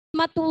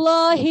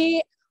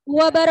Warahmatullahi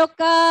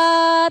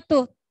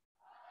wabarakatuh.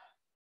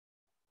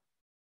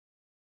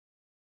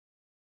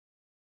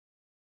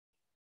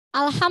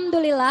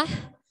 Alhamdulillah,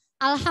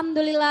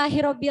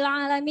 alhamdulillahirabbil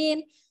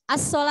alamin.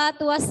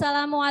 Assalatu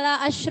wassalamu ala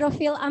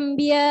asyrafil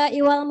anbiya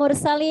wal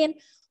mursalin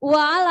wa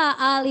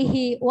ala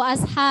alihi wa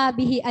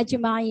ashabihi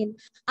ajma'in.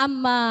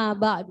 Amma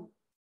ba'du.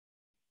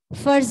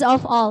 First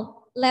of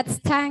all, let's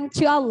thank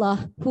to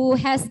Allah who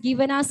has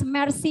given us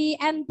mercy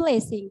and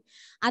blessing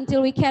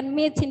until we can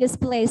meet in this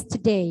place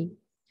today.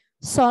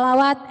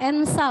 Salawat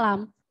and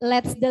salam,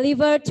 let's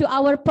deliver to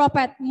our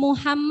Prophet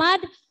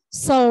Muhammad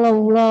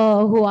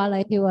Sallallahu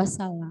Alaihi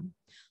Wasallam.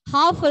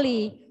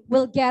 Hopefully,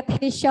 we'll get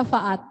his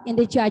syafaat in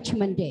the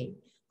judgment day.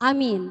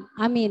 Amin,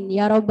 amin,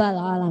 ya Rabbal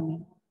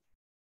Alamin.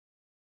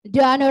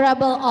 The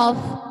Honorable of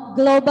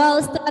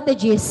Global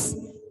Strategies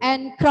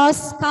and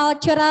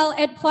Cross-Cultural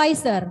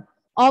Advisor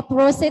of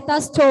Rosetta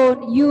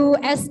Stone,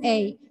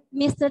 USA,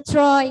 Mr.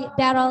 Troy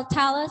Darrell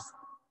Talas,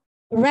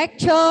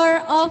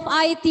 Rector of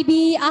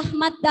ITB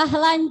Ahmad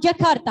Dahlan,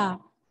 Jakarta,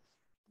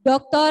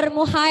 Dr.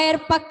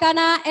 Muhair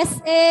Pakana,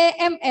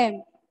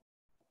 SAMM,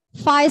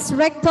 Vice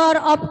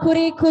Rector of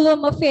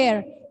Curriculum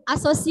Affairs,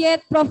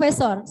 Associate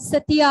Professor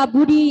Setia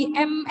Budi,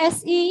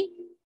 MSI,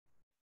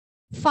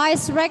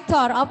 Vice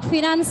Rector of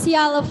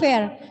Financial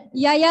Affairs,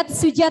 Yayat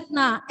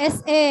Sujatna,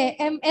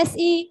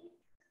 SAMSI,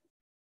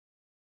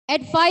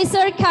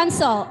 Advisor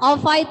Council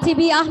of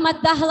ITB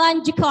Ahmad Dahlan,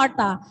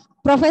 Jakarta,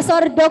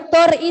 Profesor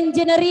Dr.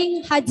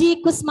 Engineering Haji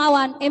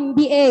Kusmawan,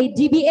 MBA,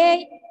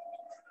 DBA,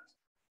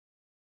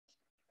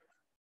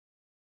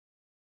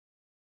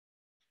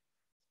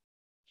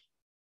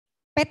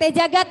 PT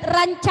Jagat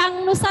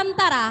Rancang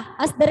Nusantara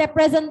as the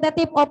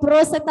representative of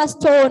Rosetta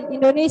Stone,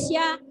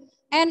 Indonesia,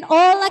 and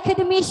all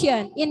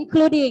academicians,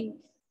 including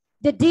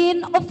the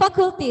Dean of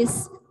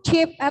Faculties,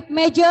 Chief of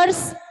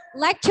Majors,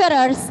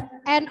 lecturers,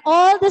 and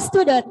all the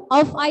students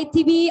of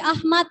ITB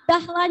Ahmad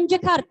Dahlan,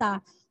 Jakarta.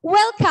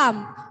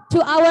 Welcome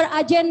to our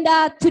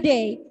agenda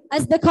today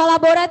as the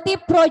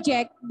collaborative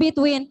project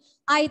between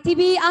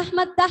ITB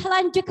Ahmad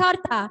Dahlan,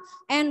 Jakarta,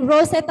 and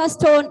Rosetta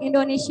Stone,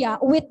 Indonesia,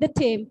 with the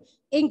theme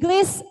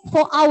English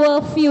for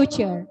Our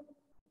Future.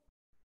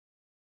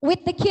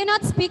 With the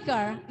keynote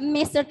speaker,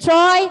 Mr.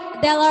 Troy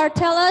Darrell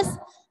Talas,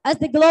 as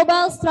the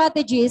Global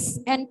Strategist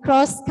and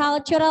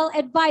Cross-Cultural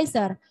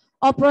Advisor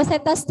of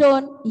Rosetta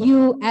Stone,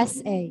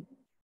 USA.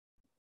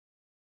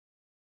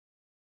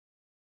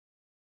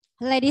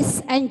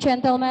 Ladies and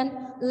gentlemen,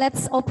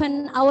 let's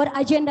open our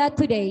agenda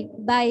today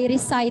by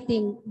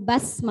reciting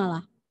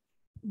Basmalah.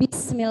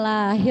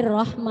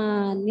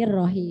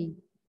 Bismillahirrahmanirrahim.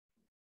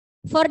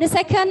 For the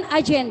second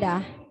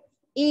agenda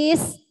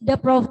is the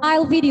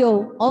profile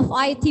video of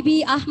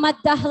ITB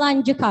Ahmad Dahlan,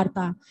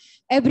 Jakarta.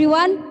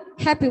 Everyone,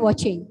 happy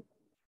watching.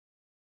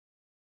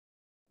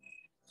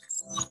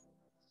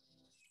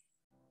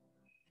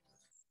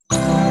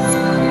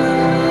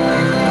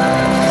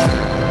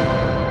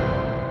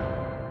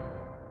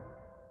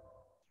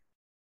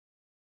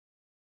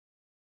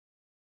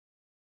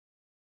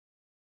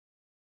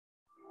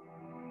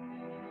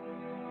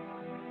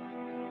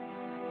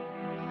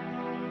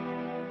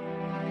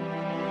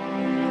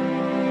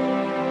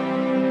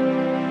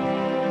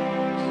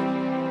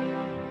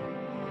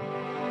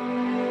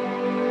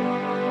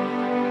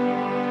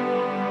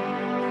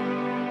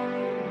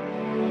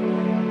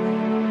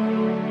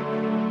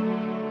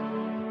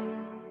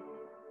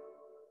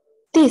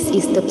 This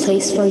is the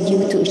place for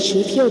you to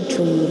achieve your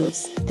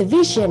dreams. The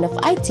vision of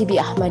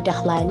ITB Ahmad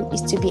Dahlan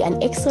is to be an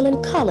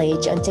excellent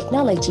college on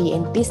technology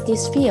and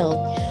business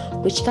field,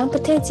 which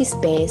competency is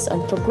based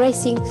on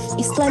progressing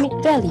Islamic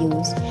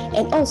values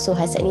and also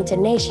has an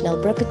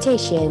international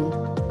reputation.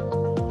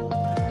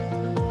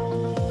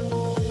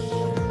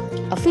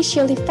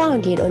 Officially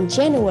founded on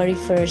January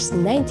 1st,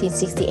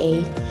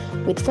 1968,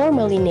 with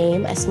formally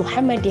named as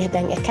Muhammadiyah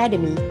Bank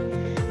Academy,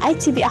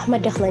 ITB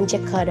Ahmad Dahlan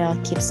Jakarta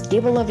keeps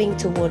developing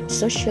toward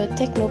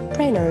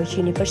socio-technopreneur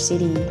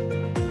university.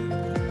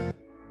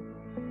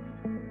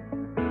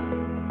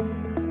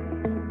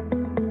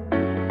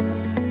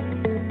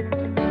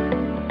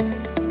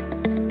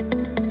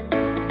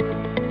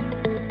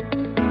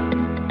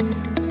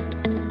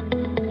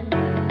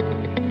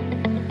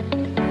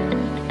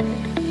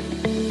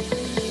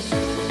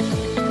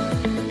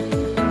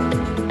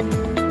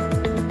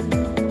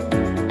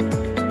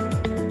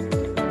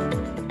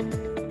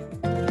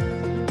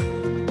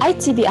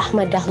 ITB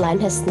Ahmad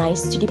Dahlan has 9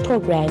 study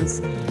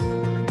programs,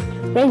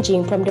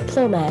 ranging from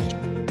diploma,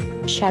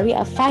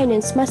 Sharia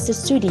Finance Master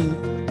Study,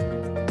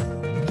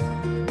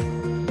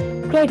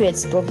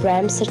 graduates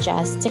programs such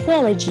as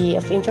Technology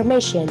of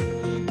Information,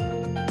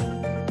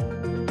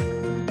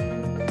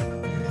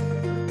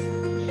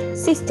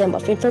 System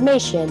of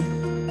Information,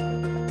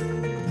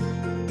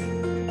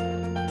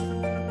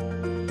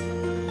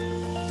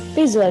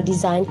 Visual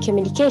Design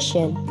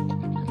Communication,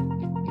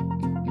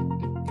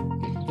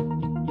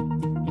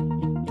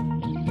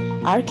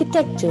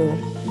 Architecture,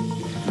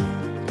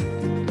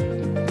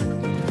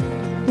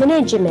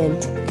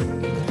 Management,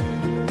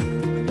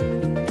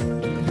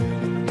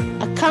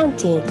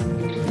 Accounting,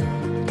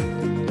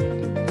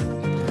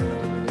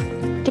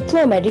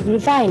 Diploma Degree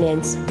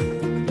Finance,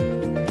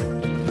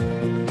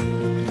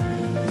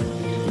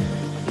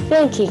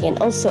 Banking and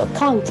also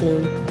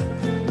Accounting.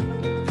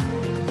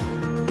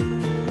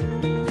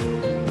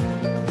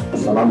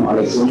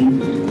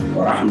 Assalamualaikum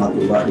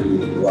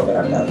warahmatullahi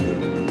wabarakatuh.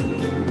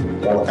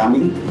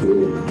 Welcoming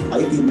to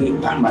ITB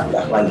Ahmad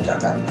Dahlan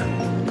Jakarta,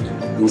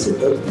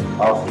 Institute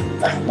of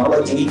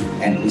Technology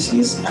and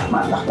Business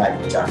Ahmad Dahlan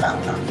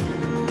Jakarta.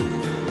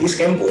 This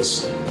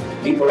campus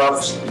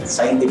develops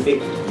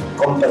scientific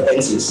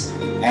competencies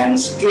and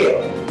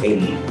skill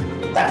in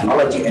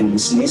technology and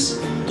business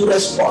to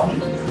respond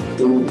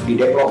to the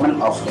development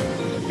of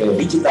the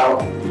digital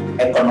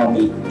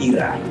economy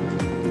era.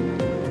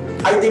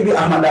 ITB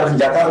Ahmad Dahlan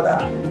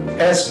Jakarta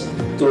has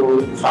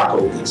two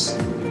faculties,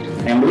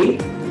 namely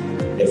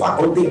the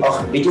Faculty of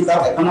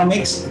Digital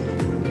Economics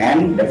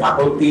and the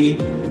Faculty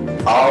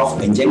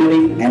of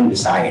Engineering and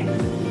Design,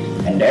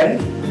 and then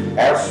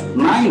have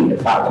 9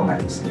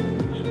 departments.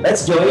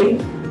 Let's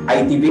join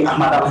ITB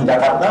Ahmad Dahlan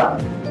Jakarta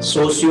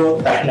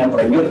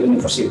Socio-Technopreneur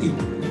University.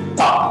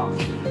 Top.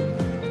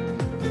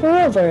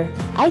 Moreover,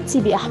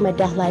 ITB Ahmad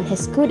Dahlan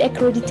has good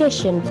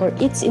accreditation for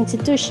its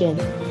institution,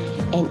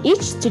 and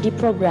each study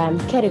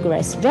program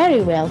categorized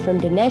very well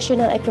from the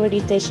National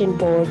Accreditation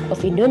Board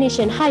of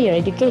Indonesian Higher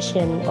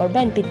Education or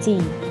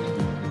BANPIT.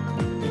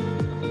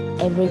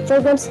 Every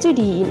program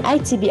study in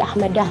ITB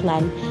Ahmad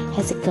Dahlan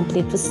has a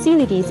complete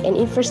facilities and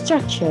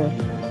infrastructure,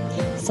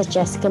 such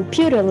as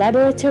computer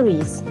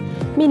laboratories,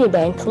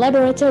 mini-bank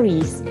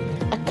laboratories,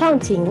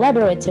 accounting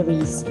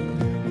laboratories,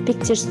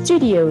 picture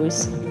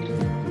studios,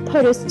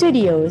 photo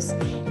studios,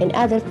 and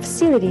other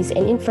facilities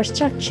and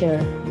infrastructure.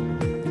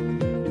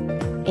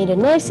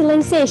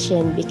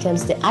 Internationalization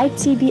becomes the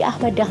ITB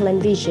Ahmad Dahlan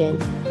vision.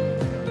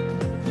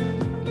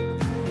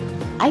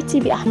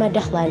 ITB Ahmad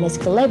Dahlan has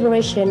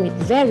collaboration with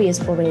various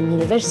foreign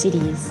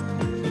universities.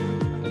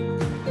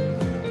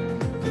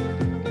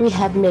 We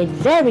have made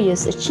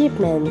various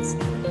achievements.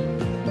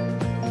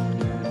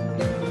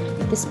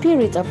 The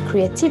spirit of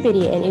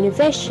creativity and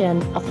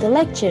innovation of the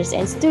lecturers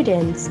and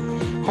students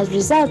has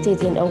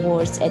resulted in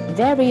awards at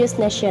various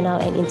national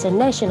and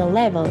international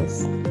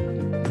levels.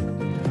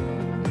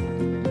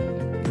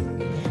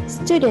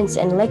 Students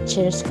and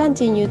lecturers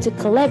continue to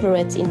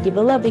collaborate in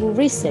developing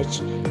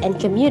research and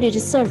community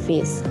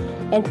service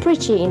and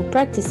preaching and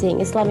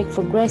practicing Islamic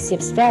progressive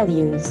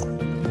values.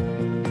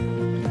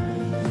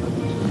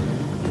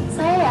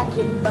 Saya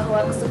yakin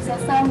bahwa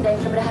kesuksesan dan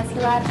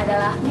keberhasilan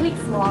adalah milik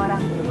semua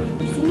orang.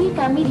 Di sini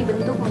kami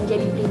dibentuk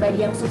menjadi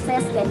pribadi yang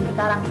sukses dan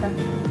berkarakter.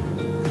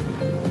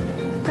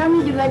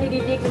 Kami juga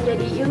dididik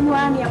menjadi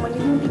ilmuwan yang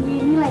menjunjung tinggi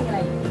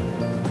nilai-nilai.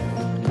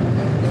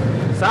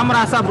 Saya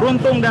merasa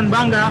beruntung dan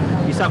bangga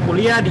bisa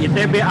kuliah di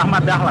ITB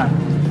Ahmad Dahlan.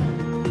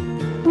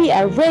 We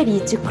are ready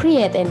to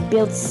create and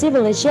build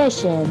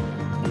civilization.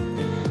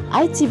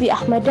 ITB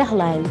Ahmad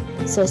Dahlan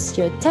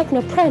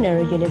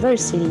Socio-Technopreneur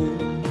University.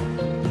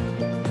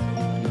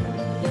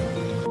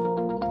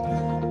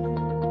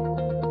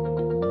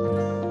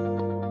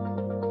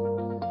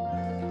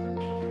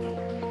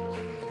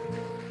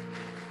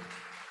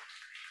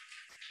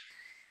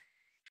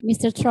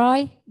 Mr.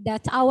 Troy,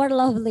 that's our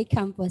lovely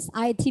campus,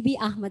 ITB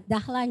Ahmad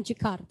Dahlan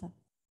Jakarta.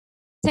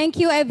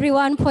 Thank you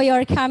everyone for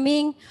your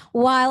coming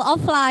while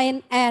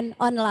offline and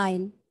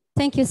online.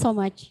 Thank you so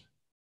much.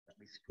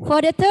 For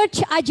the third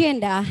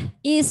agenda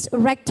is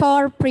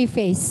Rector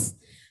Preface.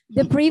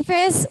 The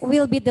preface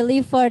will be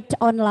delivered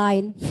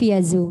online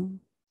via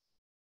Zoom.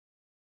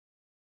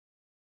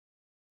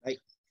 Baik.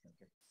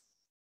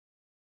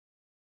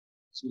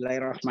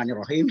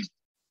 Bismillahirrahmanirrahim.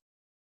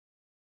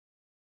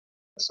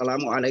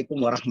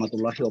 Assalamualaikum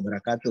warahmatullahi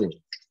wabarakatuh.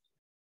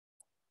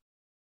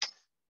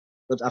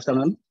 Good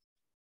afternoon.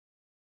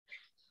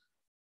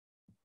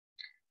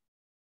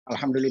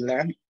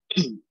 Alhamdulillah.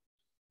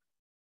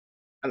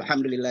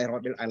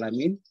 Alhamdulillahirabbil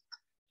alamin.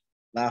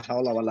 La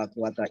haula wala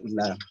quwata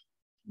illa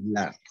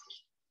billah.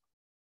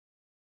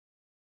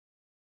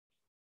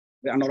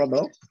 The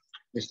Honorable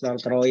Mr.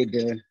 Troy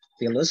De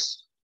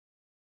Philus,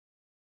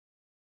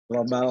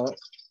 Global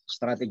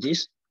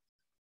Strategist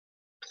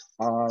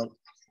or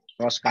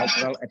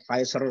Cross-Cultural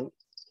Advisor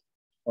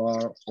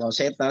for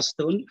Rosetta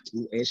Stone,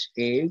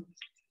 USA.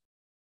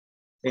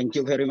 Thank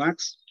you very much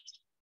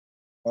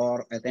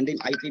for attending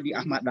ITB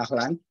Ahmad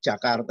Dahlan,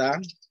 Jakarta.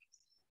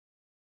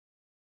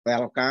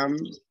 Welcome,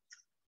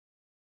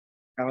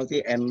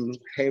 healthy and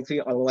happy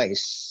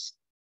always.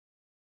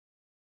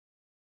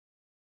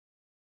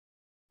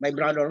 My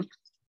brother,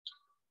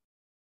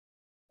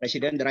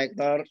 President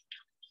Director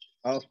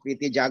of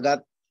PT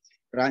Jagat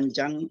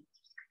Rancang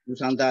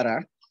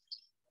Nusantara,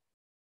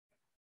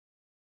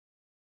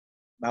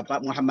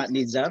 Bapak Muhammad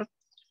Nizar,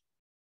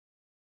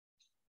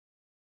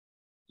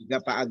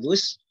 juga Pak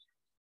Agus,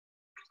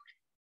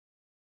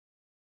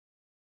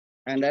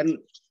 and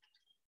then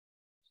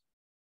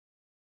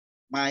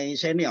my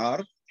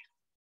senior,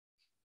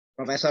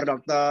 Profesor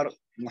Dr.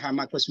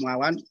 Muhammad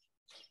Kusmawan,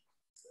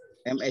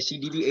 MSc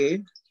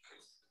DBA,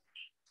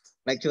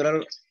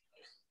 lecturer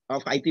of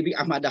ITB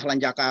Ahmad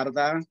Dahlan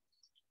Jakarta,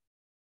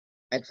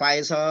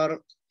 advisor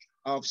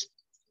of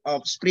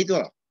of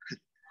spiritual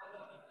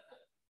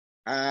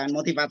and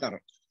motivator.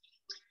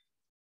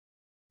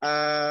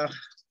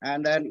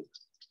 And then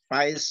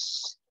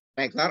Vice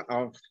Rector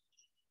of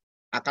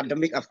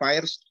Academic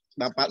Affairs,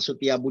 Bapak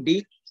Sutia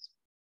Budi,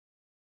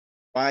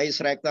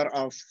 Vice Rector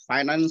of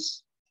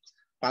Finance,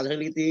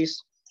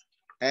 Facilities,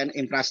 and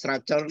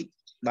Infrastructure,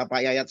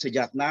 Bapak Yayat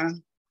Sujatna,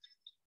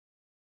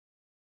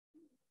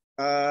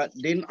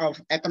 Dean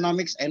of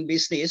Economics and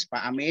Business,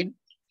 Pak Amin,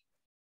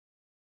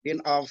 Dean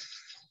of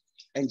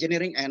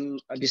Engineering and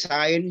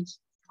Design,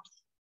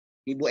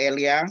 Ibu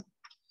Elia,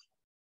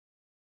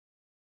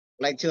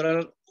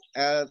 Lecturer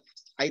at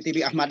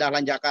ITB Ahmad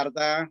Dahlan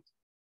Jakarta,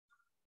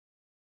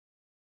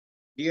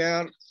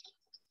 dear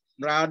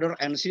brother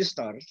and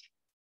sister,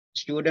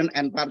 student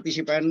and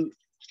participant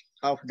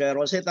of the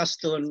Rosetta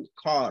Stone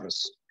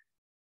course.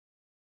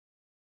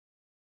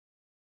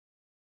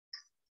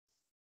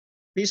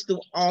 Peace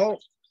to all,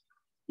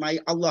 my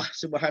Allah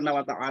Subhanahu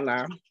wa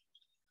Ta'ala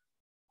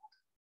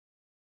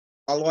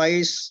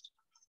always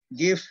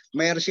give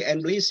mercy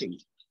and blessing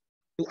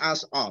to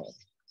us all.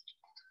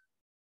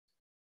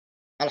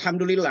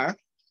 Alhamdulillah,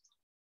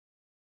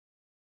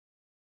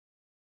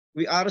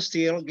 we are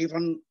still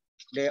given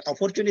the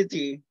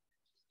opportunity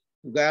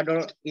to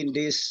gather in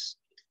this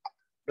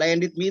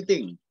blended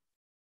meeting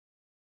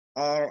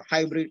or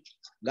hybrid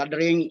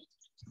gathering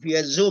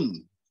via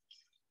Zoom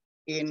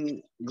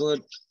in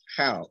good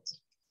health.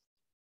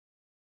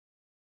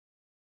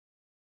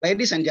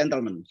 Ladies and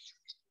gentlemen,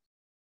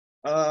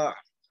 I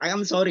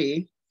am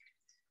sorry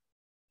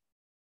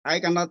I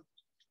cannot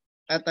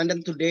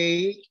attend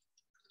today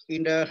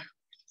in the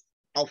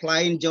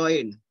offline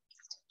join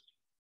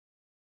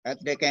at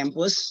the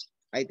campus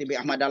ITB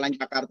Ahmad Dahlan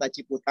Jakarta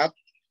Ciputat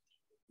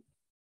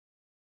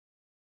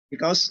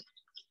because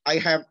I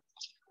have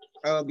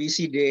a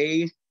busy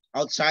day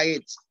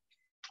outside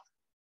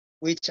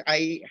which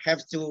I have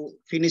to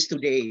finish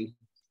today.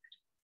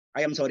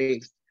 I am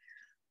sorry.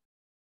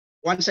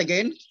 Once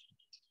again,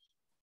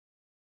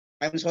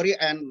 I'm sorry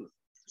and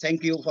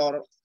thank you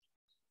for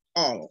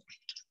all.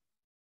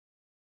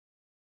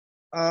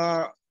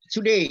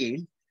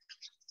 Today,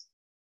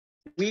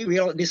 we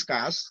will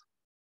discuss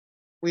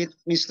with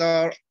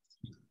Mr.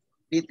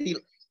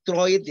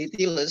 Troy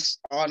details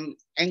on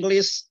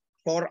English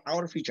for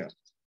our future.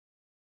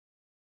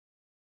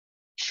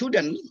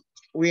 Students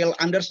will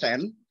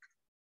understand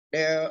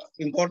the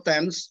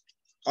importance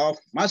of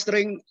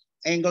mastering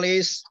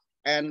English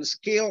and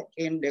skill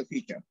in the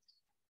future.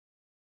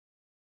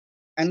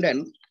 And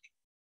then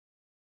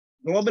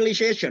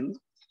globalization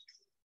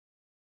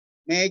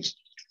makes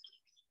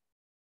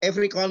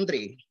every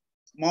country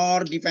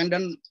more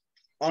dependent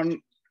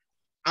on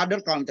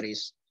other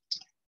countries.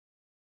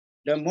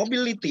 The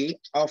mobility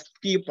of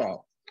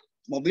people,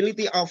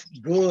 mobility of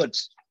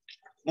goods,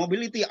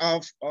 mobility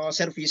of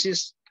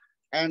services,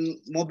 and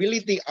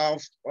mobility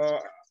of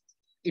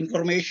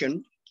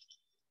information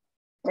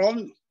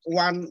from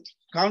one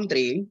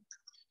country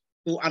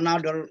to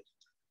another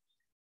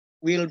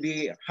will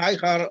be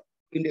higher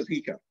in the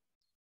future.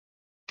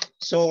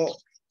 So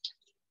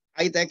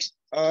I take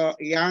a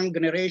young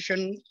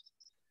generation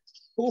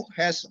who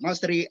has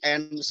mastery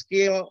and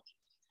skill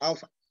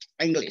of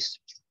English.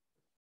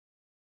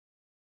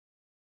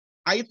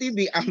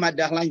 ITB Ahmad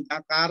Dahlan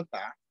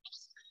Jakarta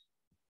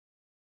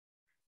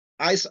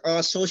as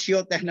a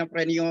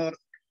socio-technopreneur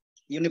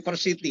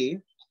university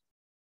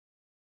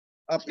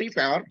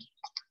prepare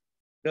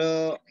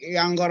the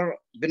younger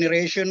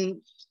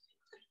generation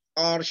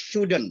or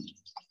student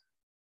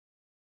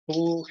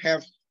who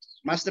have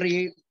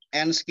mastery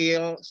and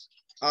skills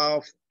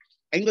of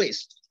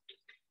English.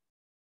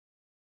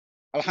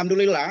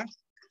 Alhamdulillah,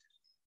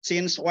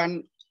 since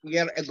 1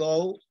 year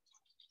ago,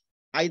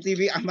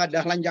 ITB Ahmad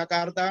Dahlan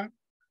Jakarta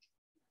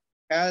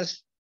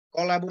has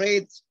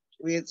collaborated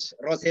with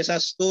Rosetta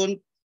Stone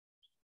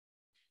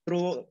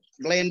through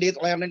blended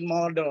learning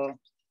model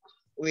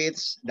with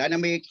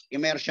dynamic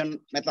immersion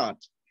method.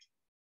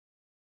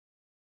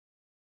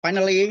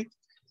 Finally,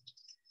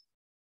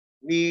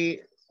 we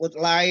would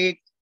like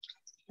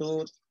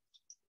to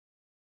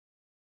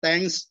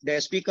thank the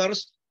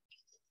speakers,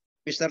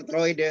 Mr.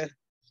 Troy de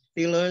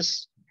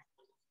Tilles,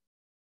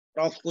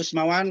 Prof.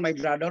 Kusmawan, my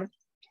brother,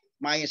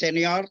 my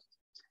senior,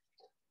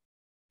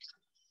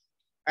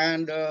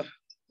 and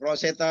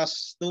Rosetta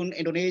Stone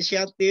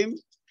Indonesia team,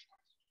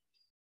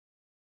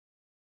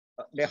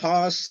 the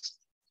host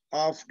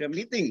of the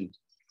meeting,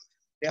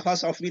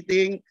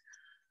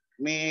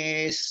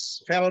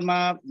 Miss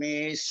Velma,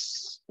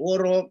 Miss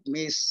Woro,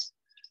 Miss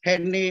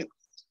Henny,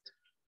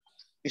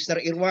 Mr.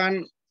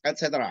 Irwan,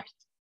 etc.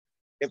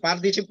 The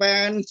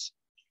participants,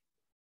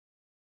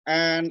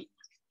 and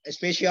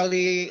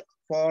especially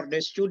for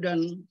the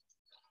student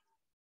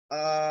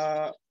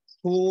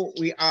who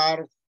we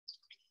are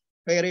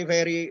very,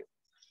 very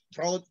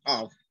proud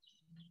of.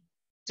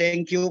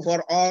 Thank you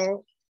for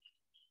all.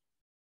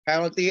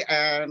 Healthy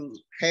and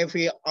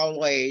happy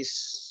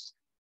always.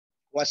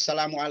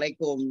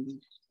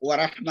 Wassalamualaikum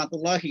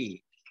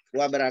warahmatullahi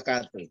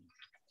wabarakatuh.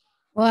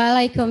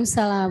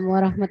 Waalaikumsalam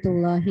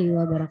warahmatullahi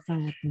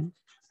wabarakatuh.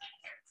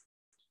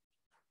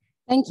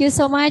 Thank you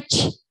so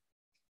much,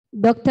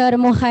 Dr.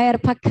 Muhair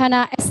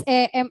Pakana,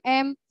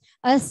 SAMM,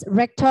 as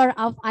Rector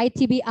of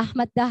ITB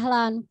Ahmad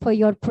Dahlan, for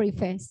your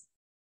preface.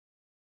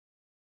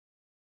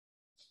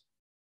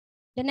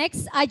 The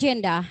next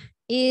agenda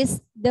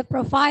is the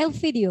profile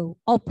video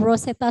of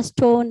Rosetta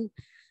Stone.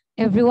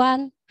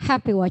 Everyone,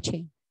 happy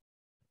watching.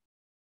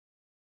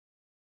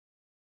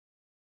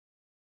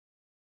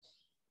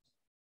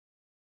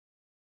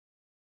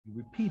 You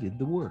repeated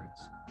the words.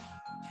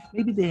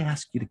 Maybe they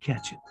asked you to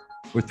catch it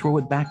or throw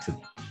it back to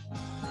them.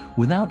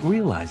 Without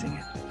realizing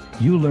it,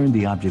 you learned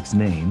the object's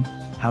name,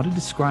 how to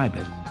describe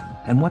it,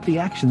 and what the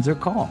actions are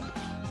called,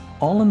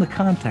 all in the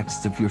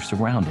context of your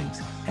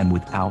surroundings and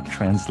without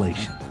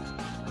translation.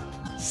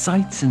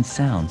 Sights and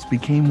sounds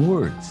became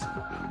words.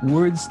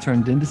 Words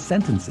turned into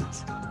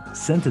sentences.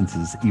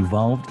 Sentences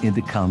evolved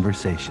into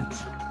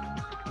conversations.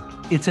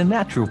 It's a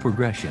natural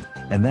progression,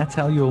 and that's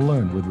how you'll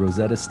learn with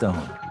Rosetta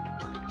Stone.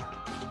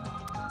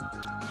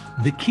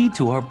 The key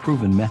to our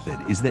proven method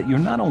is that you're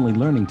not only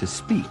learning to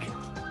speak,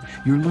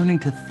 you're learning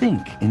to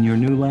think in your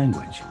new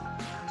language.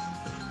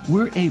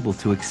 We're able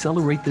to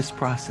accelerate this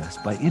process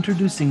by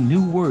introducing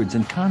new words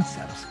and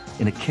concepts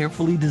in a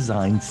carefully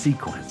designed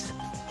sequence.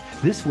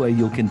 This way,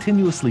 you'll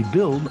continuously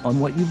build on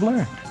what you've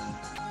learned.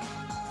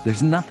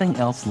 There's nothing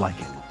else like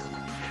it.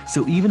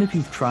 So even if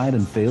you've tried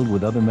and failed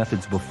with other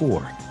methods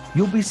before,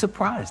 you'll be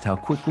surprised how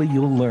quickly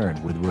you'll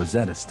learn with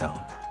Rosetta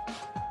Stone.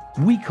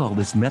 We call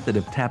this method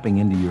of tapping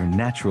into your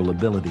natural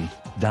ability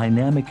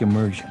dynamic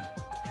immersion.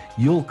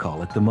 You'll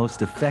call it the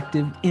most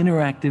effective,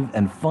 interactive,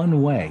 and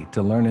fun way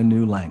to learn a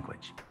new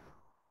language.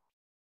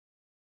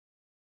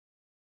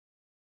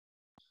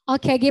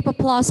 Okay, give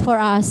applause for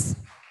us.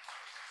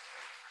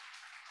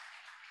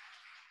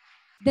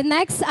 The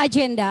next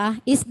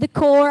agenda is the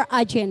core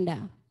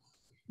agenda.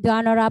 The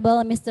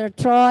Honorable Mr.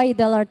 Troy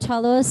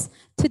Delartalus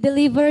to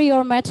deliver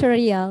your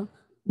material,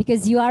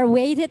 because you are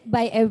waited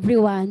by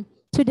everyone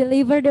to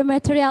deliver the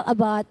material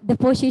about the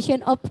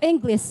position of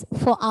English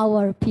for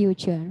our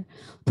future.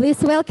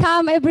 Please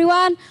welcome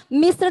everyone.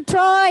 Mr.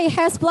 Troy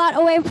has flown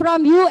away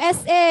from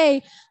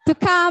USA to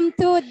come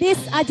to this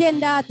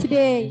agenda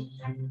today.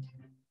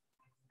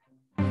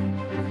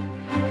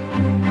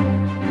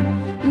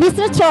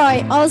 Mr.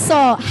 Troy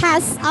also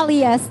has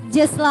alias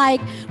just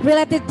like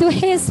related to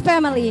his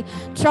family.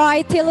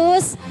 Troy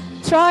Tillus,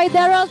 Troy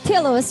Darrell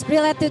Tillus,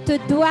 related to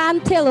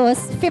Duan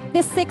Tillus,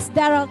 56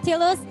 Darrell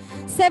Tillus,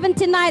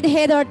 79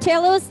 Heather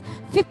Tillus,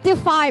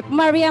 55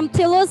 Mariam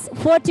Tillus,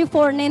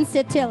 44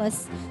 Nancy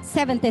Tillus,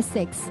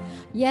 76.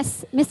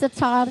 Yes, Mr.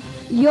 Todd,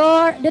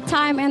 the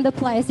time and the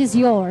place is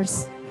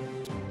yours.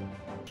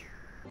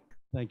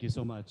 Thank you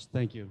so much.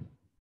 Thank you.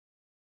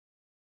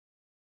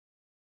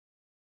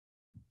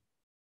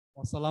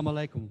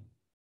 Wassalamualaikum.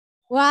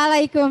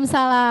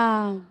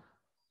 Waalaikumsalam.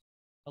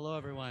 Hello,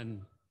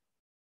 everyone.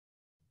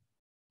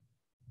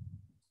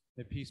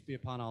 May peace be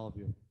upon all of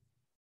you.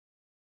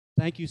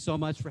 Thank you so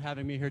much for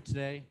having me here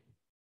today.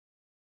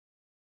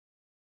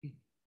 It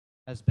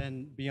has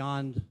been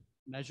beyond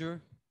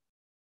measure.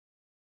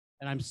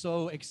 And I'm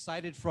so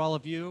excited for all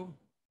of you.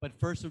 But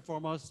first and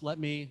foremost, let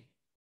me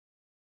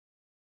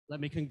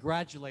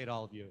congratulate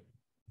all of you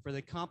for the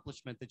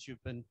accomplishment that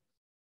you've been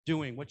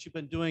doing, what you've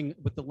been doing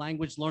with the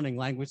language learning,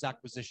 language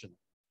acquisition.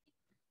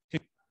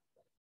 It's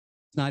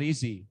not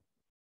easy,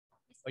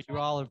 but you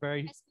all are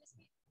very...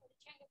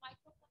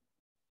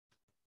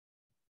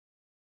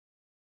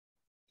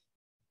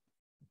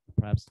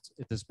 Perhaps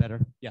it is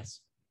better.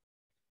 Yes.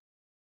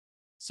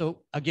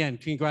 So again,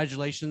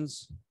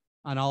 congratulations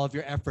on all of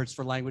your efforts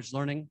for language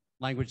learning,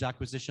 language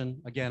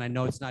acquisition. Again, I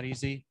know it's not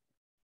easy,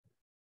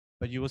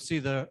 but you will see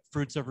the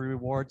fruits of your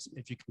rewards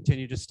if you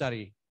continue to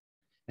study.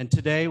 And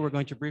today we're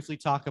going to briefly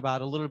talk about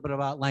a little bit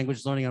about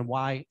language learning and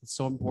why it's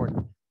so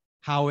important,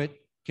 how it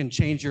can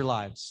change your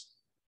lives.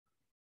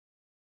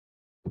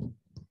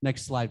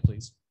 Next slide,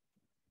 please.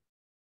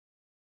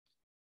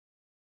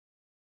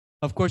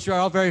 Of course, you're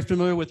all very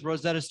familiar with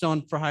Rosetta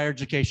Stone for higher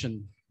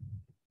education.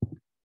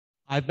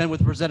 I've been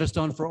with Rosetta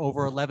Stone for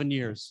over 11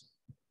 years,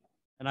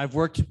 and I've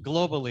worked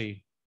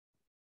globally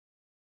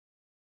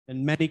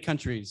in many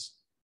countries.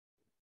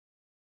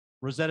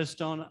 Rosetta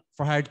Stone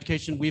for higher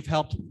education, we've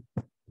helped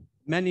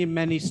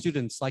many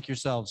students like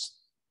yourselves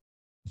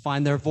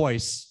find their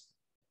voice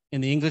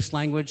in the English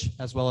language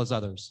as well as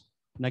others.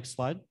 Next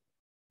slide.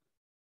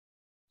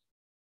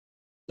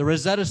 The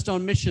Rosetta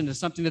Stone mission is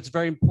something that's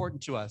very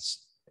important to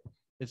us.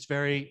 It's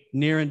very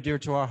near and dear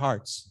to our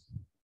hearts.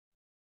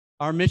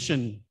 Our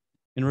mission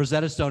in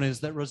Rosetta Stone is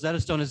that Rosetta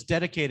Stone is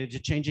dedicated to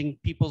changing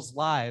people's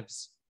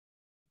lives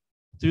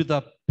through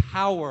the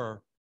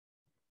power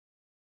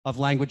of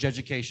language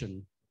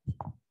education.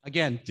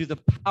 Again, through the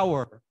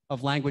power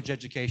of language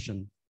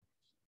education.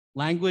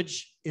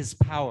 Language is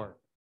power.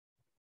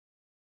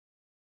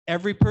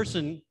 Every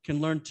person can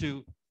learn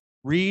to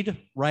read,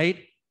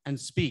 write, and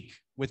speak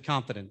with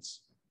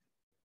confidence.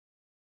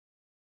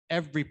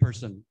 Every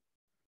person.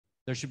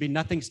 There should be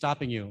nothing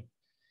stopping you.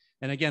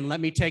 And again, let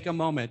me take a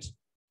moment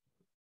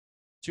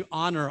to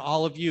honor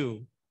all of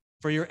you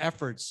for your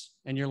efforts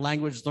and your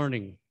language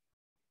learning.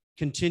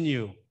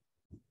 continue.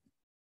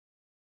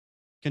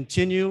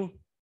 Continue,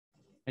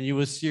 and you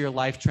will see your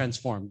life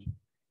transformed.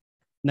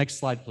 Next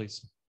slide,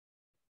 please.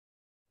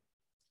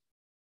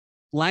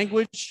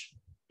 Language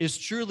is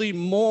truly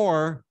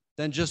more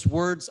than just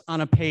words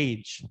on a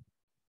page.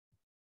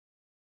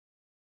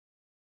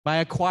 By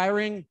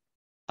acquiring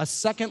a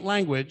second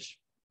language,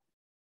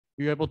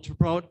 you're able to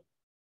promote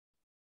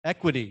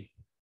equity.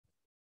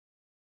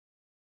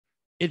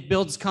 It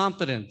builds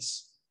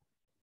confidence.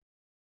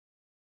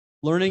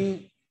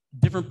 Learning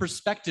different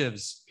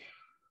perspectives,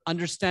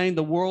 understanding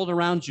the world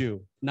around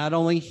you, not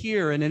only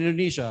here in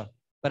Indonesia,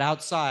 but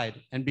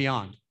outside and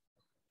beyond.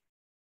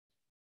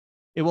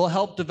 It will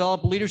help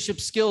develop leadership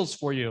skills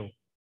for you,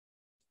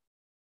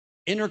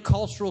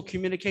 intercultural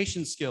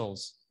communication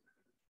skills,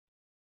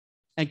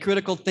 and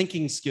critical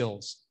thinking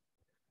skills.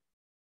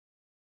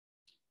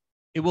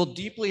 It will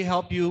deeply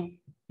help you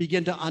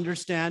begin to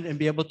understand and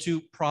be able to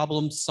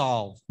problem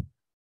solve.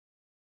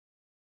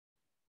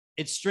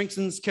 It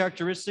strengthens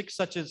characteristics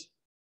such as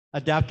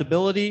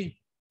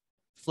adaptability,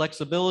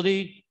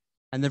 flexibility,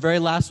 and the very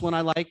last one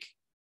I like,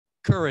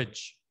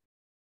 courage.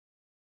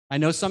 I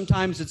know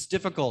sometimes it's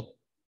difficult.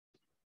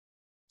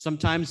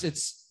 Sometimes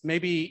it's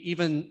maybe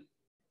even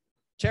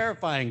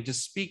terrifying to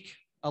speak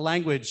a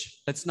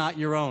language that's not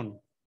your own,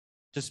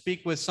 to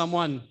speak with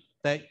someone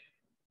that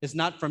is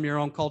not from your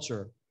own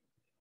culture.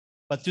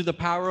 But through the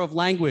power of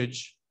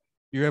language,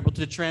 you're able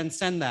to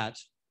transcend that,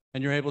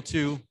 and you're able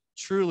to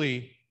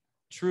truly,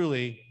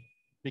 truly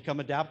become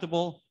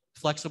adaptable,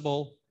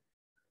 flexible,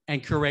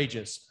 and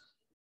courageous.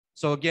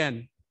 So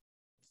again,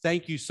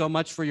 thank you so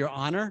much for your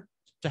honor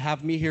to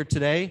have me here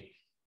today.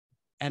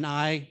 And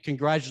I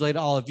congratulate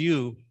all of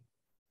you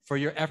for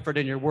your effort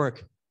and your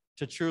work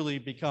to truly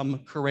become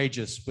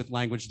courageous with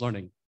language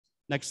learning.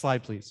 Next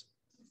slide, please.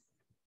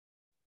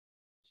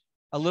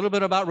 A little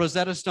bit about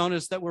Rosetta Stone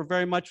is that we're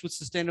very much with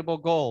sustainable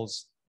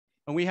goals,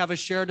 and we have a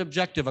shared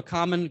objective, a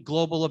common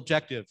global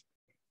objective.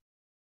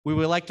 We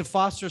would like to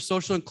foster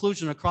social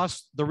inclusion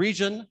across the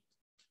region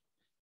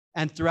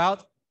and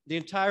throughout the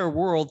entire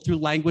world through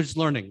language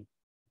learning.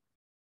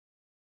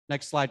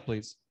 Next slide,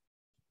 please.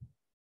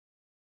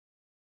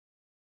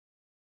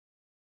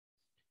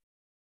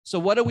 So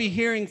what are we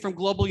hearing from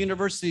global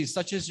universities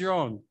such as your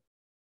own?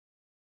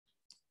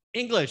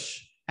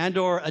 English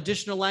and/or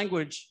additional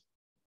language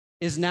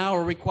is now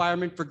a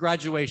requirement for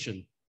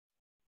graduation.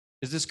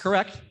 Is this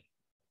correct?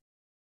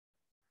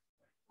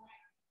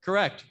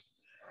 Correct.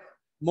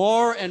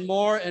 More and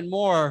more and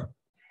more.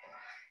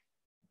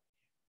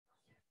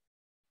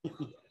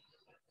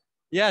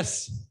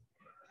 Yes.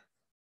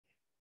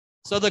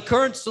 So the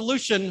current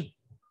solution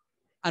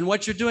on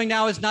what you're doing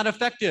now is not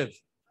effective.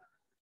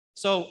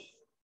 So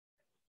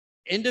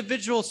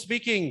individual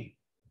speaking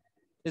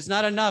is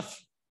not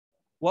enough.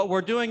 What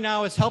we're doing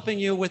now is helping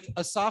you with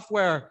a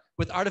software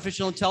with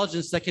artificial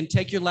intelligence that can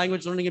take your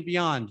language learning and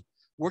beyond,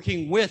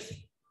 working with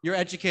your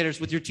educators,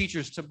 with your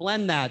teachers to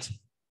blend that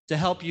to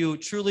help you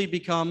truly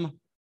become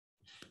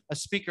a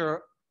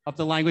speaker of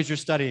the language you're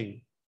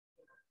studying.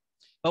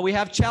 But we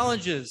have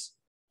challenges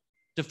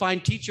to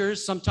find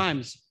teachers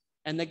sometimes.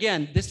 And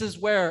again, this is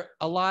where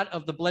a lot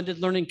of the blended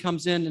learning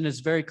comes in and is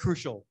very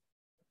crucial.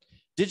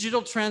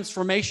 Digital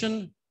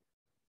transformation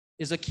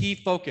is a key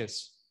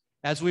focus.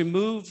 As we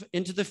move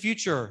into the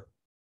future,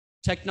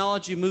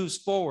 technology moves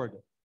forward.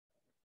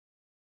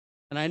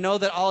 And I know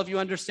that all of you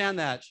understand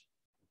that.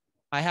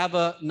 I have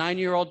a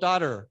 9-year-old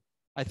daughter.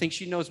 I think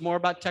she knows more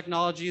about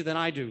technology than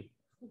I do.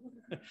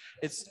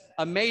 It's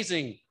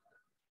amazing.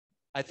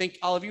 I think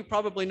all of you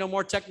probably know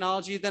more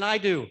technology than I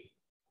do.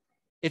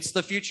 It's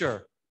the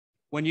future.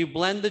 When you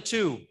blend the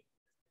two,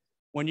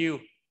 when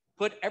you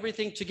put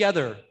everything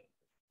together,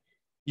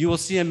 you will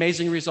see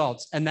amazing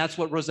results. And that's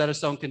what Rosetta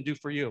Stone can do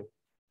for you.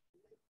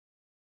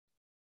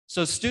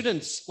 So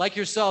students like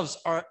yourselves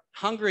are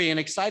hungry and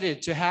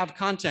excited to have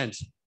content.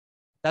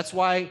 That's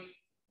why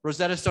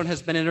Rosetta Stone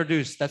has been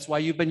introduced. That's why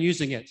you've been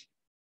using it.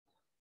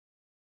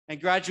 And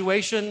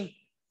graduation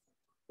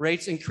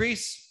rates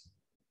increase.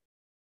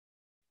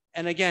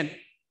 And again,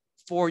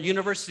 for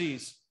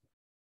universities,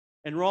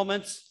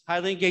 enrollments,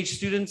 highly engaged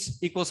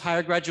students equals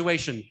higher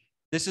graduation.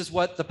 This is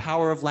what the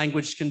power of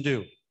language can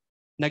do.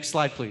 Next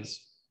slide, please.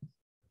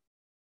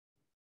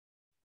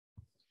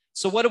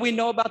 So what do we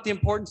know about the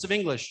importance of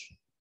English?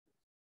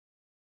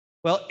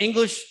 Well,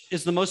 English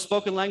is the most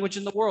spoken language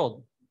in the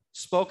world,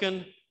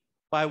 spoken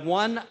by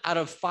 1 out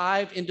of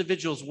 5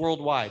 individuals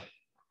worldwide.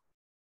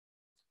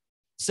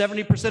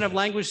 70% of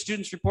language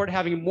students report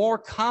having more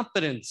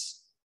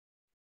confidence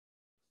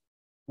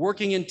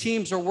working in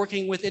teams or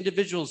working with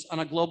individuals on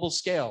a global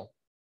scale.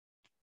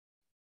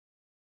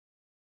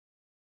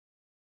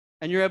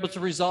 And you're able to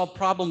resolve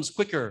problems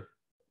quicker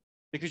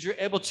because you're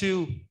able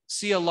to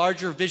see a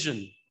larger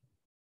vision,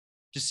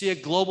 to see a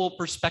global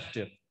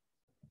perspective.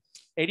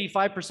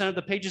 85% of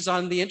the pages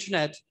on the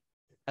internet,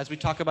 as we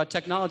talk about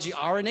technology,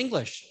 are in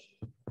English.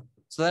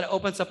 So that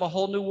opens up a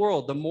whole new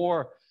world. The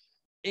more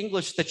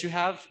English that you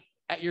have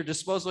at your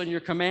disposal and your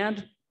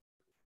command,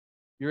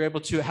 you're able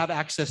to have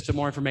access to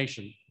more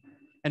information.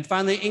 And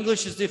finally,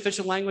 English is the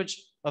official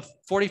language of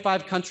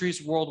 45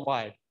 countries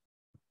worldwide.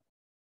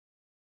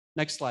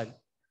 Next slide.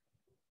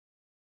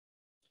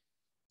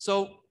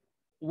 So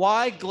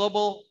why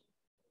global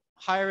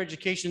higher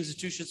education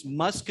institutions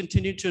must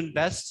continue to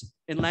invest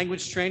in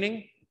language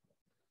training?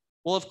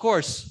 Well, of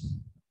course,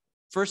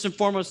 first and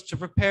foremost, to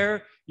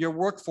prepare your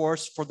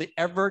workforce for the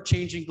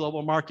ever-changing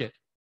global market.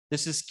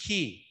 This is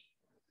key.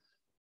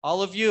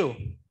 All of you,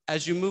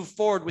 as you move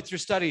forward with your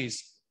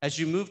studies, as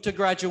you move to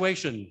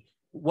graduation,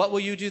 what will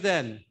you do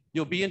then?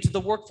 You'll be into the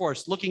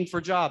workforce, looking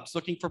for jobs,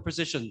 looking for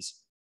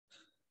positions.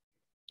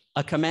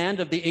 A command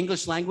of the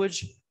English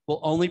language will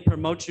only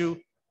promote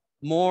you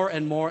more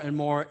and more and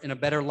more in a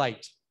better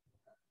light.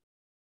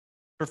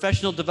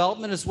 Professional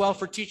development as well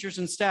for teachers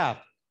and staff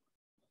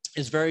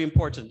is very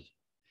important.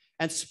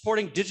 And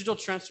supporting digital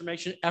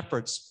transformation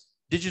efforts.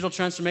 Digital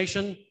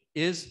transformation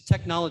is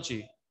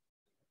technology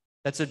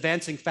that's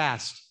advancing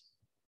fast.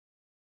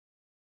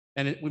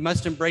 And we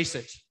must embrace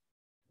it.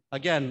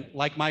 Again,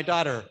 like my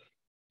daughter,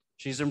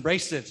 she's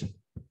embraced it.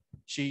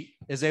 She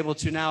is able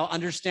to now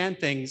understand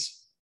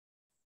things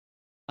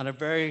on a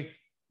very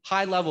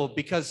high level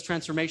because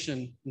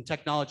transformation in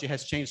technology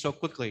has changed so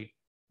quickly.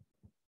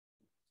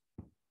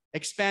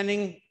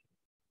 Expanding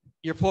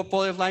your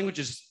portfolio of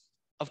languages.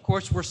 Of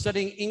course, we're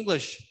studying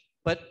English,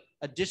 but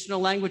additional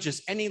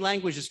languages, any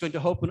language is going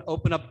to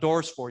open up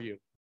doors for you.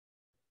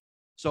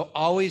 So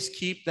always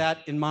keep that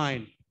in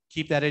mind.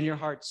 Keep that in your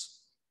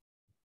hearts.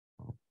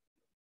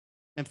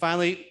 And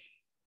finally,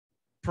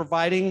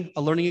 providing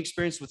a learning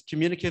experience with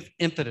communicative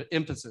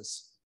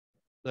emphasis.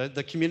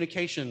 The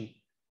communication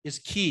is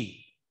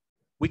key.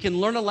 We can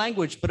learn a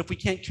language, but if we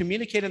can't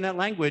communicate in that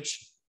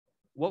language,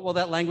 what will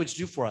that language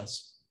do for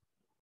us?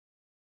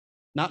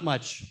 Not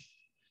much.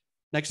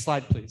 Next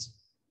slide, please.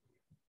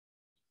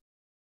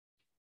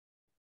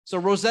 So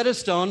Rosetta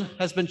Stone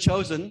has been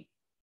chosen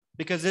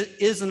because it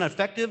is an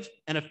effective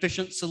and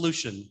efficient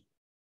solution.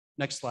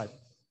 Next slide.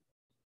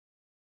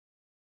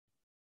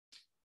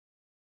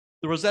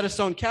 The Rosetta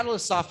Stone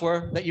Catalyst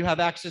software that you have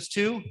access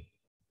to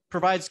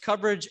provides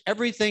coverage,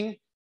 everything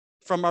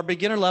from our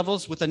beginner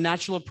levels with a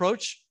natural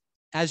approach,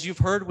 as you've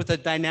heard, with a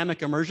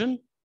dynamic immersion,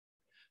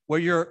 where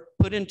you're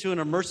put into an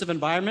immersive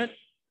environment,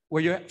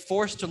 where you're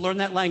forced to learn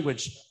that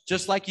language,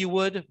 just like you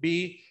would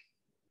be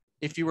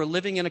if you were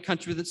living in a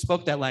country that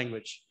spoke that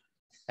language.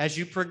 As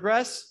you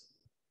progress,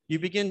 you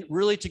begin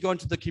really to go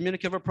into the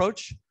communicative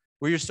approach,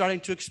 where you're starting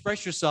to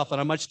express yourself on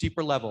a much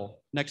deeper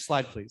level. Next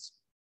slide, please.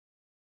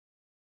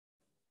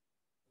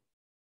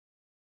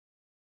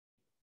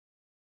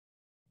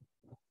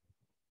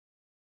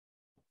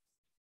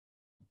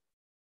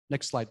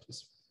 Next slide,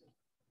 please.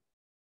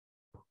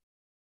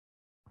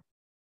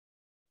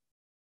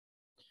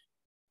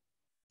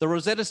 The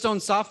Rosetta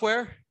Stone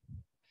software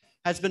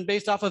has been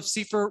based off of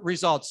CIFAR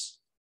results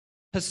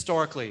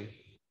historically.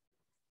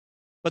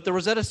 But the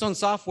Rosetta Stone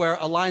software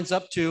aligns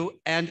up to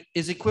and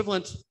is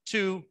equivalent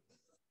to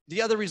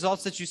the other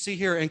results that you see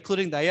here,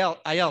 including the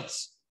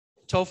IELTS,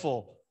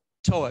 TOEFL,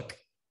 TOEIC,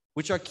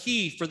 which are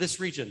key for this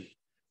region,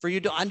 for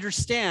you to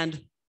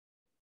understand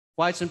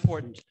why it's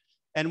important.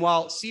 And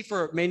while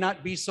CIFAR may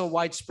not be so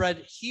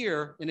widespread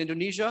here in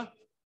Indonesia,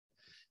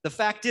 the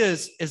fact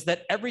is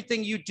that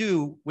everything you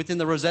do within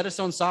the Rosetta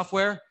Stone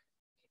software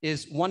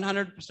is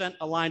 100%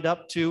 aligned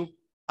up to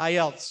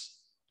IELTS,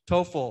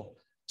 TOEFL,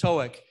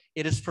 TOEIC.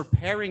 It is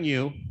preparing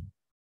you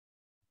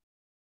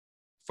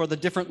for the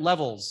different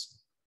levels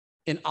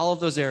in all of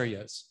those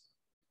areas.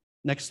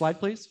 Next slide,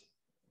 please.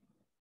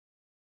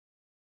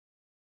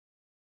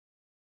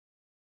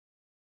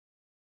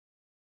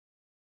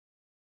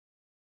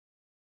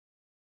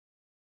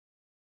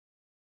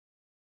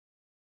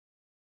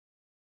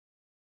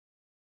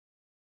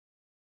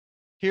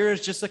 Here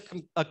is just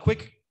a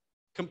quick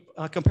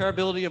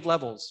comparability of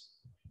levels.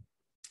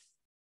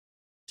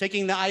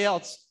 Taking the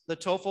IELTS, the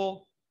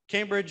TOEFL,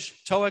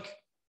 Cambridge, TOEIC,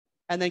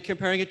 and then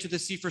comparing it to the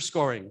CIFAR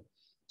scoring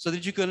so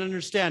that you can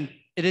understand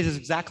it is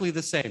exactly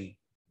the same.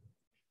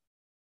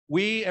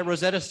 We at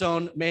Rosetta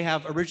Stone may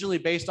have originally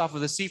based off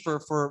of the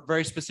CIFAR for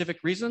very specific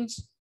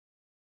reasons.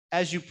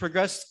 As you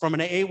progress from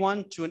an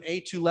A1 to an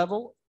A2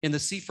 level in the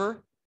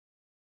CIFAR,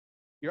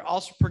 you're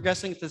also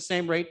progressing at the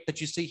same rate that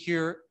you see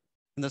here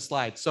in the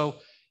slide. So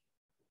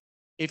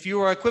if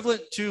you are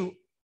equivalent to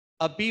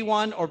a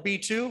B1 or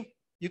B2,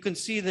 you can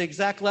see the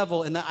exact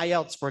level in the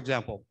IELTS, for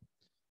example,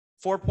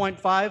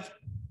 4.5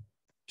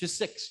 to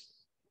 6.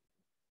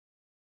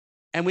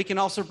 And we can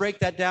also break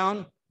that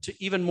down to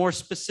even more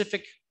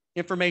specific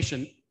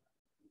information.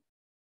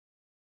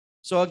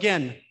 So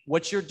again,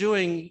 what you're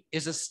doing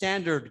is a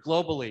standard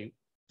globally.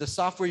 The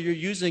software you're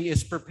using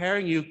is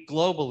preparing you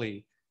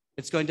globally.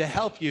 It's going to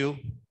help you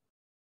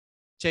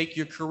take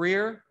your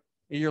career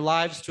and your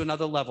lives to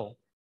another level.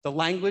 The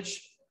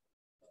language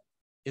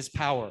is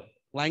power.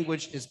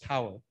 Language is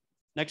power.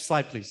 Next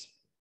slide, please.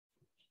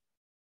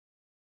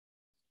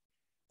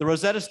 The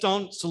Rosetta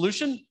Stone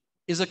solution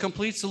is a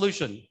complete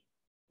solution.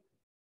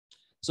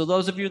 So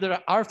those of you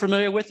that are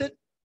familiar with it,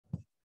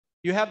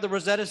 you have the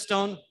Rosetta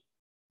Stone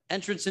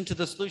entrance into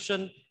the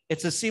solution.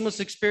 It's a seamless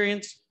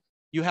experience.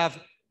 You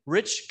have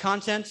rich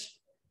content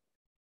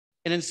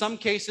And in some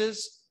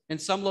cases, in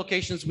some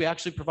locations, we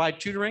actually provide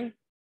tutoring.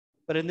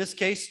 But in this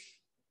case,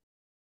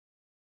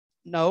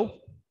 no.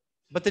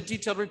 But the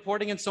detailed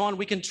reporting and so on,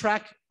 we can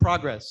track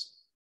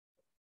progress.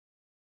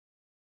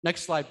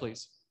 Next slide,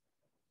 please.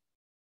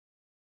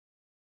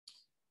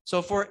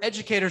 So for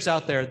educators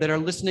out there that are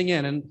listening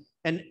in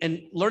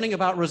and learning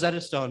about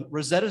Rosetta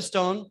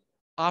Stone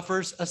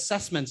offers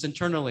assessments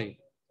internally.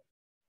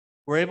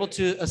 We're able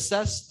to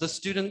assess the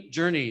student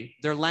journey,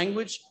 their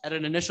language at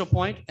an initial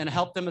point, and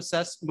help them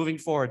assess moving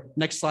forward.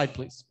 Next slide,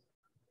 please.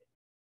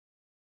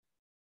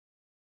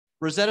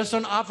 Rosetta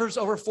Stone offers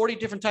over 40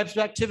 different types of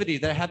activity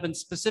that have been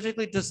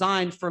specifically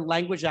designed for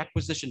language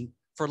acquisition,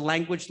 for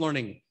language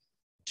learning,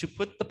 to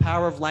put the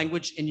power of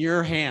language in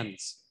your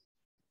hands.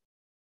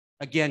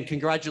 Again,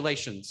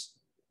 congratulations.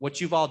 What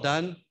you've all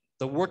done,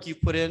 the work you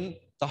put in,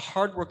 the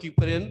hard work you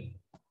put in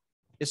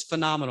is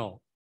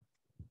phenomenal.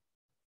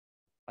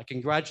 I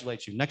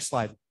congratulate you. Next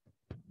slide.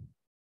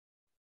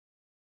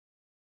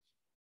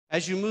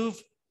 As you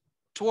move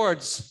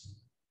towards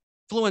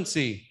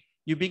fluency,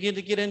 you begin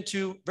to get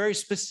into very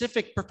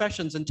specific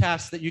professions and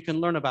tasks that you can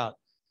learn about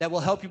that will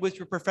help you with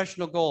your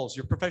professional goals,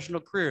 your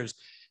professional careers.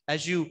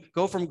 As you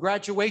go from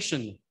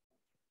graduation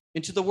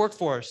into the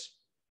workforce,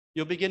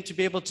 you'll begin to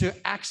be able to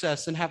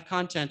access and have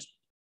content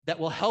that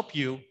will help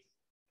you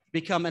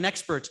become an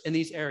expert in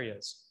these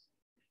areas.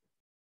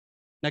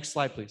 Next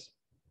slide, please.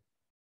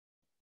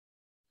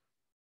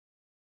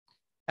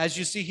 As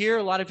you see here,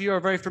 a lot of you are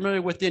very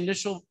familiar with the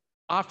initial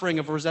offering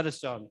of Rosetta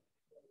Stone.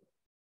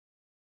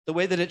 The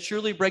way that it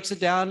truly breaks it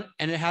down,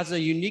 and it has a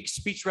unique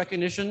speech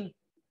recognition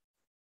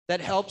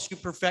that helps you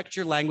perfect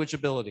your language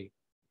ability.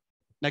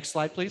 Next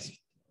slide, please.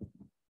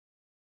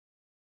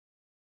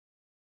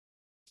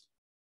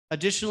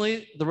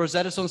 Additionally, the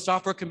Rosetta Stone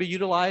software can be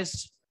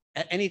utilized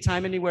at any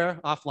time, anywhere,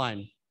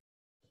 offline.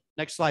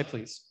 Next slide,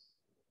 please.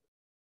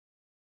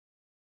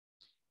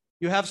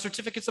 You have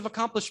certificates of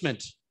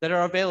accomplishment that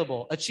are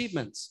available,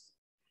 achievements.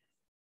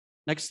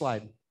 Next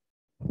slide.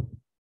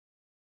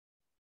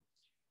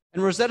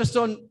 And Rosetta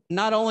Stone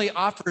not only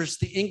offers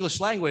the English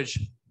language,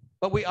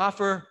 but we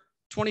offer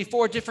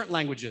 24 different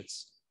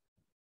languages.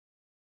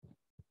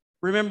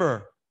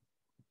 Remember,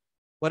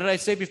 what did I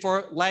say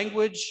before?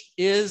 Language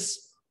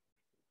is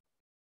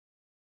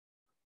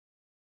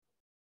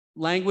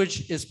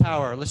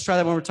power. Let's try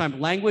that one more time.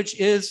 Language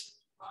is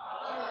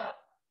power.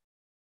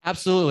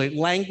 Absolutely.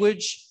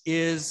 Language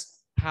is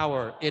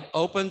power. It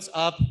opens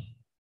up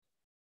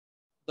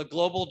the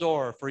global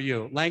door for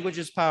you. Language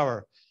is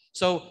power.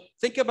 So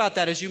think about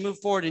that as you move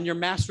forward and you're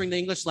mastering the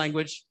English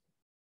language.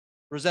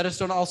 Rosetta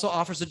Stone also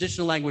offers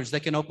additional language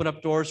that can open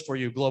up doors for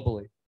you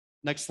globally.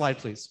 Next slide,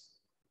 please.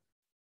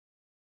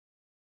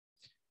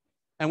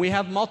 And we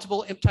have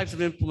multiple types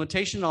of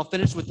implementation. I'll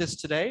finish with this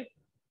today.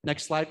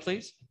 Next slide,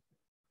 please.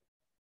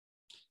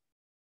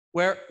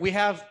 Where we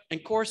have,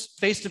 of course,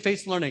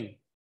 face-to-face learning.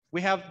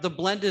 We have the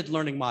blended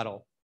learning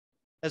model,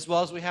 as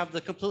well as we have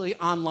the completely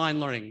online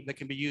learning that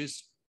can be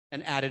used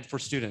and added for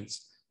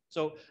students.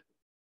 So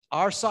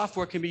our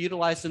software can be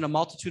utilized in a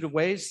multitude of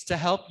ways to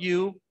help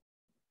you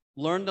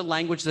learn the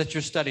language that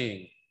you're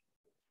studying.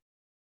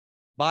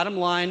 Bottom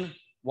line,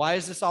 why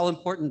is this all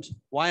important?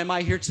 Why am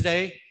I here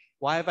today?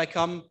 Why have I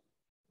come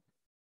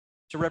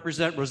to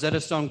represent Rosetta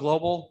Stone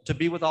Global, to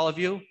be with all of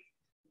you?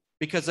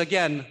 Because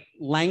again,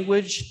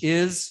 language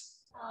is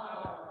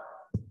power.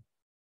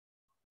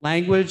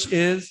 Language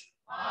is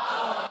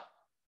power.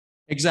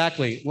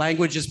 Exactly,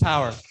 language is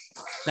power.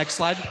 Next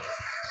slide.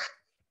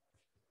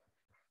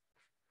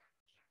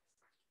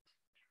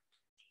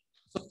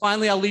 So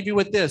finally, I'll leave you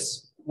with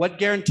this. What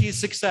guarantees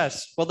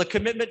success? Well, the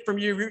commitment from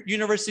your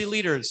university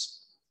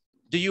leaders.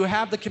 Do you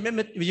have the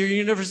commitment of your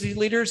university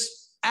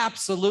leaders?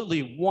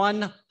 Absolutely,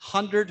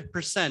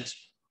 100%.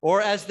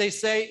 Or as they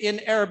say in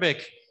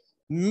Arabic,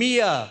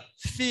 Mia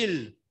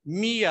fil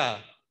Mia.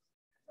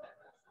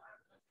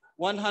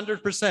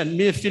 100%,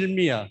 Mia fil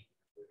Mia.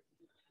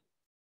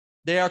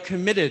 They are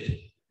committed.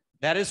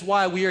 That is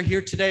why we are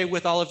here today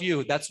with all of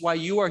you. That's why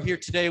you are here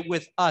today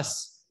with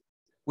us.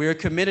 We are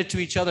committed to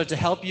each other to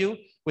help you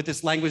with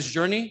this language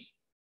journey,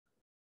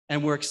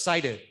 and we're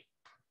excited.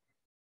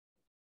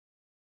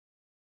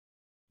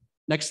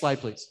 Next slide,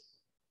 please.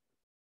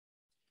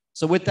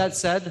 So with that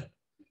said,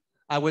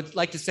 I would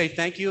like to say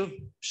thank you.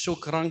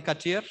 Shukran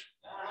katir.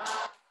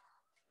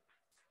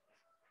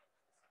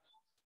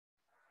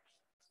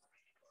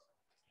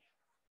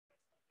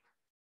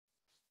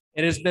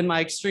 It has been my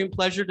extreme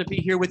pleasure to be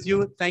here with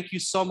you. Thank you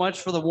so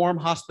much for the warm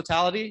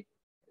hospitality.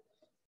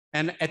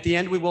 And at the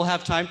end, we will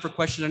have time for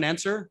question and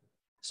answer.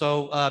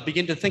 So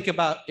begin to think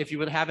about if you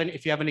have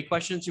any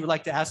questions you would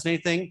like to ask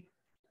anything,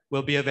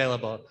 we'll be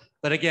available.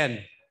 But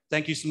again,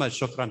 thank you so much.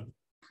 Shukran.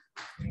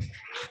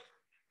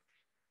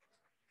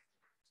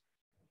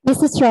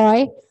 Mrs.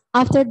 Troy,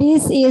 after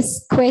this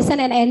is question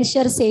and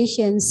answer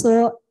session.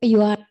 So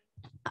you are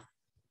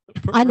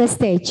on the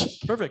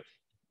stage. Perfect.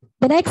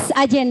 The next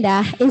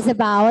agenda is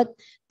about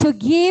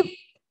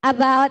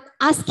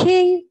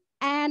asking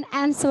and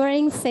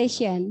answering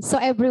session. So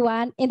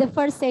everyone, in the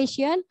first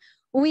session,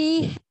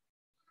 we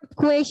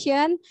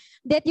question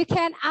that you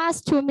can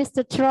ask to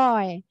Mr.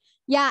 Troy.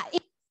 Yeah,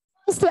 it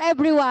goes to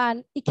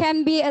everyone. It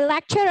can be a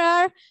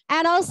lecturer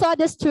and also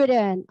the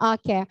student.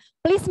 Okay,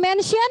 please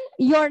mention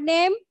your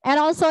name and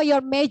also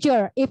your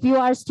major if you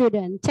are a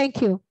student.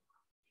 Thank you.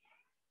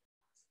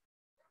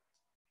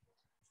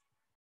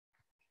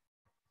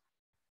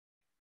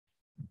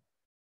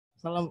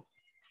 Salam.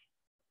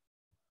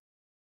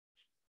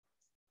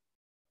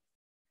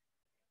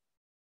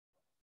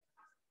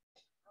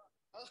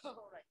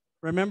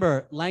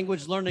 Remember,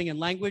 language learning and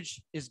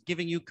language is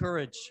giving you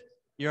courage.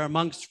 You're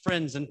amongst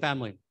friends and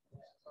family.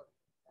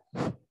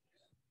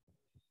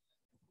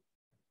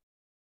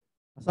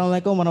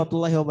 Assalamualaikum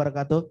warahmatullahi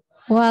wabarakatuh.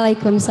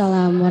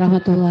 Waalaikumsalam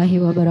warahmatullahi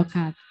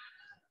wabarakatuh.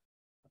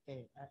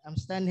 Okay, I'm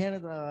standing here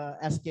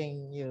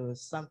asking you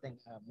something,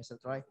 Mr.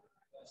 Troy.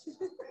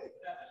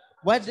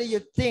 What do you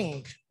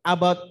think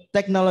about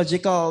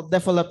technological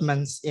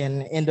developments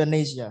in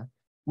Indonesia?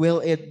 Will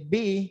it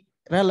be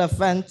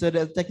relevant to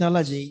the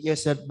technology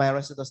used by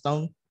Rosetta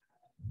Stone?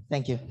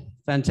 Thank you.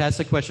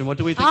 Fantastic question. What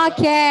do we think?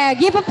 Okay,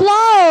 give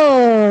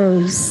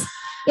applause.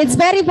 It's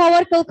very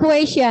powerful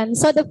question.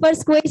 So the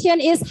first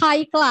question is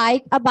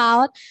highlight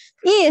about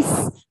is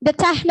the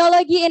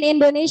technology in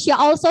Indonesia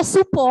also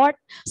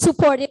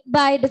supported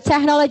by the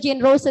technology in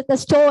Rosetta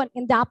Stone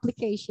in the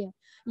application?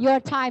 Your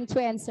time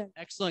to answer.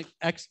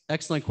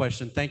 Excellent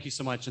question. Thank you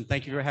so much. And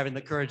thank you for having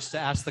the courage to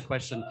ask the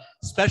question,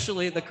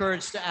 especially the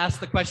courage to ask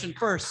the question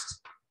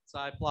first. So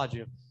I applaud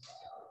you.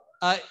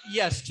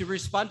 Yes, to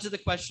respond to the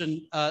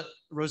question,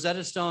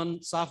 Rosetta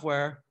Stone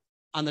software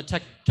on the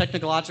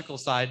technological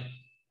side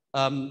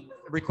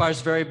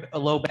requires very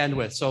low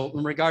bandwidth. So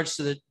in regards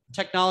to the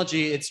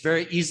technology, it's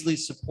very easily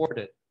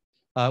supported,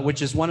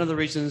 which is one of the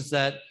reasons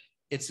that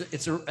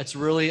it's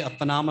really a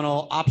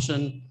phenomenal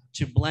option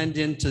to blend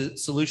into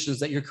solutions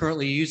that you're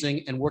currently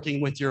using and working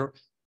with your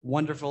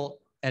wonderful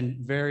and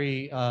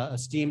very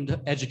esteemed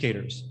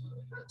educators.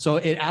 So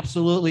it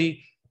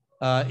absolutely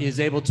is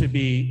able to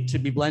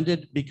be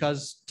blended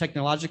because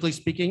technologically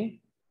speaking,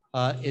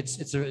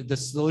 the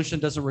solution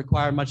doesn't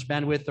require much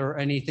bandwidth or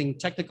anything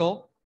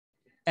technical.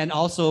 And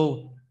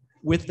also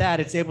with that,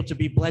 it's able to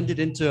be blended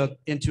into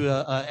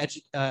a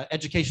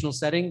educational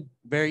setting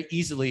very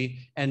easily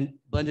and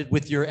blended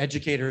with your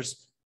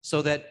educators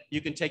so that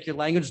you can take your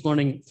language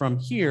learning from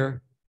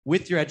here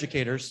with your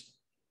educators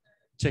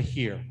to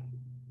here.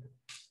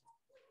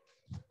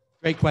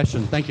 Great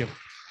question. Thank you.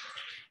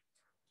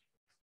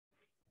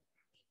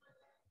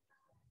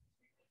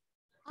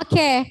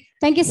 Okay,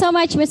 thank you so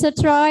much, Mr.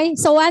 Troy.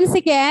 So once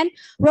again,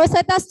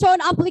 Rosetta Stone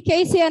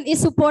application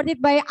is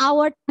supported by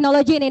our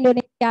technology in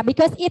Indonesia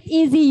because it's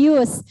easy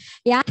use.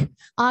 Yeah.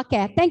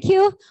 Okay. Thank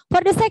you.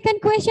 For the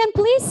second question,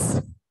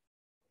 please.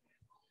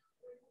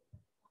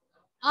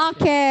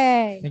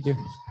 Okay. Thank you.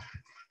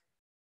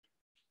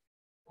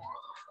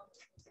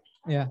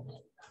 Yeah.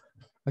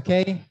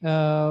 Okay.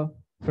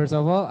 First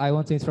of all, I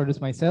want to introduce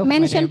myself.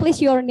 Mention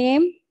please your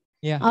name.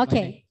 Yeah.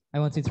 Okay. I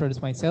want to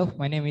introduce myself.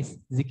 My name is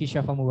Ziki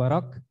Shafa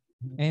Mubarak,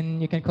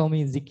 and you can call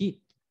me Ziki,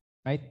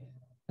 right?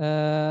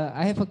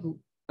 I have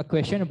a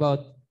question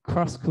about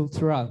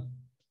cross-cultural.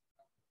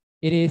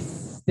 It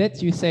is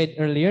that you said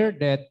earlier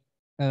that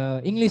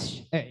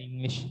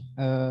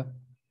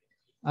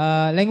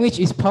language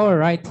is power,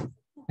 right?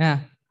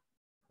 Yeah.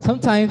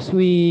 Sometimes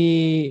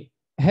we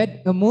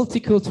had a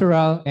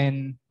multicultural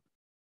and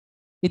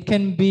it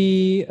can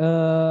be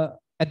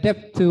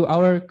adapt to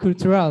our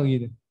cultural.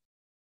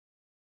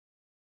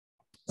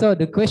 So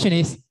the question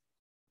is,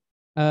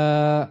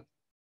 how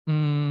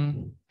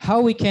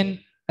we can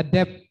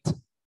adapt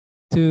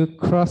to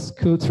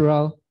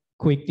cross-cultural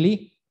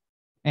quickly,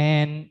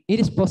 and it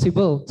is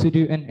possible to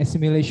do an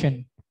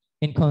assimilation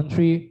in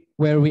country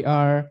where we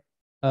are,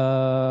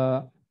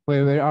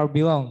 where our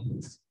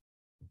belongs.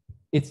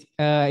 It's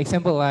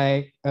example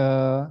like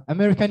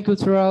American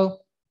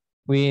cultural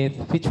with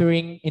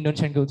featuring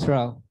Indonesian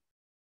cultural.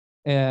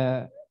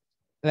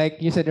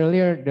 Like you said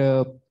earlier,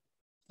 the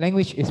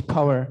language is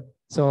power.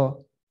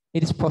 So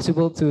it is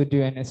possible to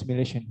do an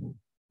assimilation.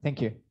 Thank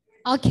you.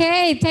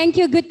 Okay, thank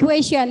you. Good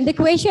question. The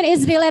question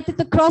is related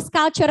to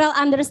cross-cultural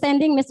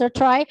understanding, Mr.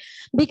 Troy,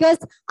 because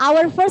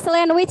our first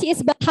language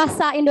is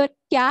Bahasa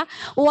Indonesia,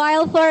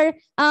 while for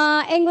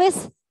English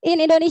in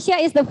Indonesia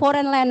is the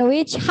foreign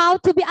language. How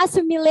to be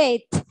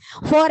assimilate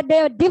for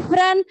the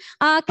different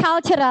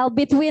cultural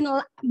between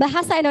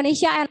Bahasa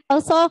Indonesia and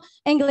also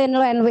English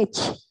language.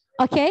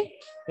 Okay?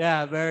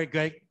 Yeah, very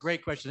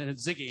great question. And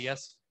it's Ziggy,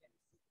 yes?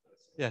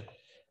 Yeah.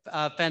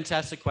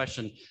 Fantastic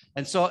question.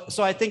 And so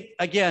I think,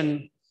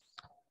 again,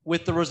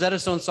 with the Rosetta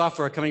Stone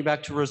software, coming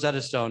back to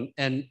Rosetta Stone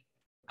and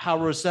how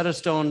Rosetta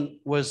Stone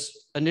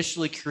was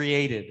initially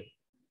created,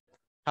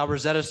 how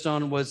Rosetta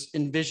Stone was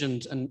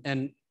envisioned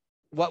and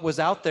what was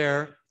out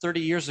there 30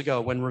 years ago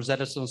when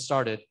Rosetta Stone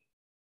started,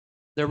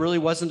 there really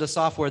wasn't a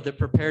software that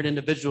prepared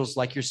individuals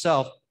like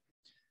yourself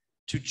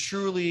to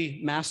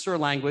truly master a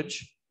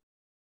language,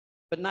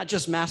 but not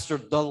just master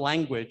the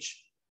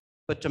language,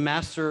 but to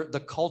master the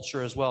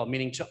culture as well,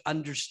 meaning to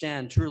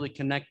understand, truly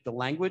connect the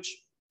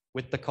language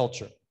with the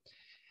culture.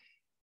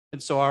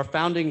 And so our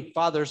founding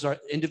fathers, our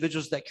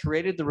individuals that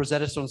created the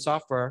Rosetta Stone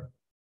software,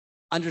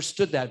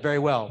 understood that very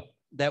well,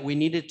 that we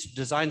needed to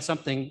design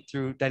something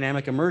through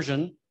dynamic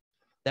immersion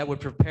that would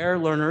prepare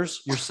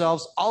learners,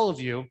 yourselves, all of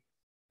you,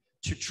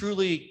 to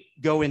truly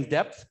go in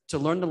depth, to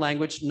learn the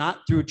language,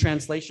 not through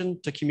translation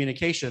to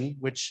communication,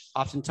 which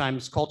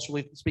oftentimes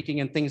culturally speaking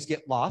and things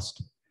get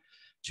lost,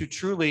 to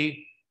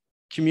truly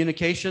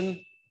communication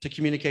to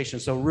communication.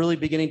 So really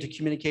beginning to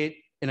communicate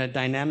in a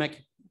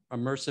dynamic,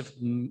 immersive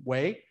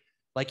way,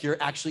 like you're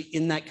actually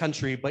in that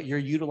country, but you're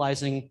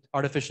utilizing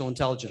artificial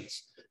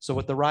intelligence. So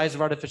with the rise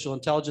of artificial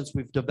intelligence,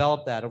 we've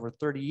developed that over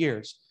 30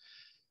 years.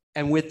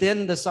 And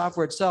within the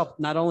software itself,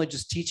 not only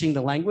just teaching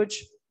the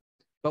language,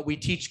 but we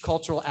teach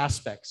cultural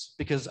aspects,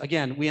 because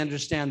again, we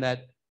understand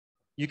that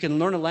you can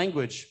learn a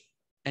language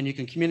and you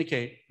can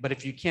communicate, but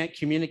if you can't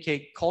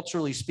communicate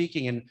culturally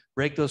speaking and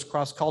break those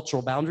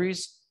cross-cultural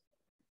boundaries,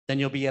 then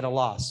you'll be at a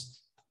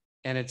loss.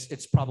 And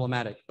it's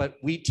problematic. But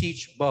we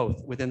teach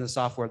both within the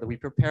software, that we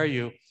prepare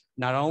you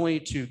not only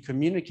to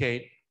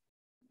communicate,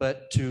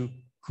 but to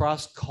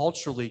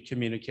cross-culturally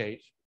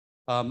communicate,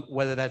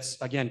 whether that's,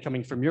 again,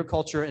 coming from your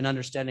culture and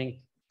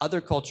understanding other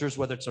cultures,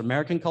 whether it's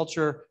American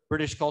culture,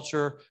 British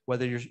culture,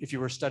 whether if you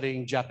were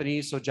studying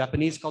Japanese, so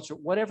Japanese culture,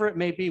 whatever it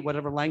may be,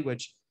 whatever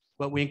language,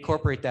 but we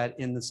incorporate that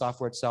in the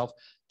software itself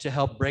to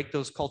help break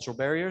those cultural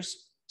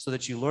barriers so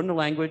that you learn the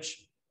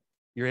language,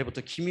 you're able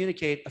to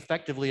communicate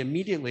effectively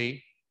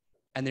immediately,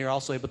 and they're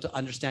also able to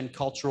understand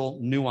cultural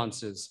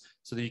nuances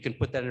so that you can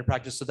put that into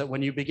practice, so that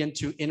when you begin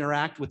to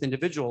interact with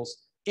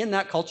individuals in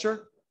that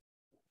culture,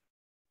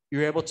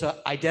 you're able to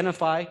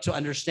identify, to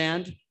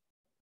understand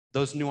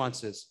those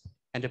nuances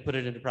and to put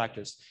it into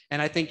practice.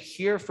 And I think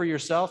here for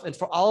yourself and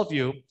for all of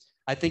you,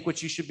 I think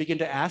what you should begin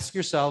to ask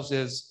yourselves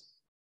is,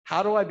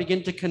 how do I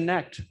begin to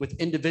connect with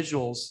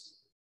individuals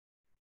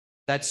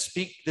that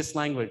speak this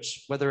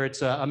language, whether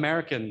it's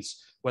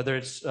Americans, whether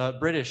it's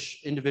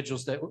British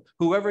individuals, that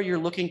whoever you're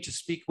looking to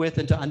speak with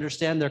and to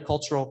understand their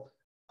cultural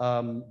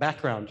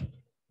background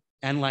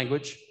and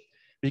language,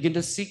 begin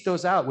to seek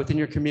those out within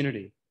your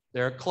community.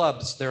 There are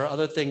clubs, there are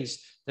other things,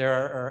 there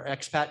are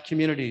expat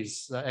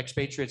communities,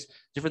 expatriates,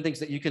 different things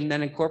that you can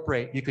then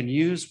incorporate. You can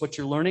use what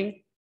you're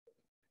learning,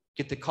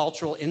 get the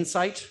cultural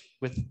insight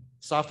with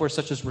software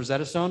such as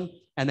Rosetta Stone,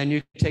 and then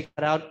you take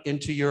that out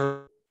into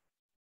your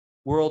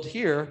world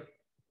here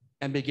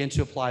and begin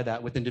to apply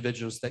that with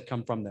individuals that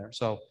come from there.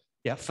 So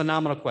yeah,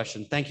 phenomenal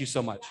question. Thank you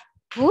so much.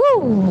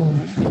 Ooh,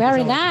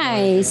 very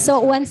nice. So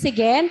once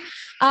again,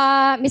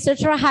 Mr.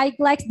 Troy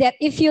highlights that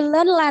if you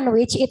learn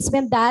language, it's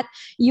meant that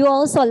you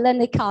also learn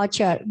the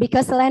culture,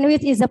 because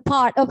language is a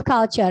part of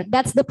culture.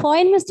 That's the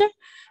point, Mr.?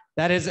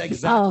 That is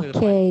exactly the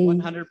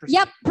point, 100%.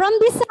 Yep, from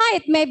this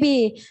side,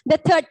 maybe. The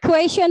third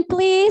question,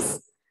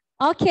 please.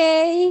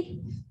 Okay.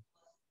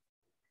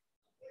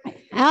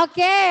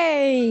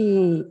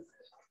 Okay.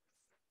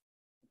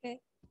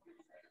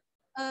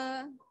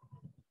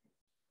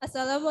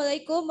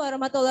 Assalamualaikum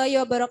warahmatullahi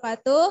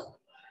wabarakatuh.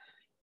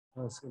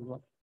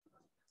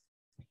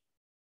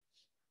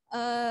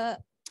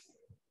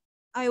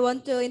 I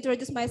want to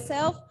introduce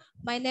myself.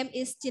 My name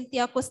is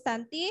Cynthia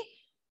Kustanti.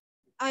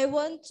 I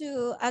want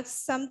to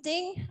ask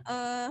something.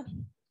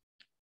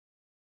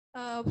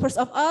 First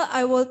of all,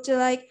 I would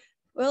like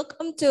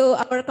welcome to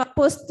our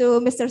campus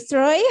to Mr.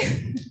 Troy.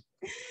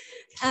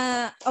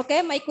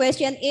 Okay, my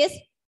question is,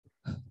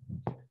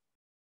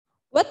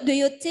 what do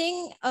you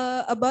think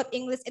about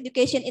English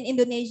education in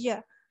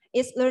Indonesia?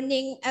 Is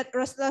learning at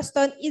Rosetta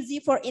Stone easy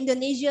for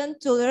Indonesian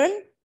to learn?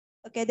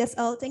 Okay, that's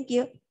all. Thank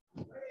you.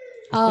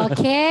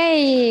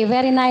 Okay,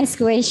 very nice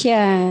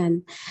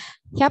question.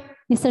 Yep,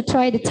 Mr.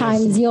 Troy, the time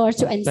is yours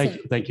to answer.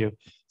 Thank you.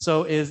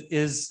 So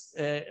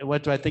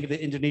what do I think of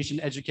the Indonesian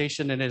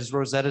education, and is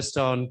Rosetta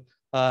Stone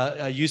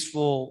a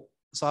useful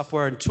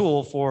software and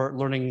tool for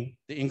learning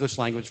the English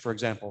language, for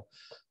example?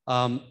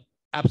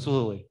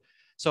 Absolutely.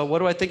 So what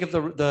do I think of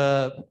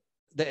the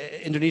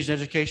Indonesian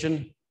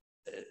education?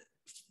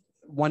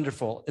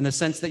 Wonderful, in the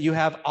sense that you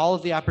have all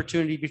of the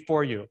opportunity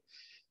before you.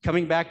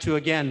 Coming back to,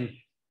 again,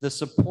 the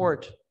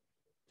support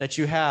that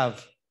you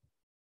have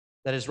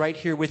that is right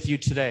here with you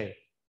today.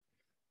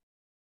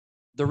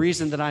 The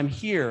reason that I'm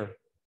here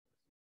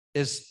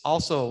is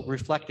also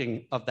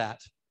reflecting of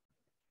that,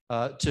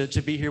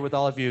 to be here with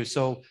all of you.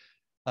 So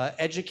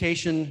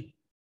education,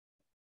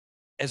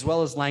 as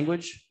well as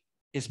language,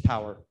 is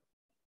power.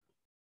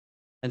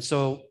 And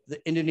so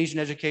the Indonesian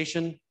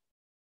education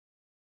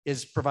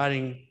is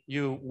providing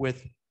you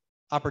with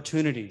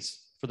opportunities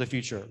for the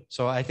future.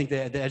 So I think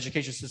the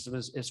education system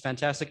is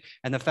fantastic.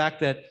 And the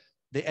fact that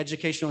the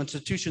educational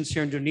institutions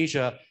here in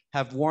Indonesia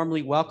have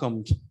warmly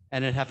welcomed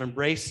and have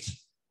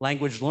embraced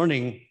language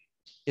learning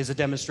is a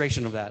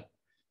demonstration of that.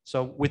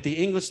 So with the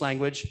English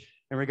language,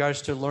 in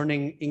regards to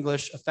learning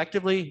English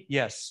effectively,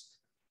 yes.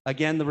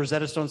 Again, the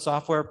Rosetta Stone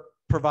software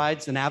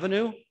provides an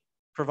avenue,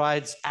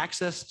 provides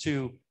access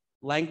to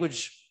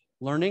language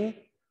learning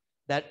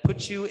that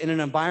puts you in an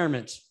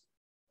environment,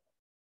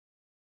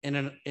 in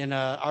an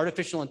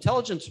artificial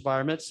intelligence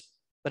environment,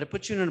 but it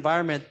puts you in an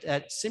environment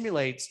that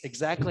simulates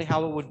exactly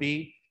how it would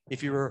be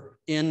if you were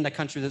in the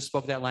country that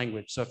spoke that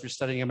language. So if you're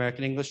studying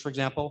American English, for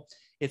example,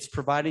 it's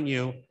providing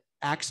you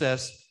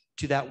access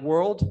to that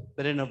world,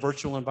 but in a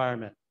virtual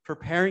environment,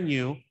 preparing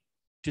you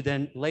to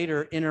then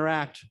later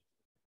interact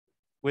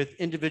with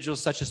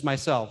individuals such as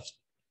myself.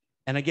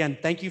 And again,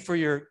 thank you for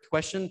your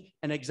question.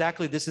 And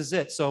exactly this is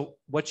it. So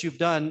what you've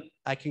done,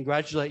 I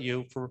congratulate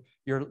you for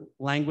your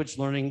language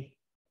learning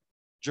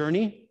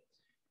journey.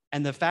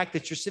 And the fact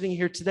that you're sitting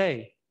here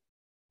today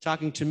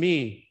talking to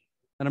me,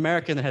 an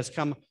American that has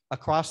come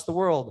across the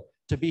world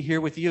to be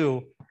here with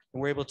you, and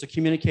we're able to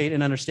communicate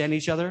and understand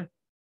each other,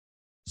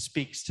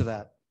 speaks to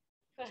that.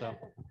 So.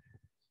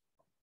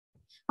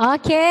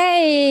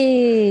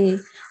 Okay,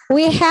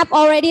 we have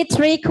already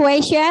 3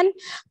 questions,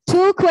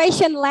 2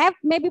 questions left,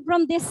 maybe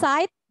from this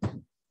side.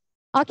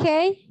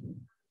 Okay.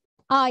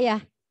 Oh yeah.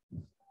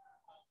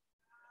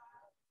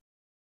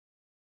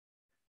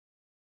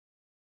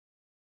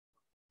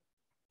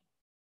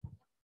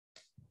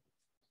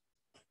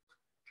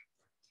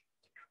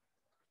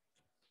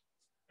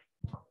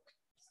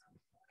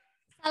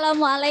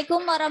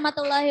 Assalamualaikum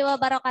warahmatullahi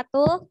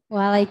wabarakatuh.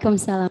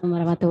 Waalaikumsalam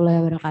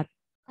warahmatullahi wabarakatuh.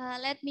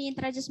 Let me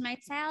introduce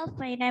myself.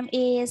 My name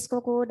is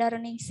Kuku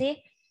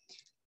Daruningsih.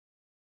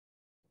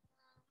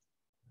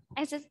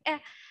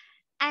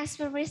 As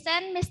for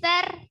reason,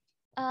 Mister,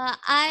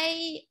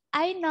 I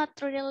not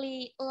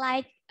really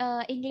like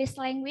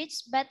English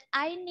language, but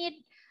I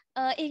need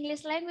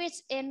English language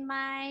in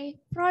my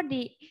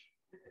prodi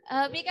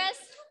because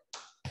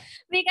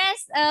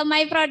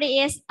my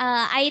prodi is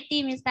IT,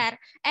 Mister.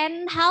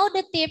 And how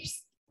the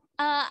tips?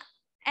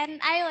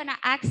 And I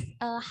wanna ask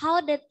how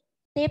the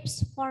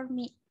tips for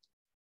me,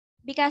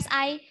 because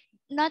I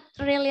not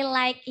really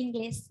like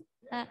English.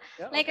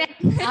 Like that.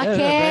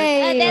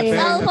 Okay. That's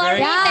all for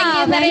me. Thank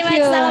you very much.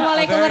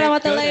 Assalamualaikum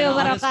warahmatullahi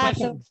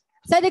wabarakatuh.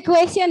 So the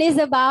question is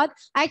about,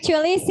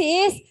 actually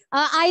she is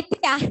IT.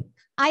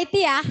 IT,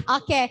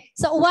 okay.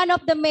 So one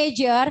of the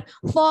major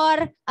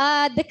for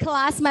the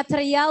class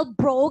material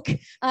broke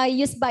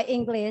used by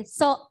English.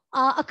 So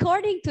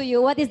according to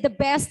you, what is the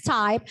best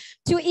type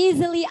to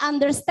easily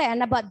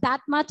understand about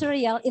that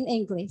material in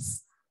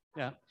English?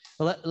 Yeah.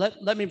 Well,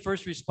 let me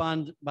first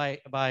respond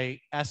by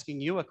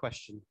asking you a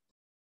question.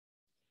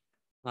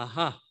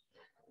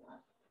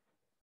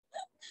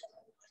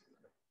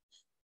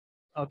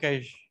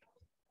 Okay.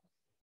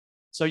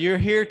 So you're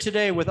here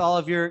today with all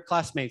of your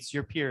classmates,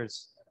 your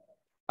peers.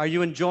 Are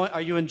you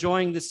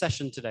enjoying this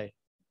session today?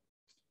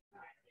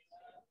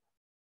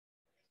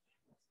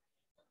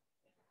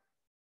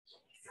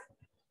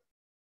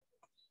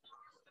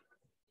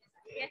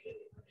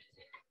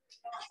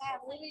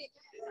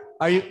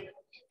 Are you?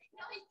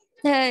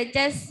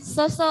 Just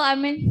so. I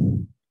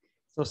mean.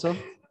 So.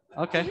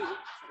 Okay.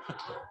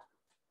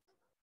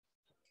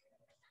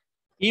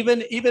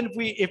 Even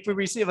if we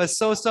receive a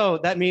so,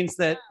 that means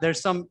that there's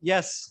some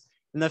yes,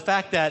 and the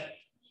fact that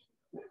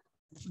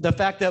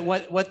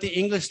what the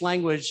English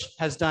language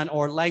has done,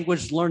 or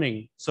language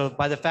learning. So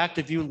by the fact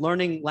of you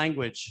learning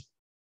language,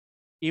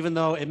 even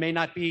though it may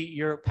not be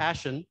your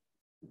passion,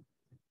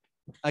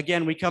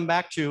 again, we come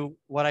back to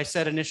what I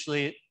said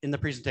initially in the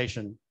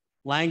presentation.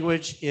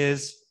 Language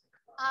is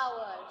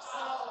ours.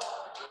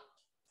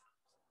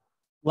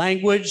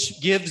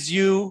 Language gives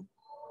you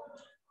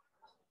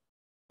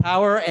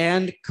power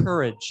and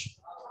courage,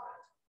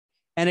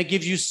 and it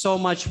gives you so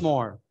much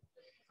more.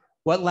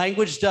 What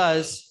language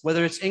does,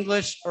 whether it's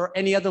English or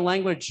any other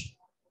language,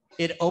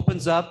 it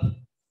opens up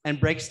and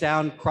breaks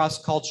down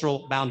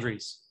cross-cultural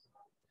boundaries.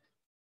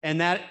 And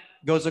that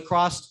goes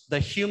across the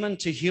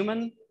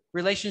human-to-human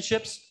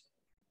relationships,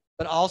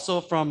 but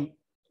also from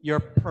your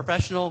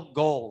professional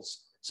goals.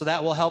 So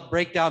that will help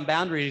break down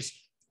boundaries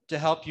to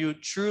help you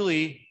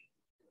truly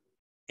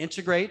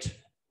integrate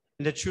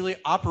and to truly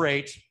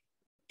operate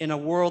in a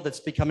world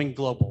that's becoming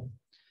global.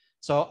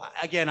 So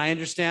again, I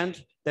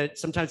understand that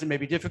sometimes it may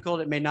be difficult.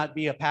 It may not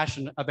be a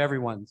passion of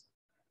everyone's.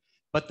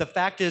 But the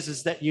fact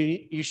is that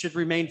you should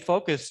remain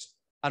focused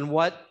on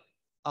what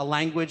a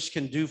language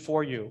can do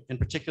for you, in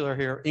particular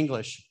here,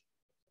 English,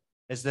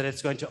 is that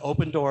it's going to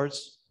open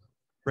doors,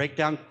 break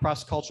down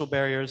cross-cultural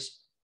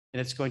barriers,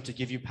 and it's going to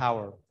give you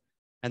power.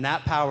 And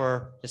that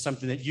power is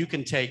something that you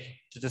can take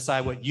to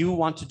decide what you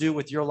want to do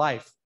with your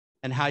life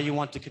and how you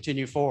want to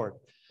continue forward.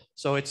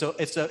 So it's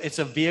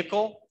a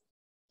vehicle,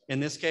 in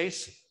this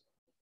case,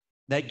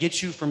 that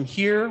gets you from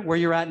here, where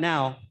you're at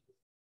now,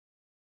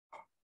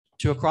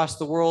 to across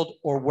the world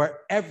or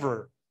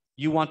wherever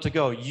you want to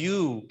go.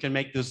 You can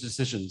make those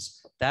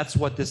decisions. That's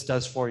what this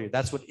does for you.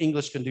 That's what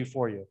English can do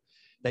for you,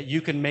 that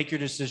you can make your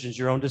decisions,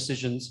 your own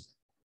decisions,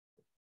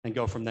 and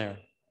go from there.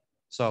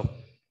 So.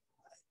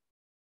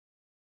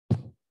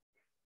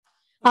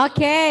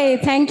 Okay,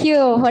 thank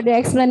you for the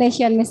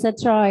explanation, Mr.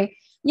 Troy.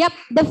 Yep,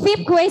 the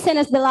 5th question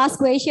is the last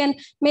question.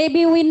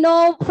 Maybe we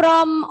know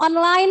from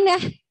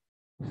online.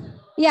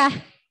 Yeah,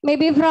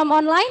 maybe from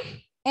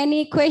online.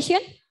 Any question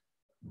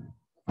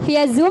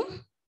via Zoom?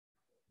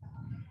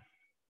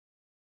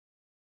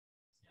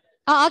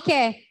 Oh,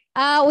 okay.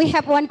 We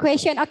have one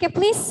question. Okay,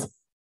 please.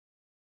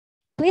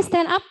 Please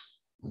stand up.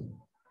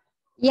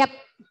 Yep.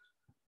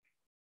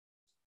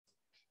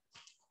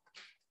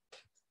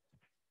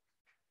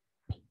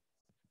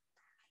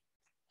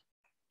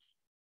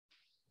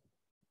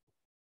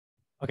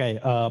 Okay.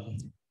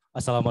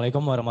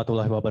 Assalamualaikum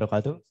warahmatullahi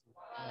wabarakatuh.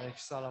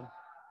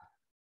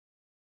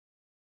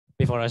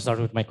 Before I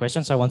start with my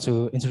questions, I want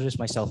to introduce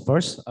myself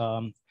first.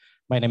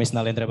 My name is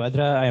Nalendra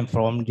Badra. I am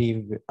from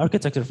the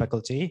architecture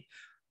faculty.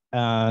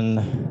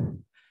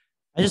 And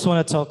I just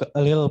want to talk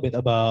a little bit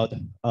about,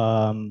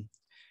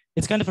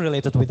 it's kind of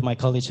related with my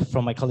college,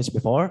 from my college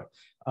before.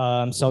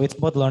 So it's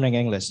about learning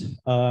English.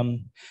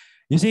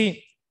 You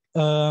see,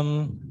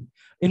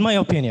 in my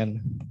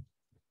opinion,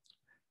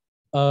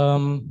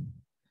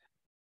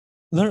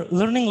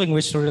 learning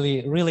language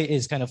really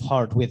is kind of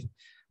hard with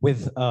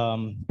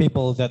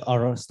people that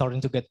are starting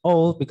to get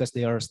old, because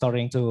they are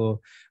starting to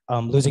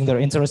losing their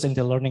interest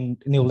into learning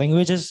new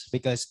languages,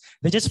 because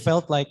they just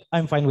felt like,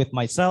 I'm fine with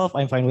myself,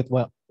 I'm fine with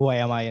who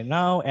I am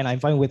now, and I'm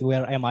fine with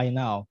where am I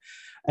now.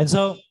 And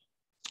so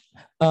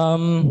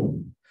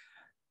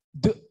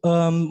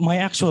my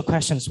actual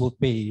questions would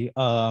be,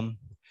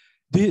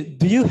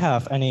 do you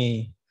have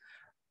any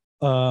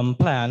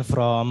plan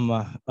from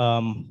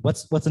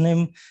what's the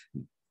name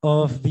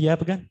of the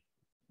app again?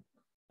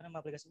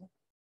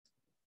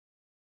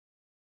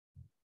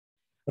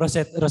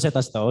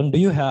 Rosetta Stone. Do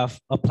you have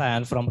a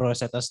plan from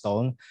Rosetta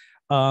Stone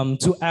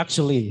to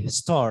actually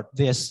start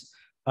this,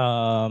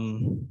 how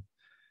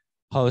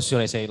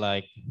should I say,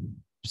 like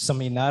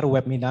seminar,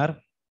 webinar?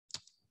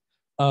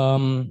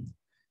 From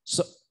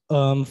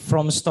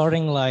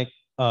starting like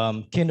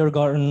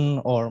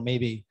kindergarten or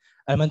maybe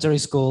elementary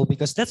school,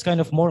 because that's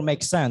kind of more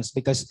makes sense,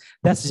 because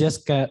that's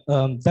just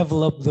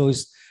develop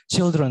those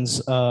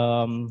children's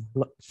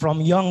from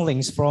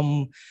younglings,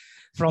 from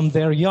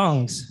their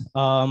youngs,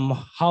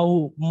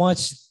 how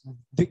much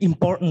the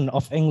importance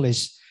of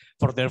English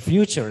for their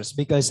futures.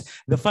 Because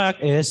the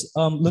fact is,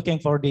 looking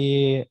for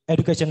the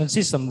educational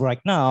system right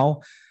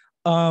now,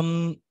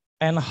 and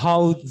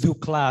how the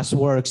class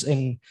works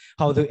and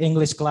how the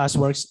English class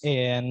works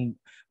in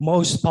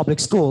most public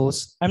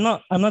schools. I'm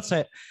not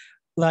saying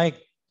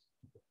like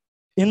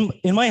in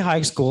my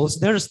high schools,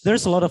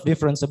 there's a lot of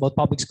difference about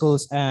public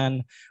schools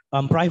and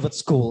private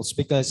schools,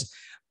 because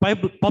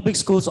public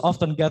schools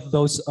often get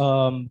those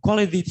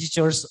quality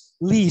teachers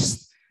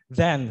least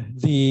than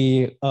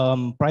the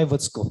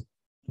private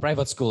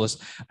schools.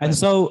 And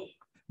so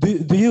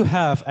do you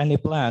have any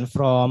plan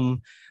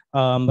from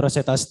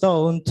Rosetta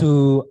Stone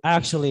to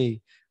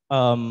actually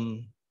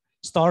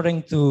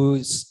starting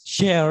to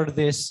share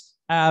these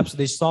apps,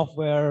 this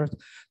software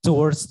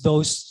towards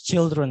those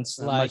children's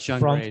like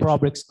from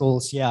public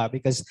schools? Yeah,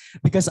 because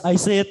I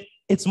see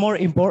it's more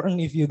important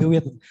if you do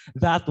it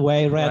that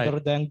way rather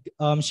than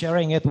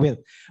sharing it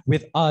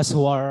with us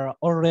who are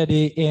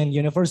already in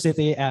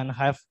university and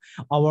have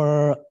a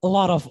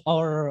lot of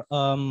our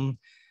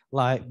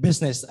like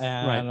business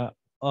and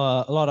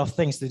a lot of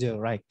things to do,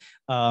 right?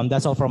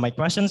 That's all for my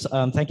questions.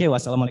 Thank you.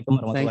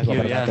 Wassalamualaikum warahmatullahi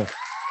wabarakatuh.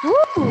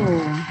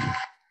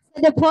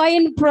 The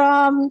point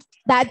from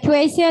that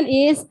question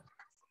is,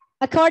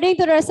 according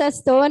to Rosetta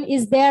Stone,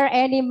 is there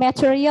any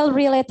material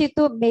related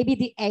to maybe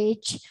the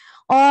age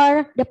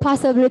or the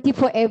possibility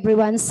for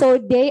everyone, so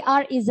they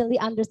are easily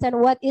understand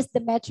what is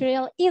the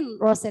material in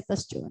Rosetta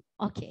Stone?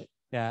 Okay.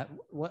 Yeah,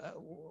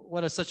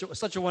 what is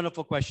such a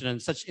wonderful question and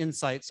such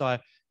insight. So I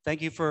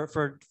thank you for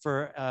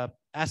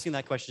asking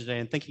that question today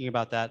and thinking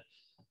about that.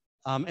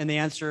 And the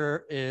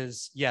answer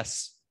is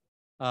yes,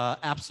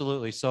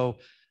 absolutely. So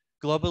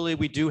globally,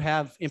 we do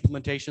have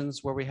implementations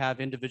where we have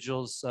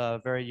individuals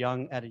very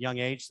young, at a young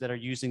age, that are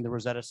using the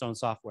Rosetta Stone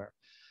software.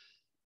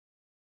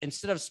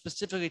 Instead of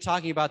specifically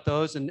talking about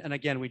those, and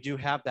again, we do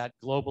have that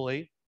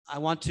globally, I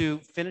want to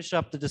finish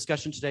up the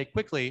discussion today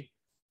quickly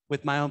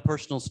with my own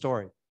personal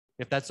story,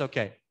 if that's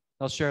okay.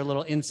 I'll share a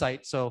little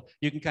insight so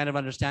you can kind of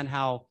understand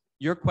how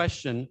your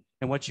question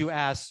and what you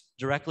asked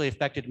directly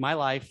affected my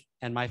life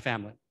and my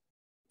family.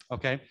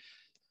 Okay,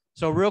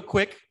 so real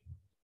quick,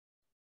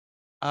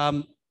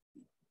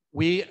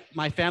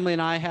 my family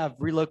and I have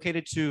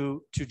relocated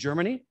to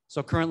Germany.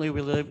 So currently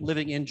we're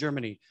living in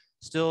Germany,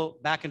 still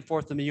back and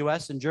forth in the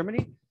US and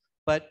Germany,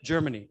 but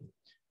Germany.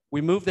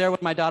 We moved there when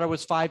my daughter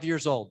was 5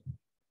 years old.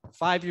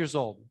 5 years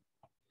old.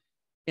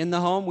 In the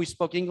home, we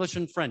spoke English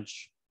and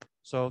French.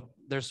 So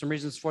there's some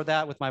reasons for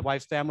that. With my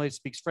wife's family, it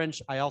speaks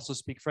French. I also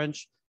speak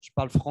French. Je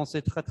parle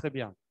français très, très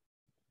bien.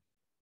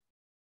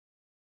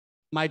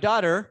 My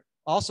daughter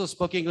also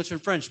spoke English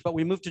and French, but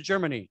we moved to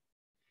Germany.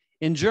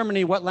 In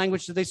Germany, what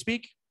language do they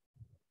speak?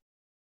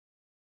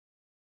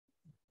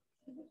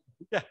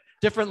 Yeah,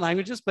 different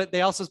languages, but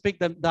they also speak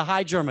the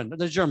High German,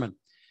 the German.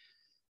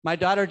 My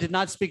daughter did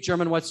not speak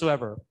German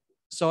whatsoever.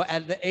 So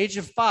at the age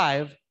of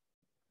 5,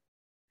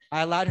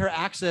 I allowed her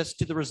access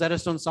to the Rosetta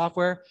Stone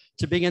software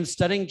to begin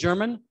studying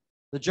German,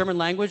 the German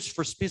language,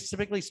 for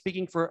specifically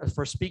speaking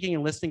for speaking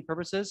and listening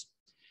purposes.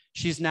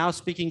 She's now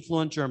speaking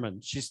fluent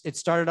German. It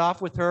started off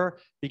with her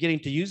beginning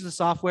to use the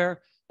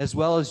software as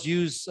well as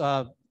use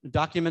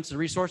documents and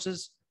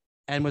resources,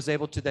 and was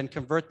able to then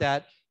convert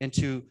that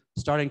into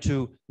starting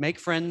to make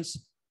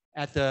friends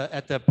at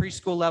the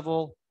preschool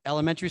level,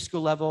 elementary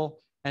school level,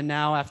 and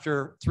now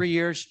after 3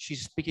 years,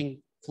 she's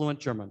speaking fluent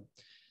German.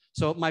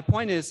 So my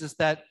point is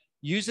that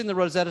using the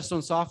Rosetta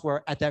Stone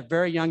software at that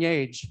very young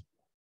age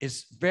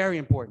is very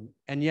important.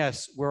 And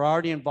yes, we're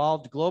already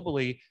involved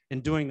globally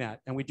in doing that.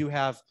 And we do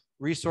have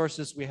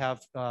resources, we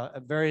have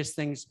various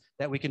things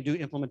that we can do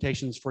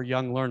implementations for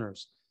young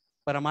learners.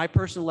 But on my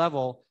personal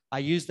level, I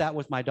use that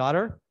with my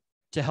daughter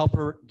to help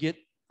her get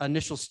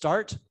initial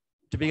start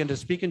to begin to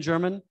speak in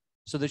German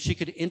so that she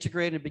could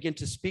integrate and begin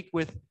to speak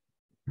with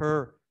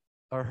her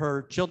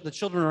or the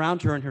children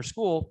around her in her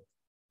school.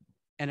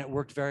 And it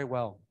worked very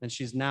well. And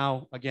she's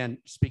now, again,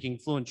 speaking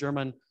fluent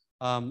German.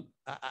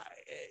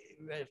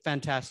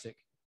 Fantastic,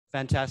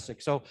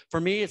 fantastic. So for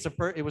me,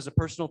 it was a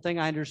personal thing.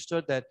 I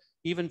understood that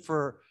even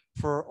for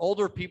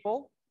older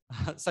people,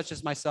 such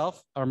as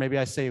myself, or maybe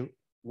I say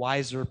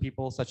wiser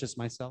people such as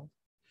myself,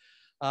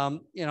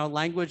 you know,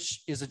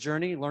 language is a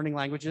journey, learning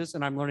languages,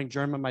 and I'm learning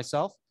German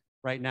myself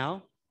right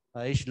now.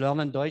 Ich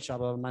lerne Deutsch,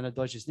 aber meine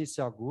Deutsch ist nicht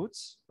sehr gut,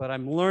 but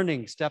I'm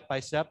learning step by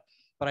step.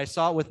 But I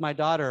saw it with my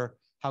daughter,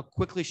 how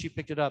quickly she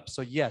picked it up.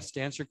 So yes, to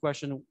answer your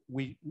question,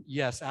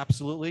 yes,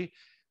 absolutely.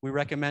 We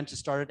recommend to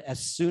start it as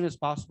soon as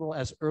possible,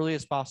 as early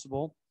as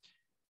possible,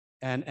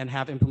 and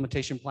have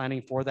implementation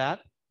planning for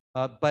that.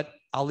 But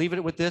I'll leave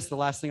it with this. The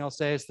last thing I'll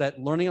say is that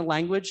learning a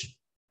language,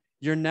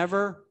 you're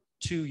never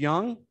too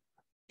young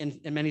in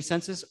many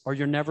senses, or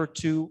you're never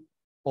too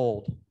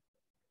old.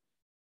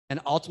 And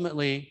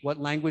ultimately, what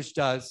language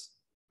does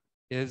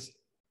is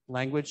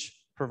language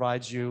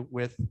provides you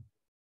with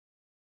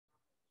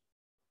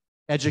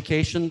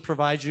education,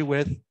 provides you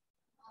with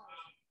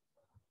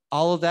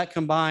all of that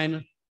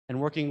combined, and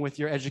working with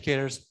your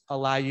educators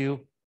allow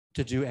you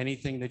to do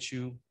anything that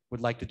you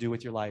would like to do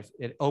with your life.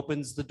 It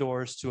opens the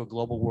doors to a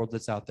global world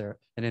that's out there,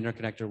 an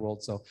interconnected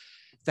world. So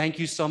thank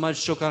you so much,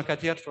 Shukran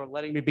Katir, for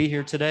letting me be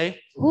here today.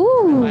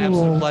 Ooh. My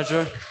absolute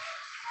pleasure.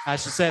 I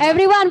should say,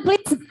 everyone,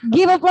 please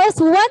give applause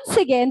once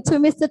again to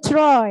Mr.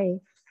 Troy.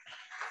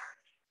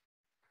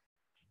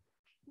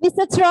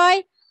 Mr.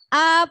 Troy,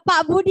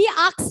 Pak Budi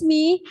asked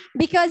me,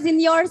 because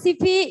in your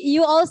CV,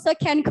 you also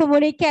can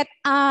communicate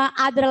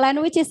other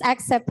languages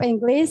except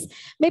English.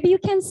 Maybe you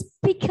can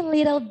speak a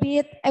little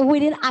bit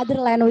within other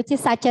languages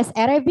such as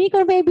Arabic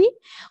or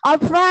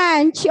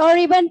French or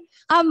even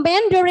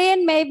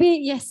Mandarin, maybe,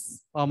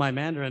 yes. Oh, my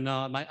Mandarin,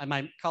 no,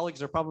 my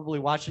colleagues are probably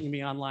watching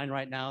me online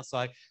right now, so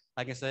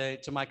I can say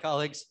to my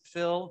colleagues,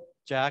 Phil,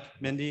 Jack,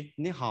 Mindy,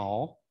 ni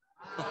hao.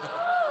 Ni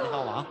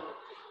hao.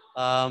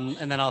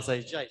 And then I'll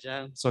say, Jai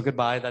Jan. So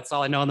goodbye. That's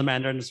all I know in the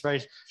Mandarin. It's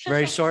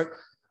very short.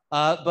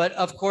 But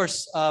of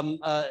course,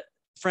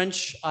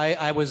 French,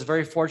 I was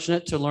very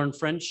fortunate to learn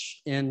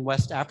French in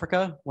West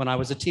Africa when I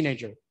was a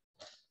teenager.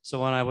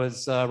 So when I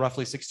was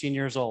roughly 16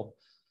 years old.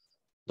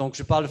 Donc,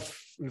 je parle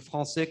le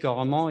français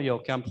couramment, il n'y a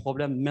aucun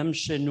problème. Même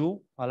chez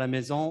nous, à la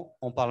maison,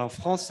 on parle en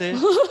français,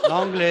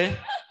 l'anglais.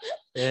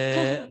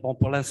 Et bon,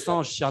 pour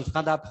l'instant, je suis en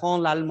train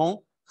d'apprendre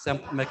l'allemand,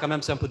 mais quand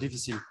même, c'est un peu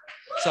difficile.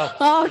 So,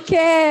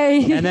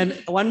 okay. And then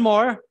one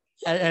more,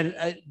 and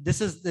this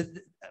is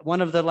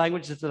one of the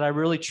languages that I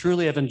really,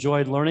 truly have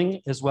enjoyed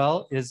learning as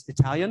well is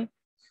Italian.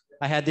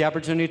 I had the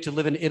opportunity to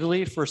live in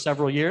Italy for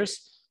several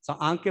years. So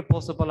anche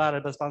posso parlare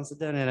abbastanza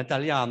bene in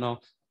italiano.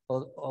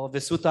 Ho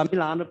vissuto a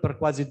Milano per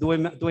quasi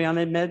due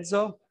anni e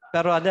mezzo,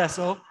 però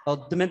adesso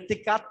ho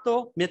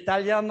dimenticato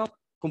l'italiano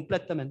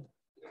completamente.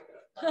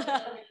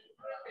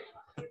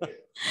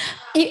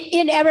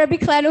 In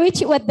Arabic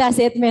language, what does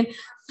it mean?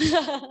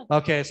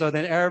 Okay, so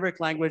in Arabic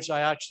language, I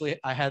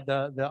had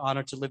the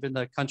honor to live in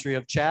the country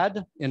of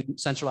Chad in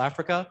Central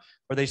Africa,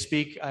 where they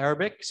speak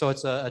Arabic. So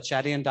it's a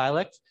Chadian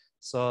dialect.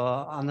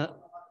 So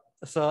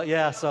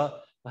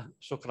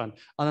shukran.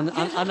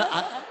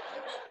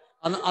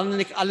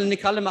 أنا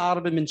نتكلم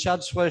عربي من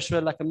تشاد شوي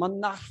لكن ما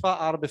نعرف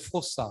عربي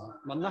فصحى.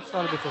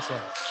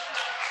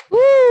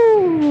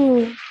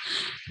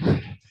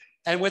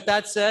 And with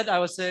that said, I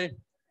would say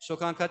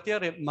shukran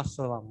kathir,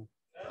 masalam.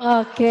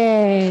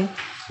 Okay,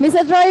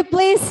 Mr. Troy,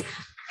 please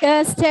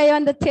stay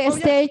on the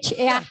stage.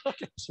 Yeah.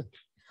 Okay, sure.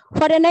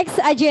 For the next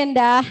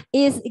agenda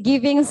is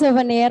giving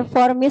souvenir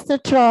for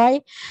Mr.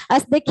 Troy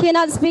as the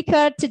keynote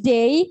speaker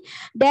today.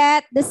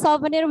 That the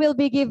souvenir will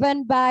be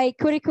given by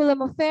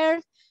Curriculum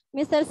Affairs,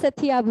 Mr.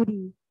 Setia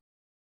Budi.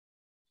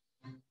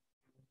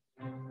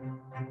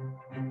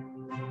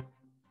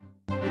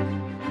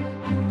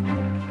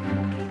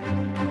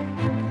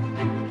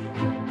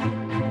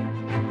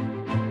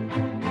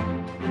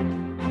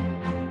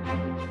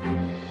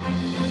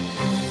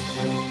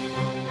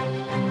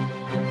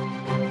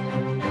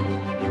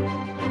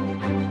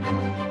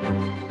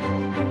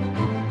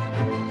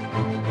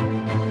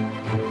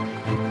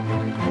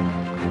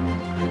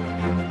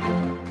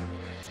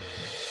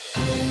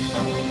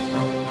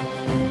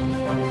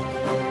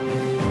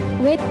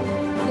 Wait.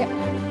 Yeah.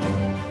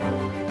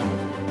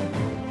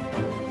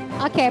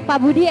 Okay, Pak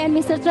Budi and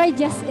Mr. Troy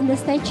just in the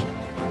stage.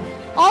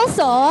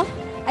 Also,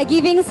 a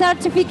giving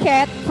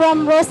certificate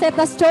from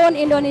Rosetta Stone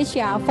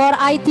Indonesia for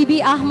ITB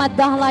Ahmad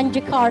Dahlan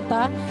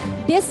Jakarta.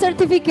 This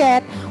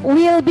certificate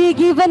will be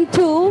given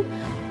to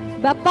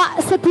Bapak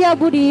Setia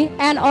Budi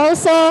and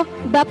also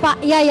Bapak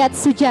Yayat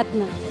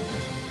Sujatna.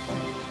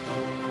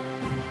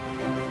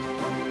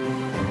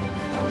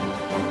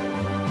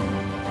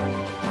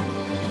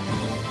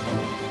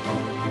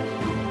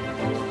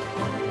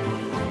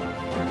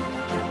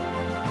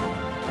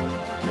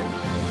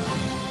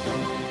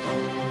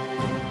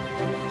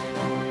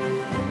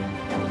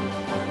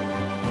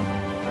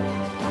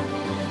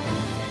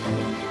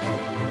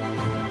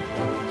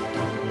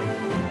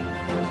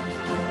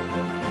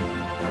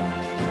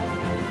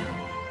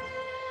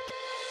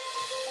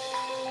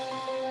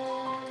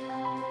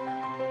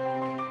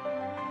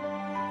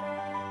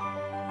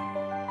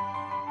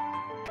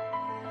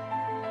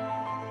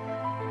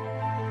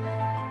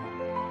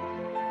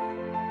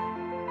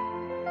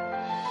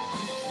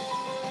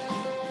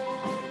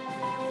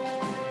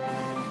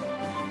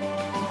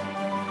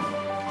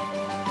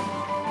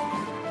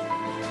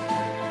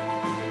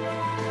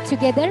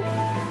 together.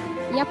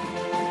 Yap,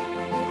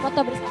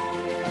 foto bersama.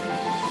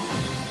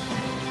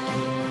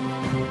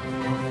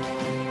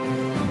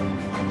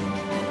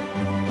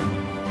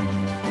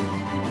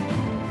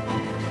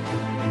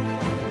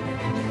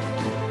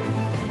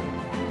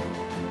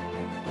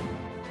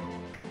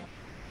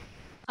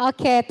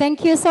 Okay,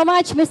 thank you so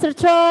much, Mr.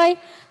 Troy,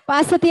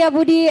 Pak Setia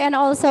Budi, and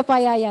also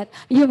Pak Yayat.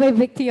 You may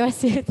back to your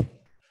seat.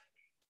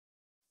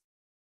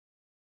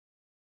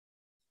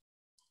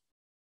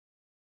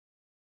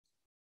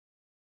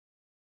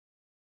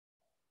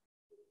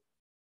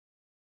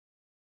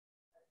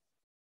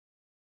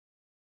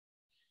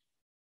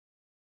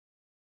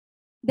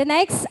 The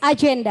next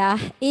agenda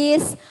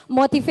is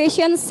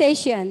motivation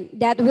session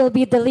that will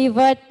be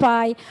delivered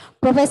by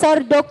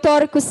Professor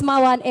Dr.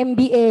 Kusmawan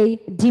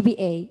MBA,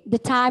 DBA. The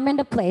time and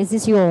the place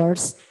is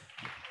yours.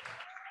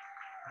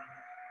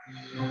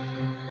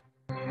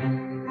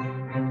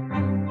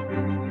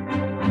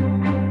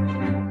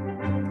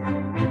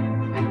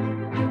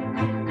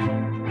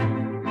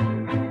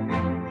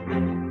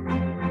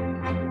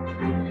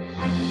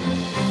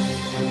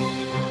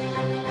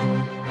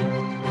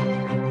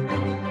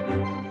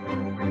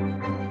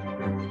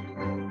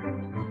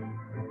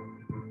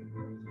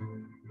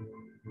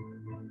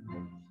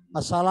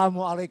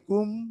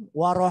 Assalamualaikum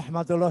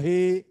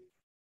warahmatullahi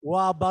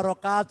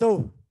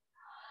wabarakatuh.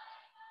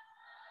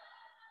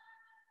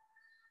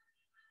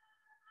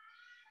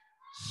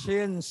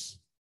 Since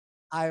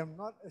I am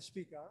not a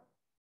speaker,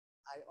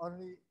 I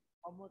only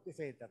a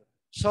motivator.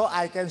 So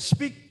I can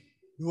speak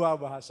dua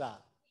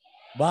bahasa.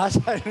 Bahasa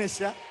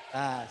Indonesia.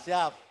 Nah,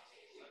 siap.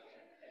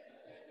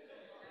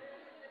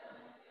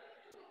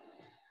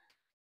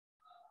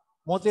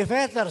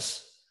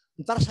 Motivators.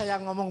 Ntar saya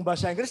ngomong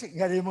bahasa Inggris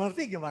nggak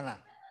dimengerti gimana?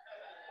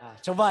 Nah,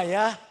 coba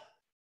ya.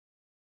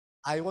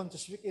 I want to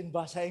speak in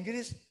bahasa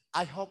Inggris.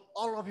 I hope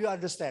all of you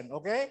understand,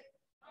 okay?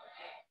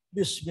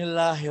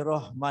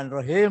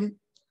 Bismillahirrahmanirrahim.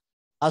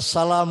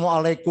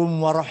 Assalamualaikum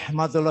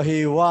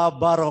warahmatullahi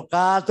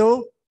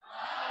wabarakatuh.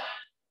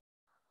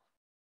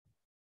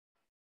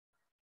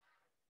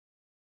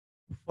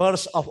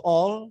 First of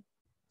all,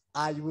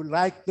 I would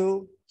like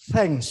to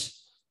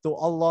thanks to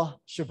Allah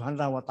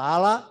Subhanahu wa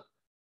Ta'ala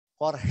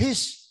for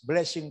His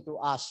blessing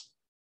to us.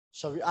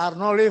 So we are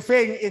now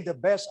living in the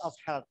best of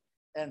health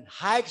and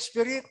high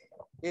spirit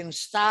in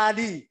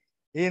study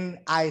in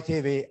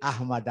ITB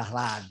Ahmad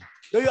Dahlan.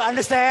 Do you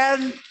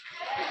understand?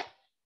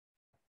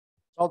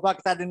 Coba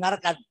kita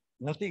dengarkan.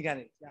 Ngerti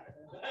nggak nih?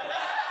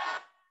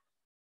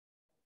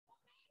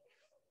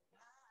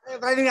 Ada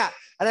yang berani nggak?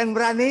 Ada yang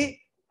berani?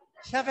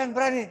 Siapa yang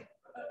berani?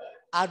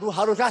 Aduh,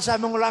 haruskah saya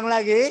mengulang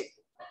lagi?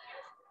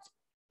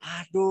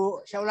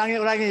 Aduh, saya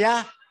ulangi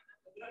ya.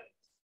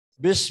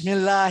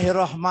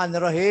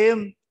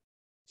 Bismillahirrahmanirrahim.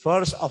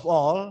 First of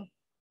all,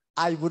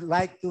 I would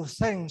like to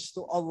thanks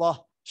to Allah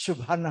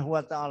Subhanahu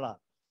wa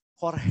Ta'ala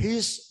for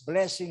His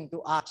blessing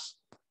to us.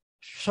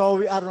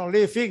 So we are now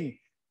living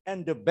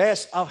in the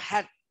best of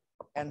health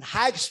and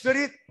high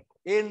spirit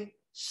in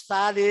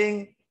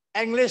studying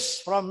English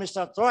from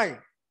Mr. Troy.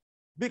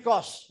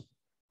 Because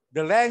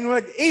the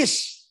language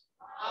is...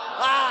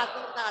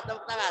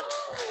 tepuk tangan.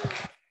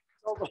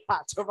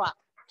 Coba.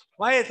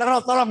 Baik,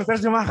 tolong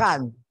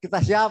terjemahkan.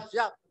 Kita siap.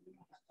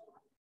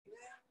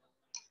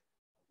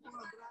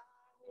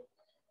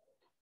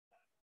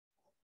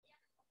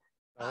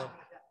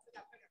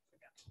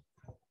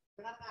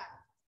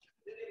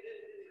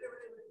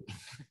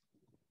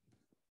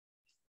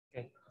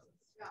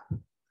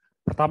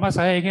 Pertama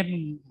saya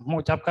ingin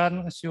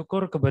mengucapkan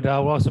syukur kepada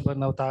Allah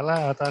Subhanahu wa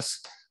Ta'ala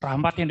atas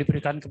rahmat yang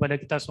diberikan kepada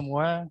kita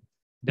semua,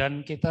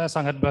 dan kita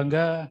sangat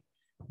bangga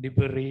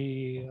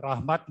diberi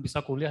rahmat bisa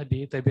kuliah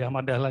di ITB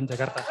Ahmad Dahlan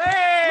Jakarta.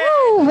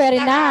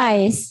 Very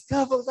nice.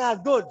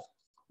 Good.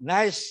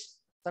 Nice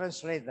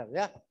translator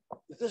ya.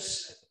 Itu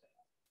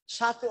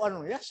satu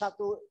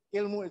satu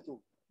ilmu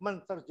itu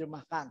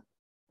menerjemahkan.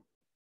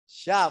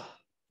 Siap.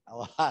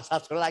 Wah,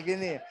 satu lagi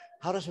nih,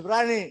 harus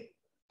berani.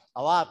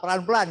 Wah,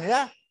 pelan-pelan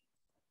ya.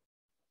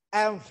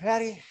 I'm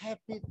very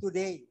happy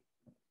today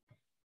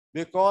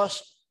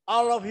because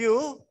all of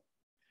you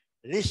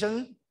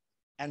listen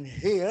and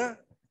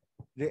hear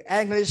the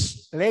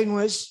English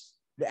language,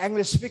 the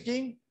English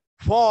speaking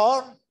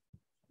for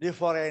the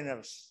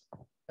foreigners,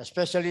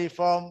 especially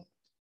from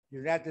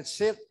United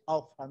States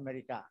of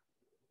America.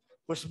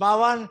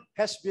 Kusmawan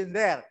has been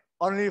there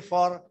only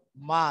for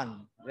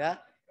month,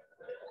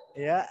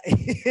 yeah.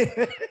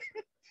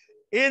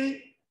 In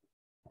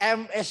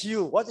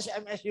MSU, what is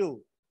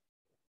MSU?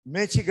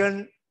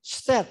 Michigan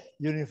State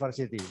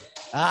University.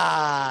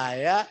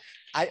 I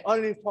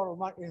only for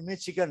month in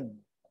Michigan,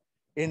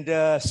 in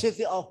the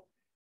city of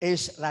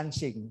East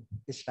Lansing.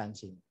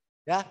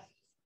 Yeah,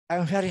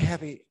 I'm very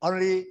happy.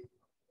 Only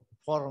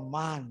for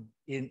month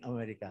in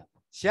America.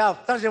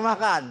 Siap,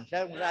 terjemahkan.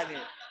 Saya berani.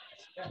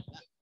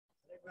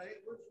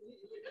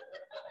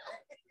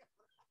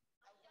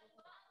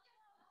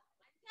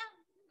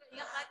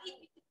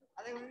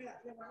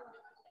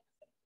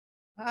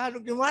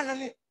 Aduh, gimana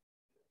nih?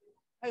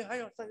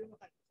 Ayo,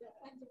 terjemahkan.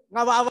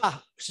 Nggak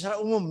apa-apa,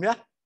 secara umum ya.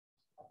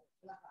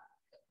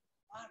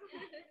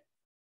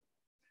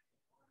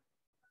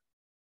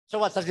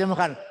 Coba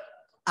terjemahkan.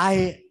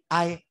 I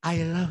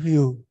love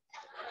you.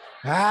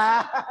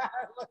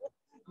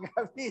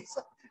 Nggak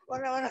bisa.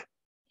 Mana?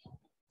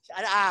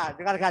 Ada,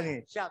 dengarkan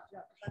nih. Siap.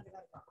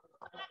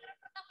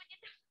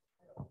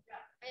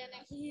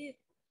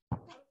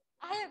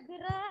 Ayo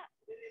gerak.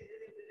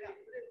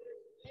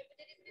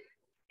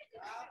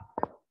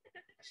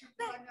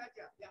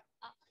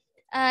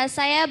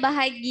 Saya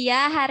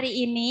bahagia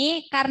hari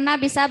ini karena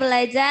bisa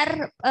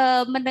belajar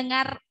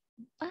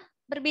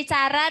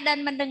berbicara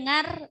dan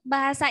mendengar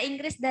bahasa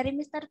Inggris dari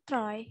Mr.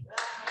 Troy.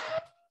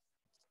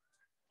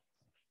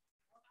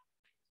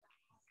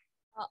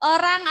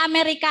 Orang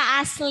Amerika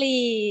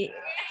asli.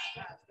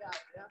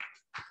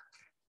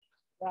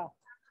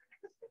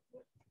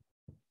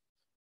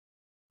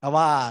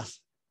 Awas.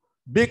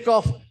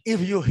 Because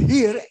if you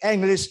hear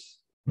English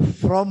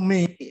from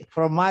me,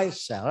 from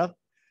myself,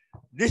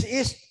 this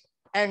is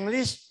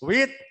English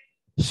with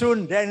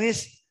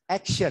Sundanese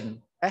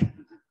action.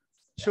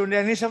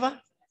 Sundanese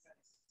apa?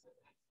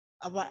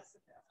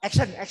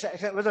 Action,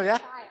 betul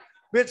ya?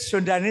 With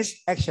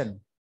Sundanese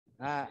action.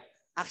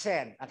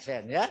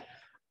 Aksen ya.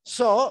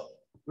 So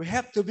we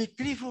have to be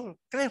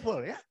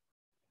careful ya.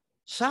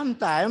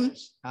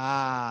 Sometimes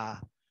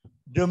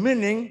the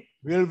meaning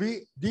will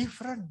be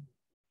different.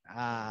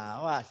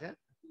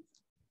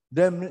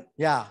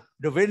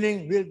 The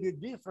meaning will be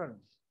different.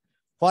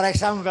 For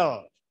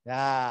example,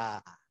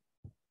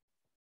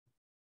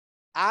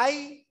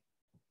 I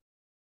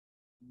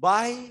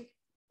buy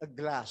a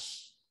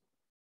glass.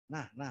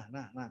 Nah.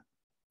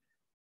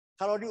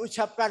 Kalau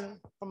diucapkan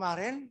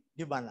kemarin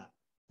gimana?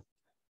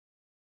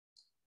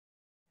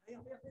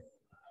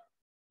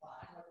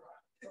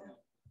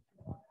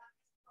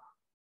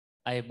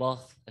 I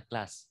bought a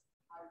glass.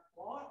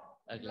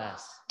 A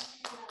glass.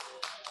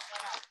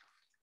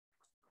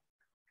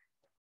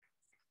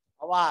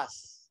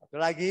 Awas, satu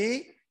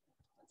lagi.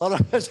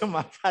 Tolong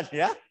terjemahkan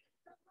ya.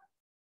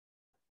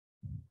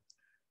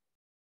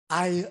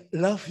 I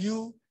love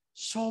you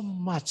so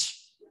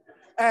much.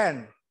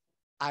 And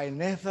I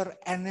never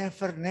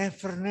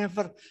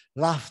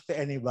loved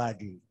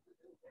anybody.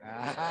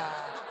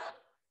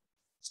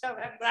 Siapa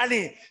yang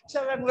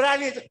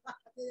berani?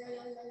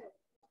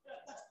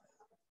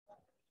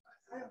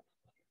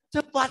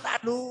 Cepat,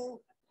 aduh.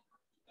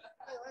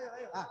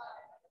 Ayo.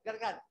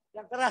 Dengarkan,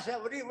 yang keras ya,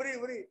 beri.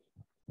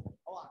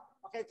 Awak,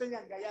 pakai itu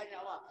yang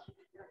gayanya, awak.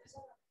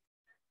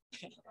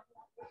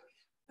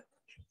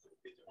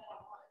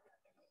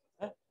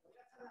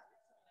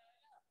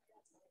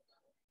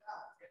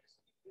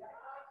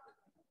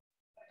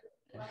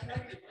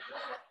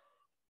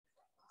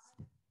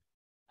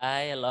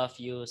 I love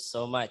you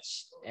so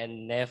much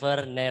and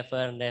never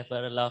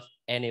love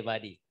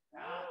anybody.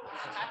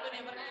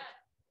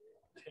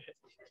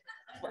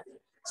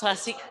 So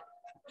asik.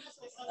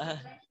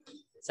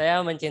 Saya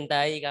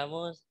mencintai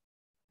kamu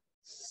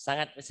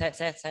saya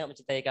sangat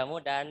mencintai kamu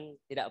dan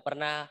tidak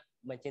pernah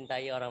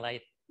mencintai orang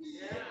lain.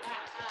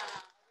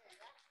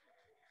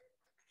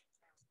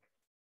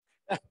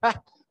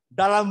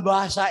 Dalam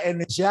bahasa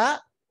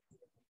Indonesia,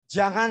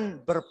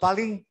 jangan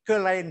berpaling ke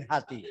lain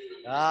hati.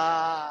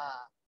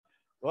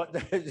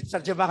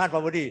 Terjemahkan Pak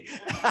Budi.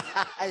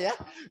 Ya,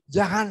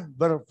 jangan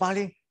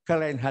berpaling ke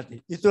lain hati.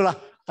 Itulah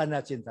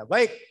tanda cinta.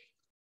 Baik.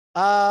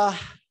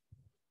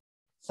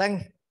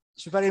 Thank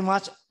you very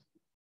much.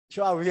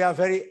 So we are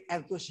very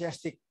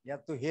enthusiastic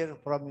to hear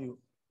from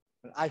you.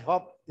 I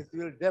hope it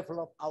will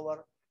develop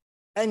our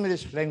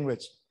English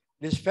language.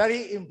 This is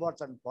very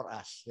important for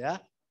us.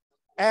 Ya.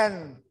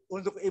 And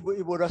untuk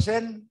ibu-ibu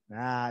dosen,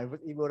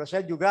 ibu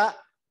dosen juga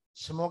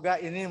semoga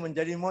ini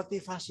menjadi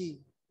motivasi,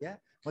 ya,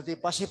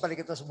 motivasi pada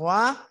kita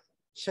semua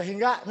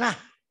sehingga,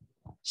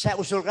 saya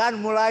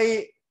usulkan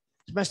mulai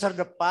semester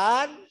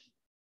depan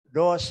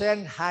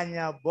dosen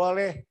hanya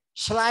boleh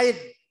slide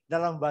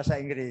dalam bahasa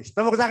Inggris.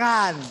 Tepuk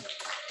tangan.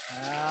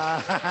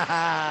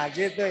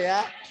 Gitu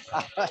ya.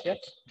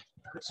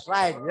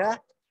 Slide ya.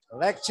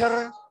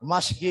 Lecture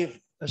must give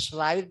a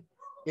slide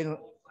in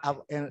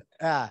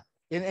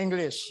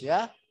English,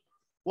 ya.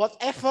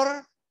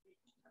 Whatever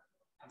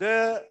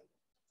the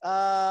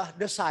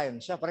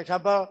science, for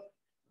example,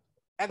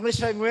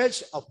 English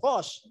language, of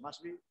course,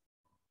 must be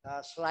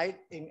slide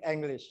in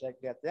English like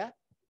that, ya.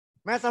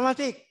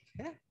 Mathematics,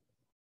 ya,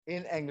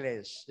 in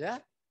English,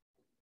 ya.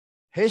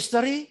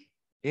 History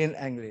in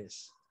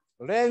English,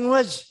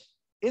 language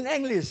in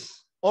English,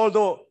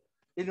 although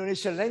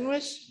Indonesian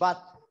language, but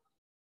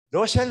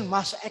dosen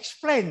must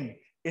explain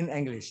in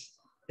English.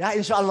 Ya,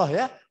 insya Allah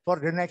ya,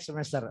 for the next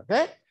semester.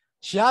 Oke,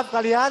 siap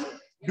kalian?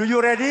 Do you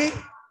ready?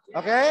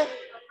 Oke.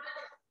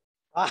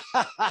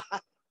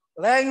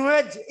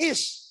 Language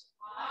is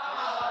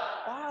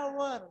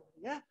power.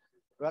 Ya,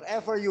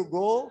 wherever you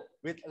go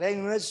with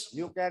language,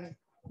 you can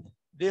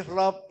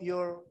develop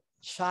your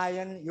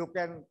science. You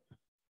can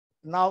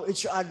know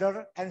each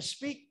other and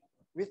speak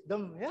with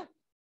them. Ya,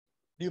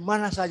 di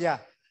mana saja.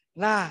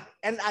 Nah,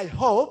 and I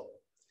hope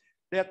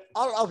that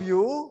all of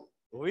you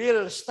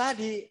will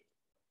study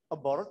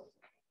abroad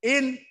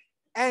in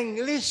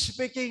English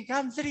speaking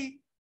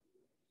country.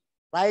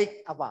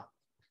 Like apa?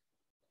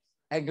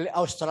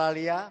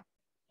 Australia,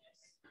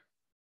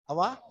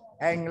 apa?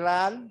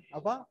 England,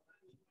 apa?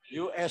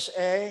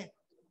 USA.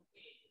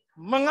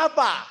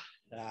 Mengapa?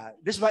 Nah,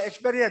 this is my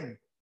experience.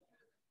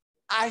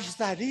 I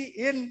study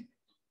in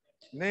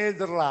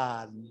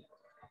Netherlands.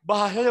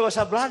 Bahasanya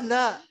bahasa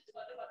Belanda.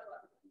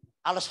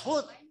 Alles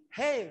goed.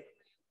 Hey,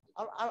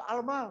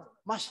 allemaal.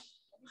 Mas,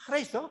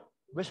 Chris toch?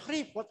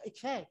 Beschrijf wat ik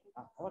zei.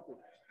 Apa tuh?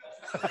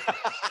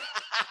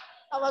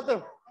 Apa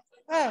tuh?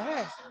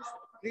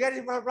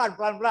 Dikasih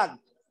pelan-pelan.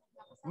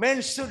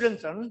 Main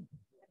students,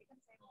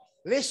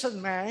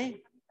 listen me,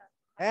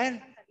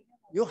 and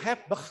you have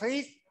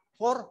begrip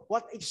for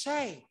what I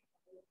say.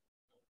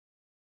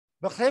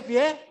 Begrip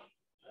ya?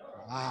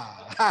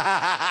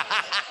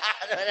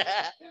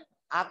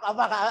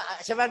 Apa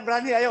siapa yang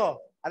berani? Ayo,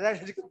 ada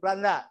sedikit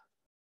Belanda.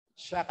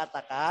 Saya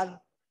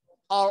katakan,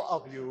 all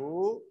of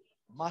you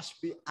must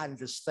be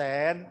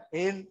understand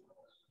in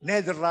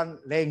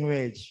Netherlands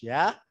language,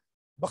 ya.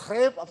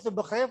 Begrip, apa itu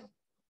begrip?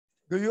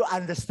 Do you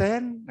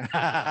understand?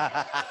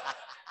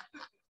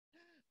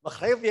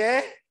 Begrip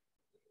ya?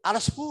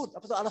 Alles goed,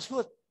 apa itu alles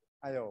goed?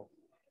 Ayo.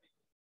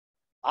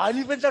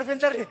 Ini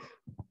pintar-pintar nih.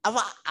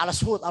 Apa alles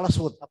goed?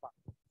 Apa?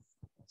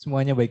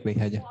 Semuanya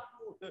baik-baik aja.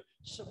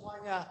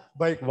 Semuanya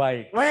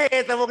baik-baik.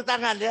 Wih, tepuk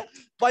tangan ya.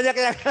 Banyak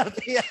yang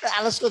ngerti ya.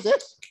 Alles goed ya.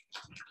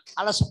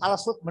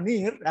 Alles goed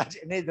meneer.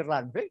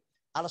 Nederland.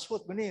 Alles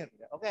goed meneer.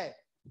 Oke.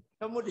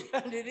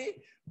 Kemudian ini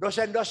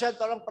dosen-dosen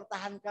tolong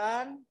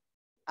pertahankan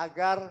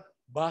agar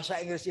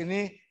bahasa Inggris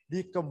ini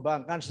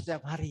dikembangkan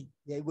setiap hari.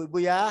 Ya ibu-ibu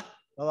ya.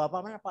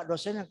 Bapak mana Pak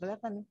dosen yang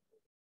kelihatan nih.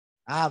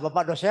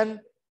 Bapak dosen.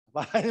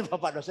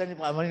 Bapak dosen ini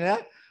Pak Amin ya.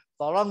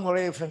 Tolong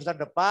mulai semester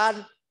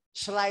depan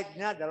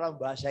slide-nya dalam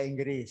bahasa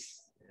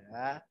Inggris.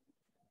 Ya.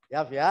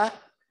 Ya.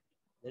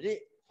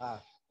 Jadi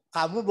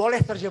kamu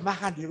boleh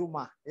terjemahkan di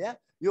rumah ya.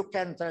 You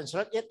can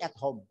translate it at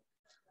home.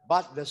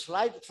 But the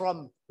slide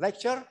from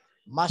lecture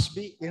must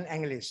be in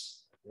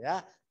English.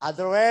 Ya.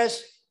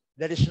 Otherwise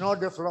there is no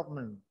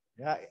development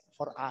ya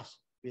for us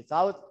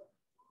without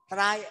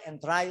try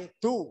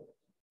to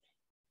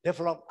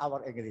develop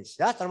our English.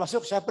 Ya,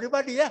 termasuk saya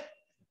pribadi ya.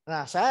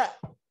 Nah, saya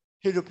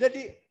hidupnya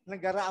di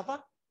negara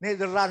apa?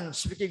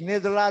 Netherlands,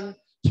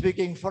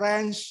 speaking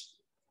French.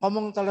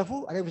 Ngomong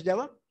telepon, ada yang bisa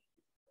jawab?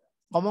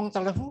 Ngomong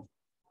telepon?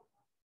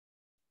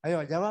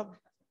 Ayo jawab.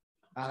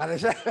 Nah, kan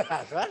bisa.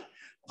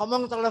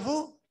 Ngomong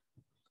telepon?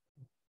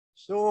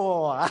 So,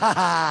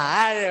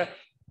 ayo.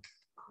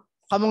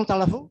 Ngomong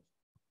telepon?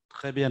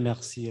 Très bien,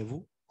 merci à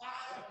vous.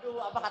 Aduh,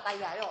 apa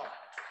katanya? Ayo.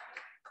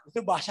 Itu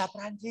bahasa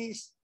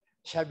Prancis.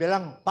 Saya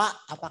bilang,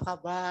 Pak, apa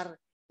kabar?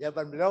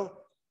 Jawaban beliau,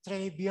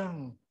 très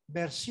bien,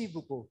 merci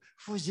beaucoup.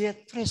 Vous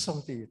êtes très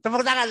gentil.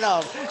 Tepuk tangan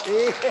dong.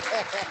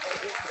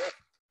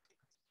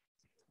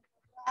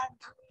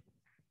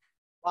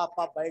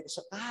 Bapak baik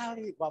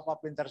sekali, Bapak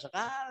pintar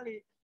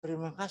sekali.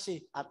 Terima kasih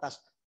atas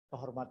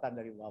kehormatan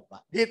dari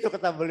Bapak. Gitu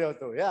kata beliau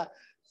tuh ya.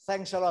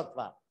 Thanks a lot,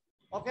 Pak.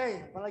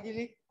 Oke, apa lagi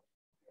nih?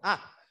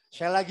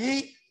 Saya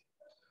lagi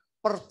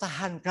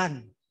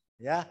pertahankan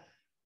ya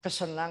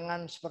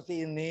kesenangan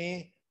seperti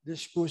ini,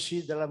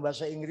 diskusi dalam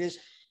bahasa Inggris,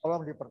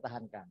 tolong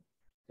dipertahankan.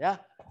 Ya,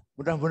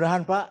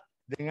 mudah-mudahan Pak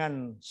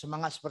dengan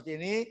semangat seperti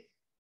ini,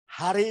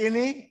 hari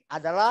ini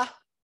adalah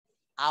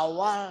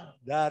awal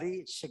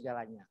dari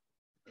segalanya.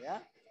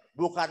 Ya,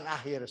 bukan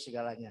akhir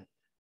segalanya.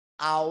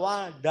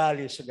 Awal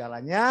dari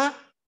segalanya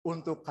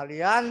untuk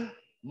kalian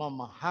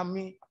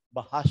memahami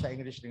bahasa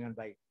Inggris dengan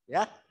baik.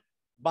 Ya,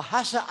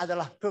 bahasa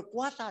adalah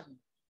kekuatan.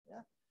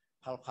 Ya.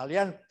 Kalau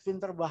kalian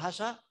pintar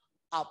bahasa,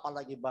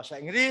 apalagi bahasa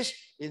Inggris,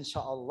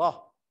 insya Allah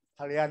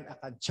kalian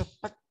akan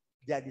cepat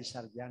jadi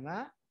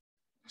sarjana,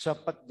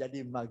 cepat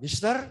jadi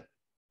magister,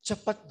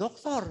 cepat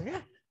doktor ya,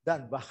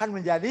 dan bahkan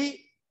menjadi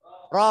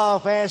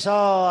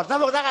profesor.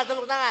 Tepuk tangan,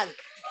 tepuk tangan.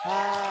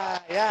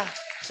 Ya,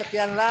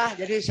 sekianlah.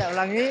 Jadi saya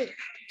ulangi,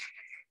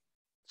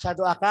 saya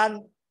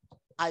doakan,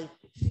 I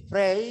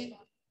pray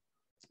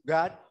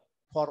God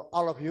for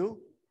all of you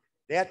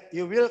that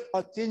you will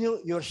continue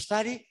your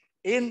study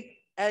in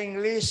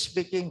English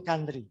speaking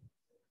country,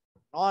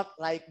 not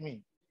like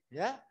me,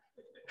 ya.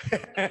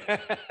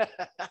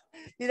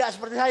 Tidak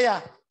seperti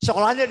saya.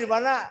 Sekolahnya di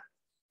mana?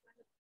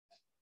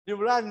 Di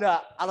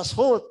Belanda. Alles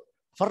goed.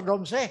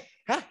 Verdomse.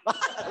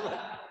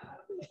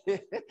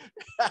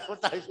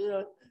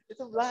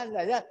 Itu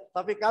Belanda ya.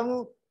 Tapi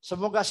kamu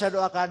semoga saya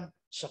doakan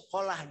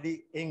sekolah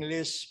di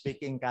English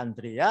speaking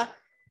country ya.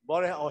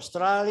 Boleh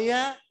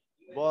Australia,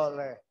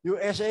 boleh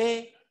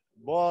USA,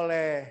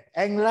 boleh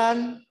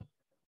England.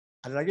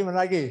 Ada lagi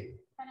mana lagi?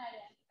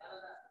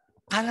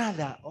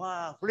 Kanada.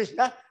 Wah, please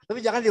ya.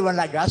 Tapi jangan di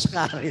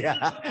Madagaskar ya.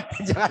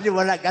 Jangan di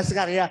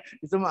Madagaskar ya.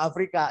 Itu mah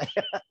Afrika.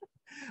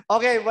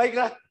 Oke,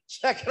 baiklah.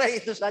 Saya kira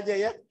itu saja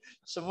ya.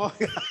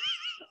 Semoga.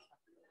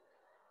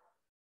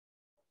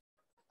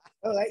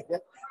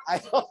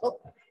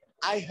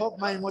 I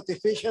hope my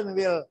motivation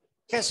will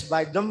catch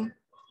by them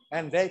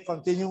and they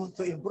continue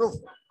to improve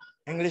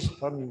English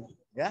for me.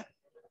 Ya.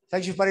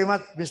 Thank you very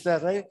much,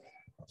 Mr. Ray.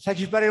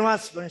 Thank you very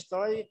much,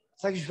 Mr. Ray.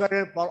 Thank you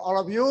very much for all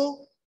of you.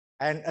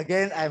 And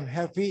again, I'm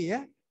happy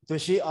to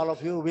see all of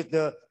you with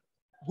the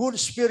good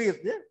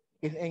spirit, yeah,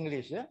 in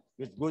English, yeah,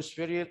 with good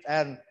spirit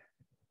and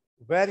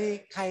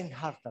very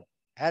kind-hearted,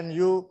 and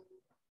you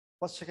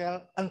what's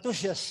called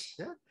enthusiast,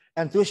 yeah,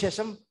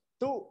 enthusiasm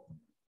to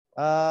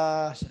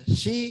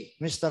see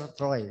Mr.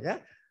 Troy, yeah.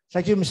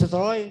 Thank you, Mr.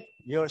 Troy.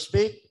 Your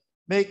speak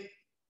make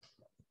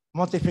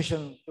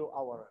motivation to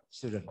our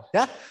student,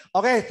 ya.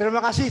 Oke,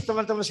 terima kasih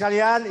teman-teman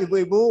sekalian,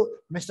 ibu-ibu,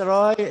 Mr.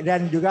 Roy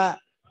dan juga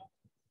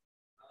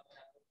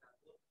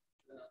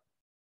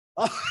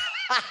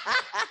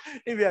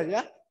ini biar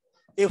ya.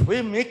 If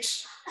we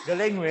mix the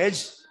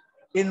language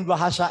in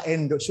bahasa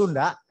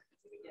Sunda,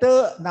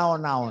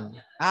 naon-naon.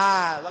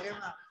 Ah,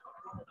 bagaimana?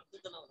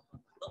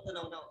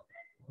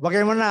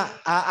 Bagaimana?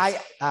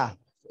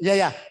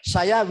 Ya,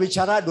 saya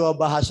bicara dua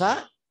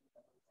bahasa.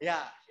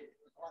 Ya.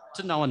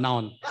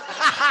 Naon-naon.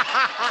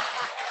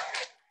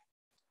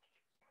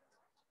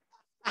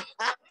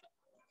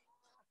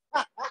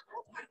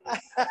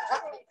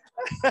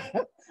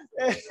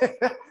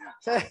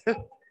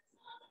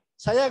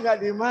 Saya nggak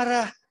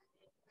dimarah.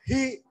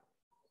 He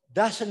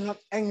doesn't not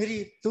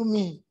angry to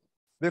me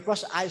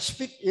because I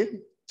speak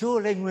in two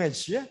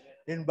languages, yeah,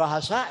 in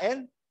bahasa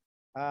and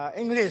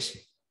English,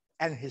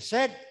 and he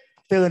said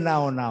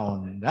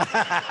naon-naon.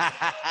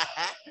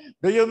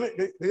 Do you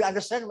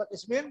understand what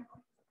this means?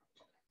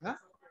 Huh?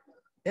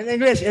 In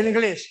English, in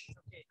English.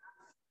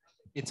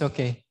 It's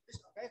okay.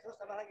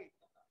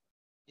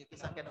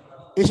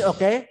 It's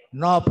okay,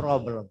 no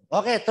problem.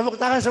 Oke, tepuk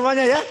tangan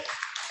semuanya ya.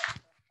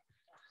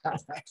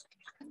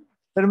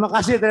 Terima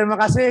kasih, terima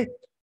kasih.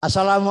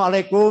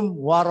 Assalamualaikum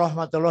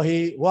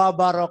warahmatullahi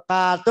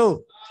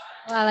wabarakatuh.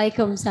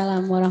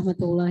 Waalaikumsalam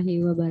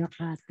warahmatullahi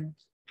wabarakatuh.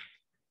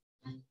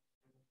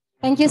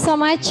 Thank you so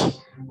much,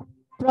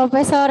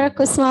 Professor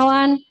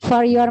Kusmawan,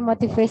 for your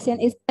motivation.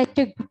 It's such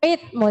a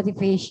great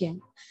motivation.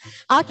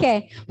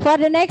 Okay, for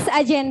the next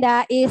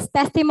agenda is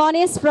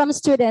testimonies from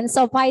students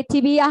of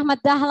ITB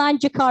Ahmad Dahlan,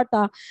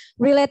 Jakarta,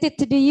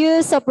 related to the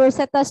use of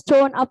Rosetta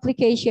Stone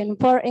application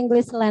for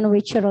English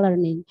language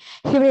learning.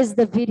 Here is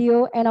the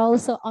video and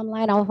also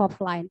online or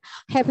offline.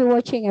 Happy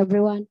watching,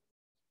 everyone.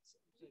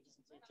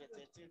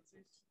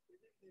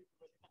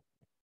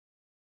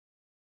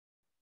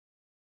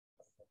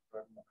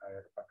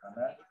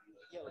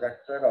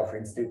 Director of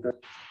Institute.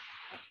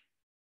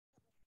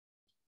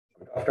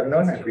 Good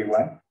afternoon,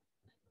 everyone.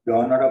 The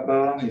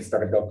Honorable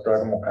Mr.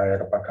 Dr.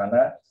 Mukhair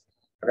Pakana,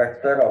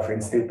 Rector of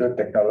Institute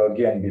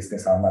Technology and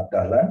Business Ahmad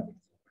Dahlan,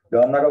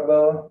 the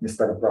Honorable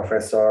Mr.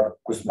 Professor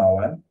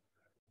Kusmawan,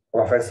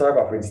 Professor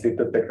of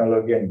Institute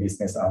Technology and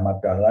Business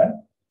Ahmad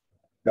Dahlan,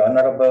 the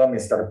Honorable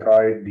Mr.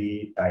 Troy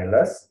D.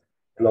 Tyles,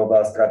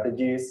 Global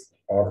Strategist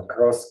or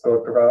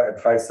Cross-Cultural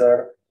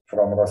Advisor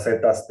from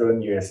Rosetta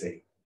Stone,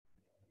 USA.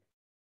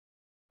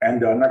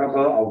 And the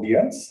Honorable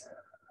audience,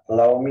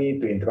 allow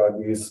me to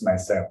introduce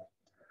myself.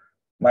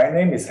 My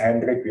name is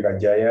Hendrik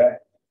Wirajaya.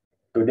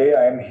 Today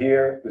I am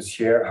here to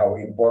share how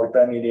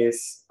important it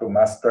is to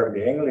master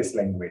the English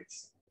language.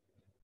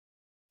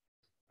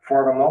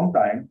 For a long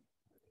time,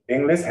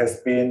 English has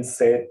been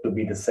said to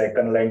be the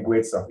second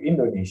language of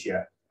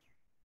Indonesia,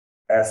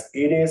 as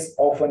it is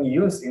often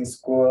used in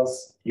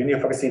schools,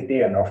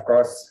 university, and of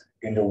course,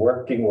 in the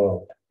working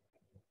world.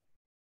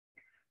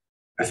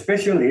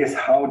 Especially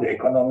how the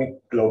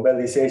economic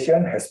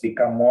globalization has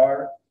become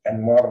more and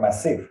more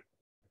massive.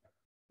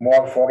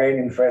 More foreign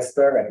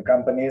investors and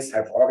companies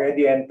have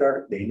already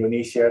entered the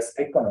Indonesia's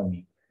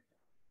economy.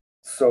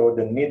 So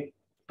the need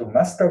to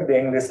master the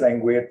English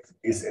language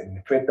is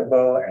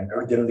inevitable and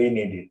urgently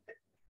needed.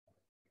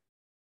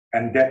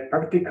 And that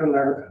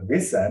particular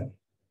reason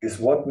is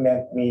what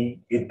made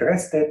me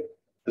interested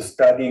to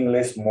study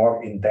English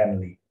more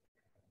intently.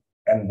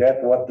 And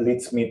that's what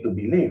leads me to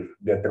believe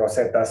that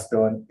Rosetta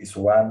Stone is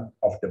one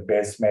of the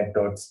best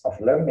methods of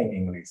learning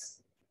English.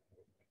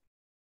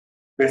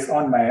 Based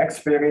on my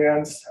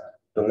experience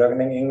to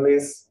learning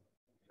English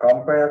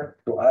compared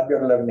to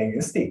other learning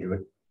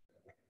institutes,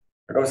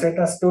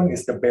 Rosetta Stone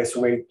is the best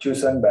way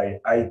chosen by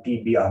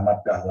ITB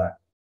Ahmad Dahlan.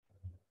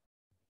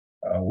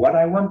 What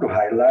I want to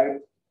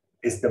highlight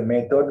is the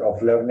method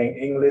of learning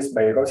English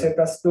by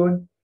Rosetta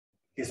Stone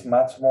is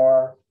much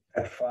more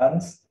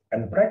advanced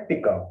and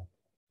practical.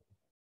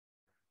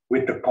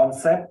 With the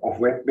concept of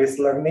web-based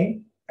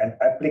learning and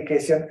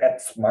application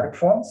at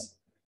smartphones,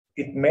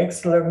 it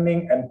makes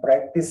learning and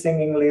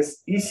practicing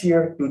English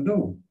easier to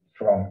do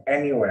from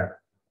anywhere,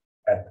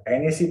 at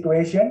any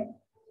situation,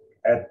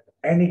 at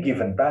any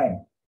given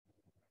time.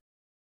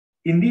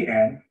 In the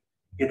end,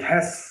 it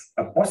has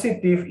a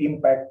positive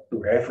impact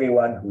to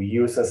everyone who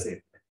uses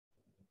it.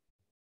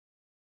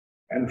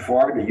 And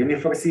for the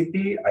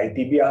university,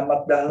 ITB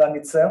Ahmad Dahlan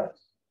itself,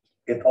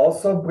 it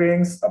also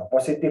brings a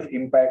positive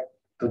impact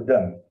to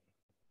them.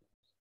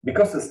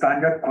 Because the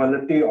standard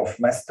quality of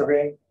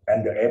mastering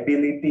and the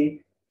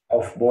ability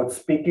of both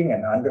speaking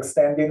and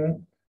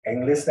understanding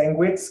English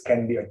language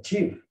can be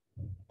achieved.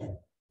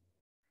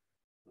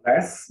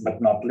 Last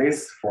but not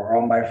least, for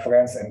all my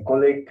friends and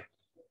colleagues,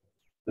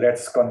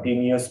 let's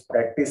continue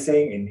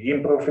practicing in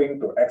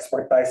improving to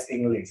expertise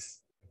English.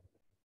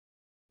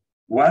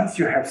 Once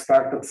you have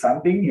started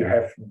something, you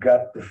have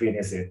got to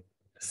finish it.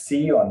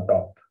 See you on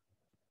top.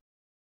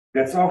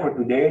 That's all for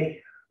today.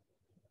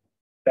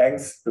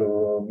 Thanks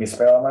to Miss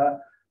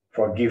Velma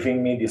for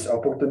giving me this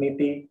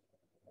opportunity.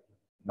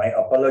 My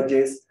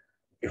apologies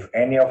if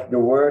any of the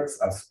words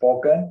are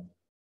spoken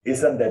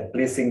isn't that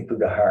pleasing to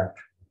the heart.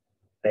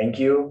 Thank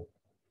you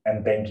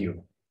and thank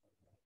you.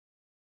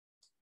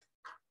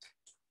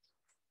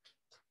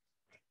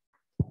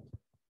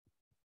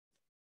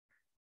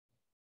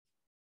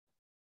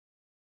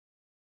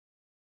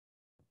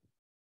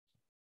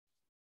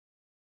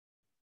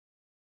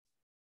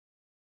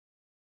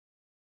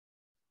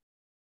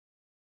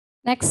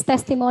 Next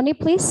testimony,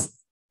 please.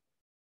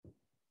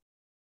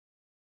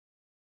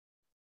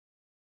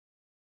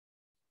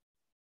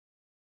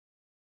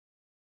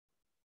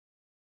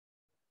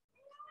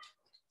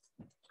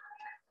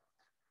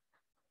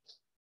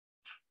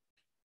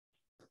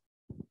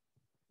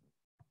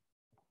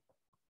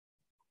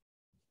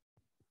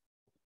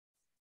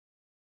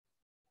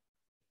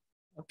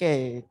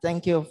 Okay,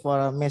 thank you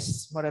for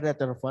Miss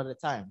Moderator for the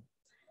time.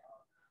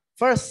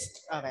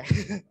 First,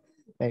 okay.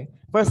 Okay.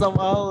 First of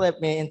all, let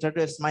me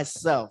introduce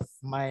myself.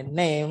 My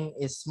name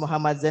is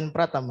Muhammad Zain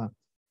Pratama.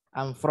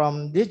 I'm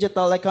from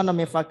Digital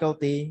Economy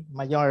Faculty,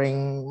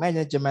 majoring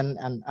management,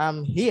 and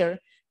I'm here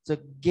to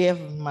give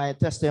my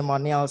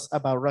testimonials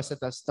about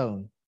Rosetta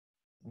Stone.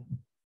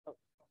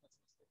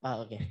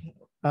 Okay.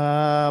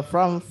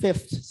 From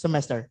 5th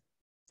semester.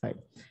 Right.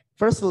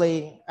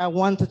 Firstly, I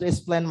wanted to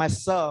explain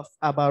myself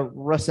about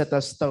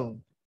Rosetta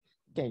Stone.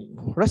 Okay.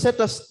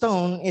 Rosetta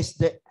Stone is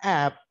the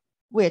app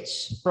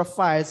which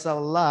provides a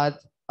lot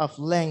of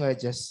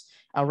languages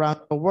around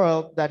the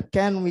world that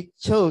can we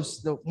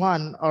choose the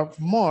one or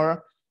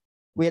more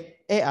with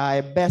AI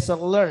based on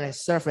learning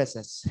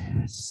services.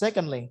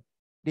 Secondly,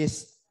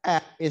 this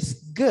app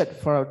is good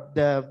for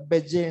the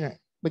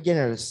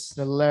beginners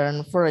to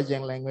learn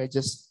foreign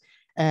languages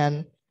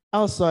and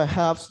also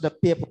helps the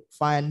people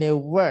find new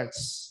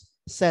words,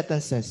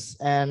 sentences,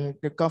 and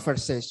the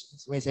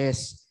conversations which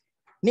is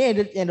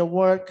needed in the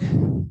work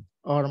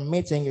or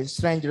meeting with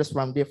strangers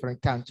from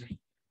different countries.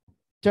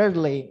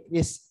 Thirdly,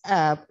 this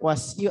app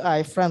was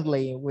UI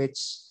friendly, which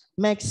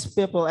makes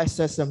people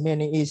access the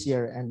menu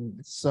easier, and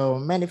so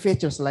many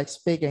features like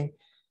speaking,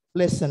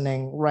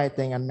 listening,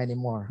 writing, and many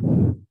more.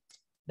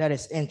 That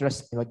is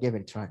interesting. I'll give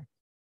it a try.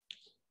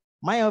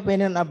 My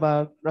opinion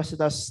about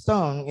Rosetta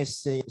Stone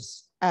is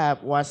this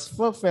app was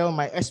fulfill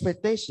my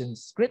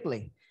expectations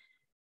greatly.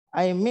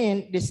 I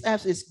mean, this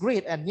app is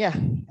great, and yeah,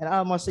 and I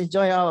almost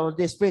enjoy all of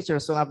these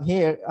features when I'm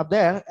here, up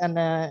there,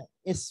 and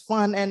it's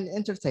fun and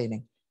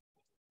entertaining.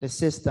 The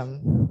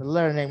system, the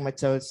learning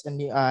methods, and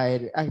UI,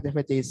 the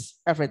activities,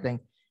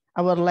 everything.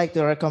 I would like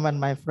to recommend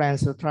my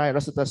friends to try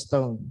Rosetta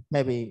Stone.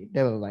 Maybe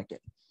they will like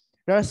it.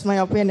 There's my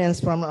opinions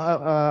from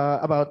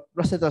about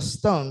Rosetta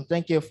Stone.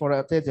 Thank you for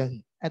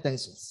attention,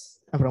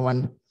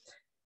 everyone.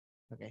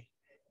 Okay.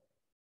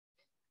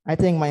 I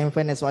think my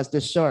opinions was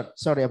too short.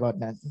 Sorry about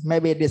that.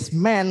 Maybe this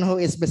man who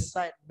is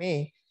beside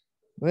me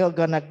will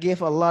gonna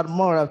give a lot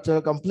more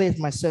to complete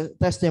my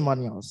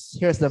testimonials.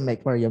 Here's the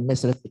mic for you,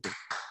 Mr.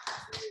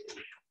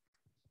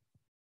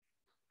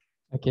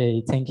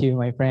 Okay, thank you,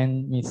 my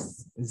friend,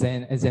 Miss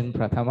Zain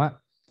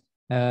Pratama.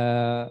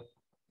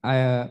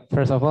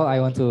 First of all, I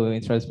want to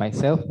introduce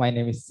myself. My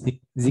name is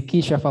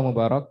Ziki Shafa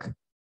Mubarak,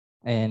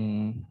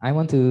 and I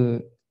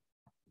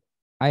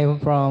am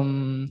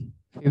from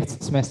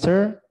 5th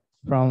semester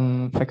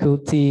from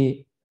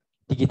Faculty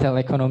Digital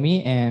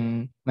Economy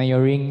and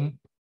majoring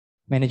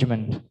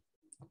management.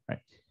 Right.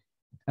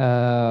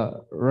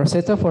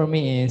 Rosetta for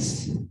me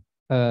is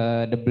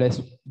the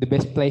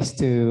best place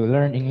to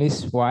learn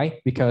English.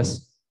 Why?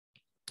 Because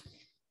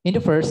in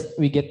the first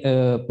we get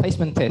a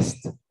placement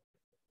test.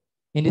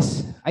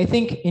 I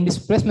think in this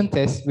placement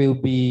test will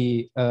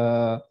be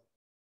in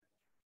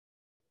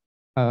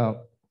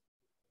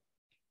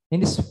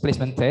this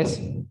placement test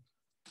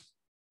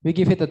we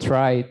give it a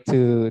try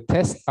to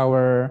test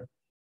our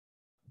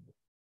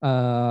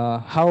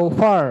how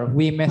far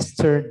we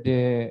master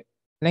the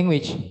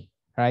language,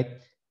 right?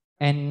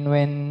 And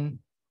when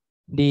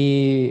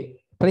the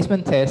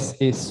placement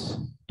test is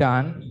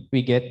done,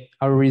 we get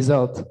our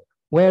result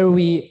where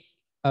we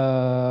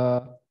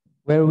are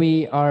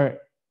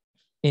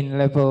in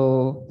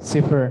level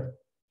cipher,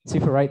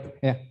 right?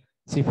 Yeah,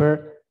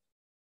 cipher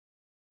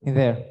in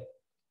there.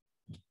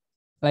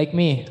 Like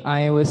me,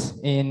 I was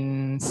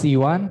in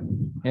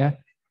C1. Yeah.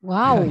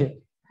 Wow. Okay.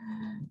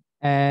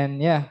 And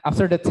yeah,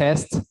 after the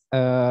test,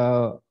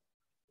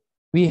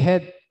 we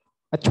had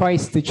a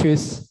choice to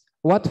choose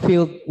what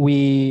field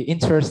we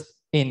interest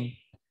in,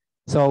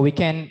 so we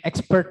can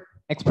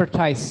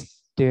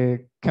expertise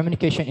the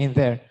communication in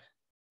there.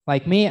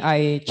 Like me,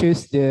 I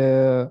choose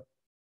the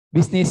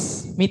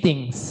business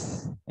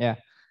meetings. Yeah.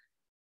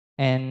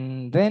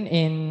 And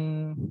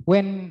then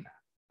when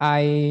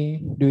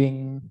I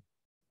doing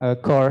a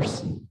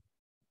course,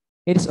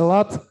 it is a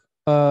lot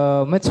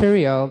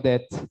material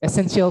that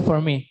essential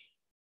for me.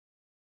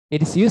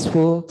 It is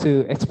useful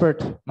to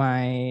expert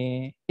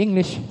my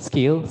English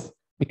skills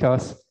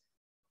because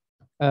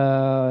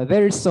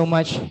there is so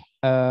much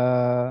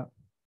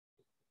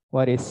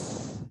what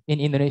is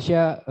in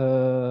Indonesia.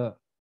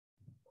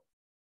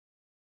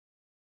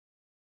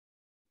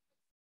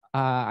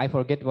 I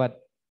forget what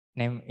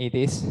name it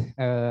is,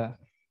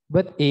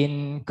 but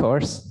in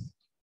course,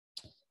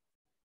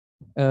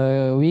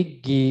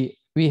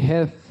 we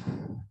have,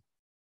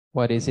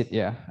 what is it?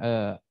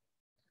 Yeah,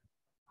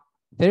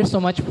 there's so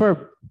much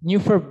new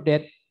verb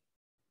that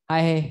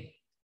I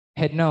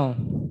had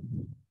known.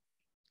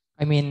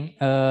 I mean,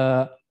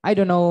 I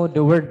don't know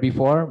the word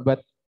before,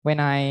 but when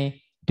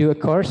I do a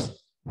course,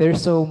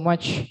 there's so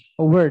much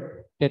a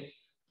word that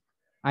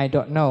I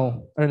don't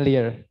know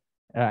earlier,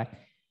 right?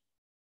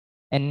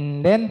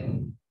 And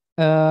then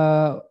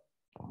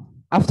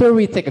after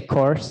we take a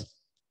course,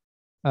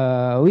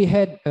 we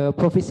had a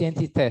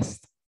proficiency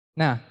test.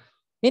 Now,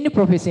 in the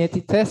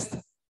proficiency test,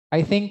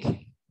 I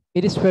think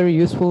it is very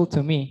useful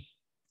to me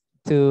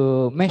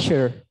to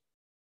measure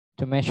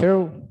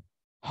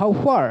how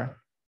far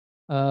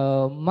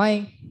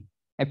my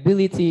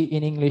ability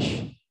in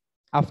English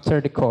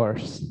after the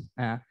course.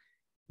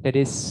 That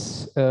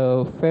is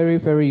very,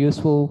 very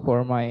useful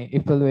for my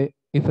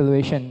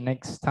evaluation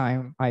next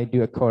time I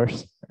do a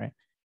course. Right?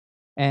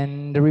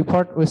 And the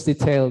report was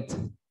detailed.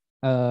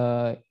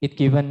 It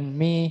given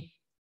me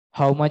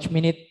how much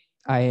minute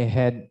I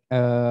had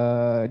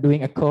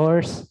doing a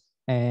course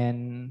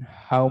and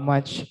how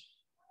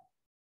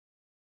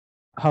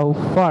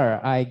far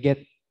I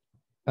get,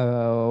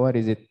 what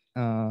is it?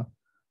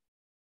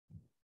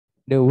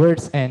 The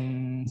words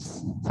and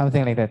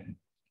something like that.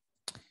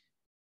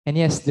 And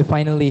yes,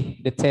 finally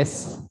the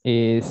test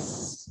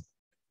is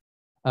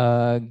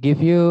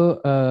give you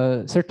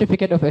a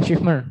certificate of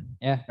achievement.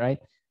 Yeah, right.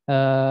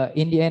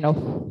 In the end of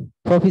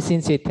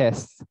proficiency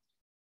test,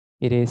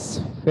 it is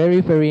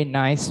very, very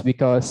nice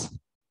because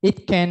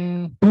it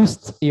can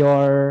boost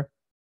your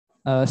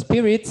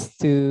spirits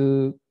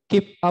to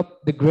keep up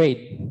the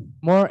grade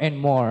more and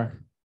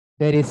more.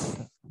 That is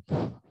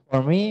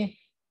for me.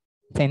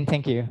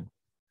 Thank you.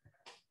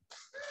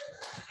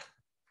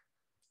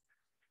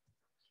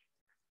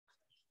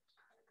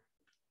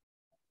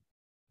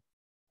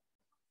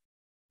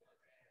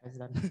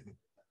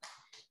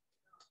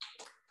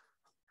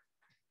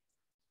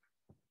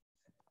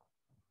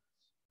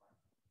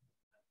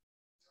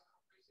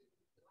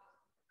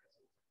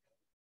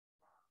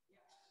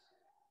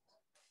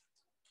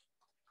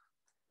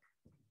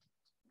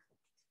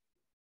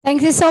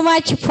 Thank you so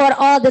much for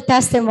all the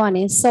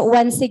testimonies. So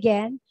once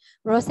again,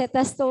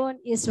 Rosetta Stone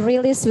is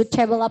really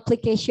suitable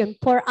application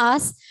for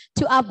us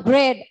to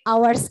upgrade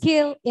our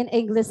skill in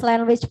English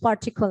language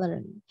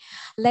particularly.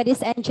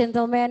 Ladies and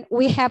gentlemen,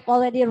 we have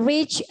already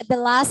reached the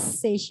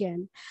last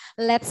session.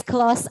 Let's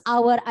close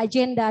our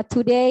agenda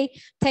today.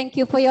 Thank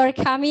you for your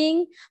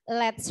coming.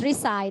 Let's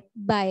recite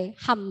by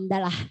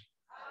Hamdalah.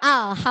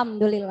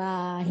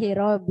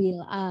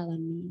 Alhamdulillahirabbil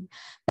alamin.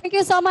 Thank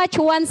you so much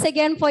once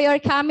again for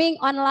your coming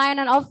online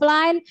and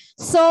offline.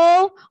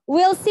 So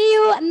we'll see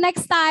you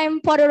next time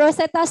for the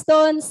Rosetta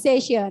Stone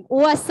session.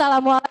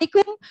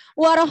 Wassalamualaikum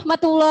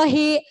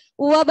warahmatullahi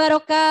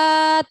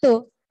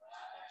wabarakatuh.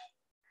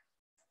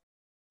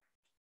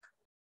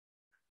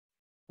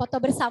 Foto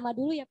bersama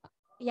dulu ya Pak.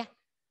 Ya.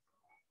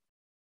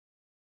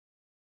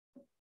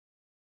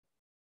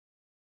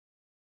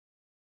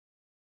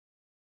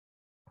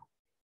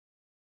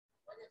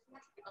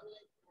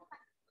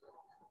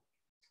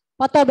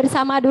 Foto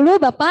bersama dulu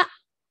Bapak.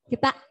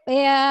 Kita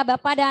ya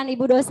Bapak dan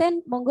Ibu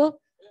dosen, monggo.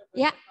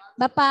 Ya,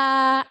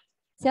 Bapak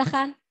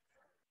silakan.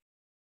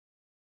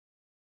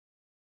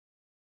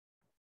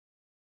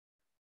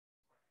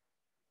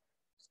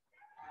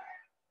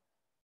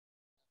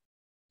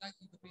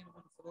 Thank you for being a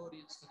wonderful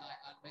audience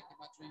tonight and making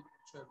my dream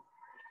come true.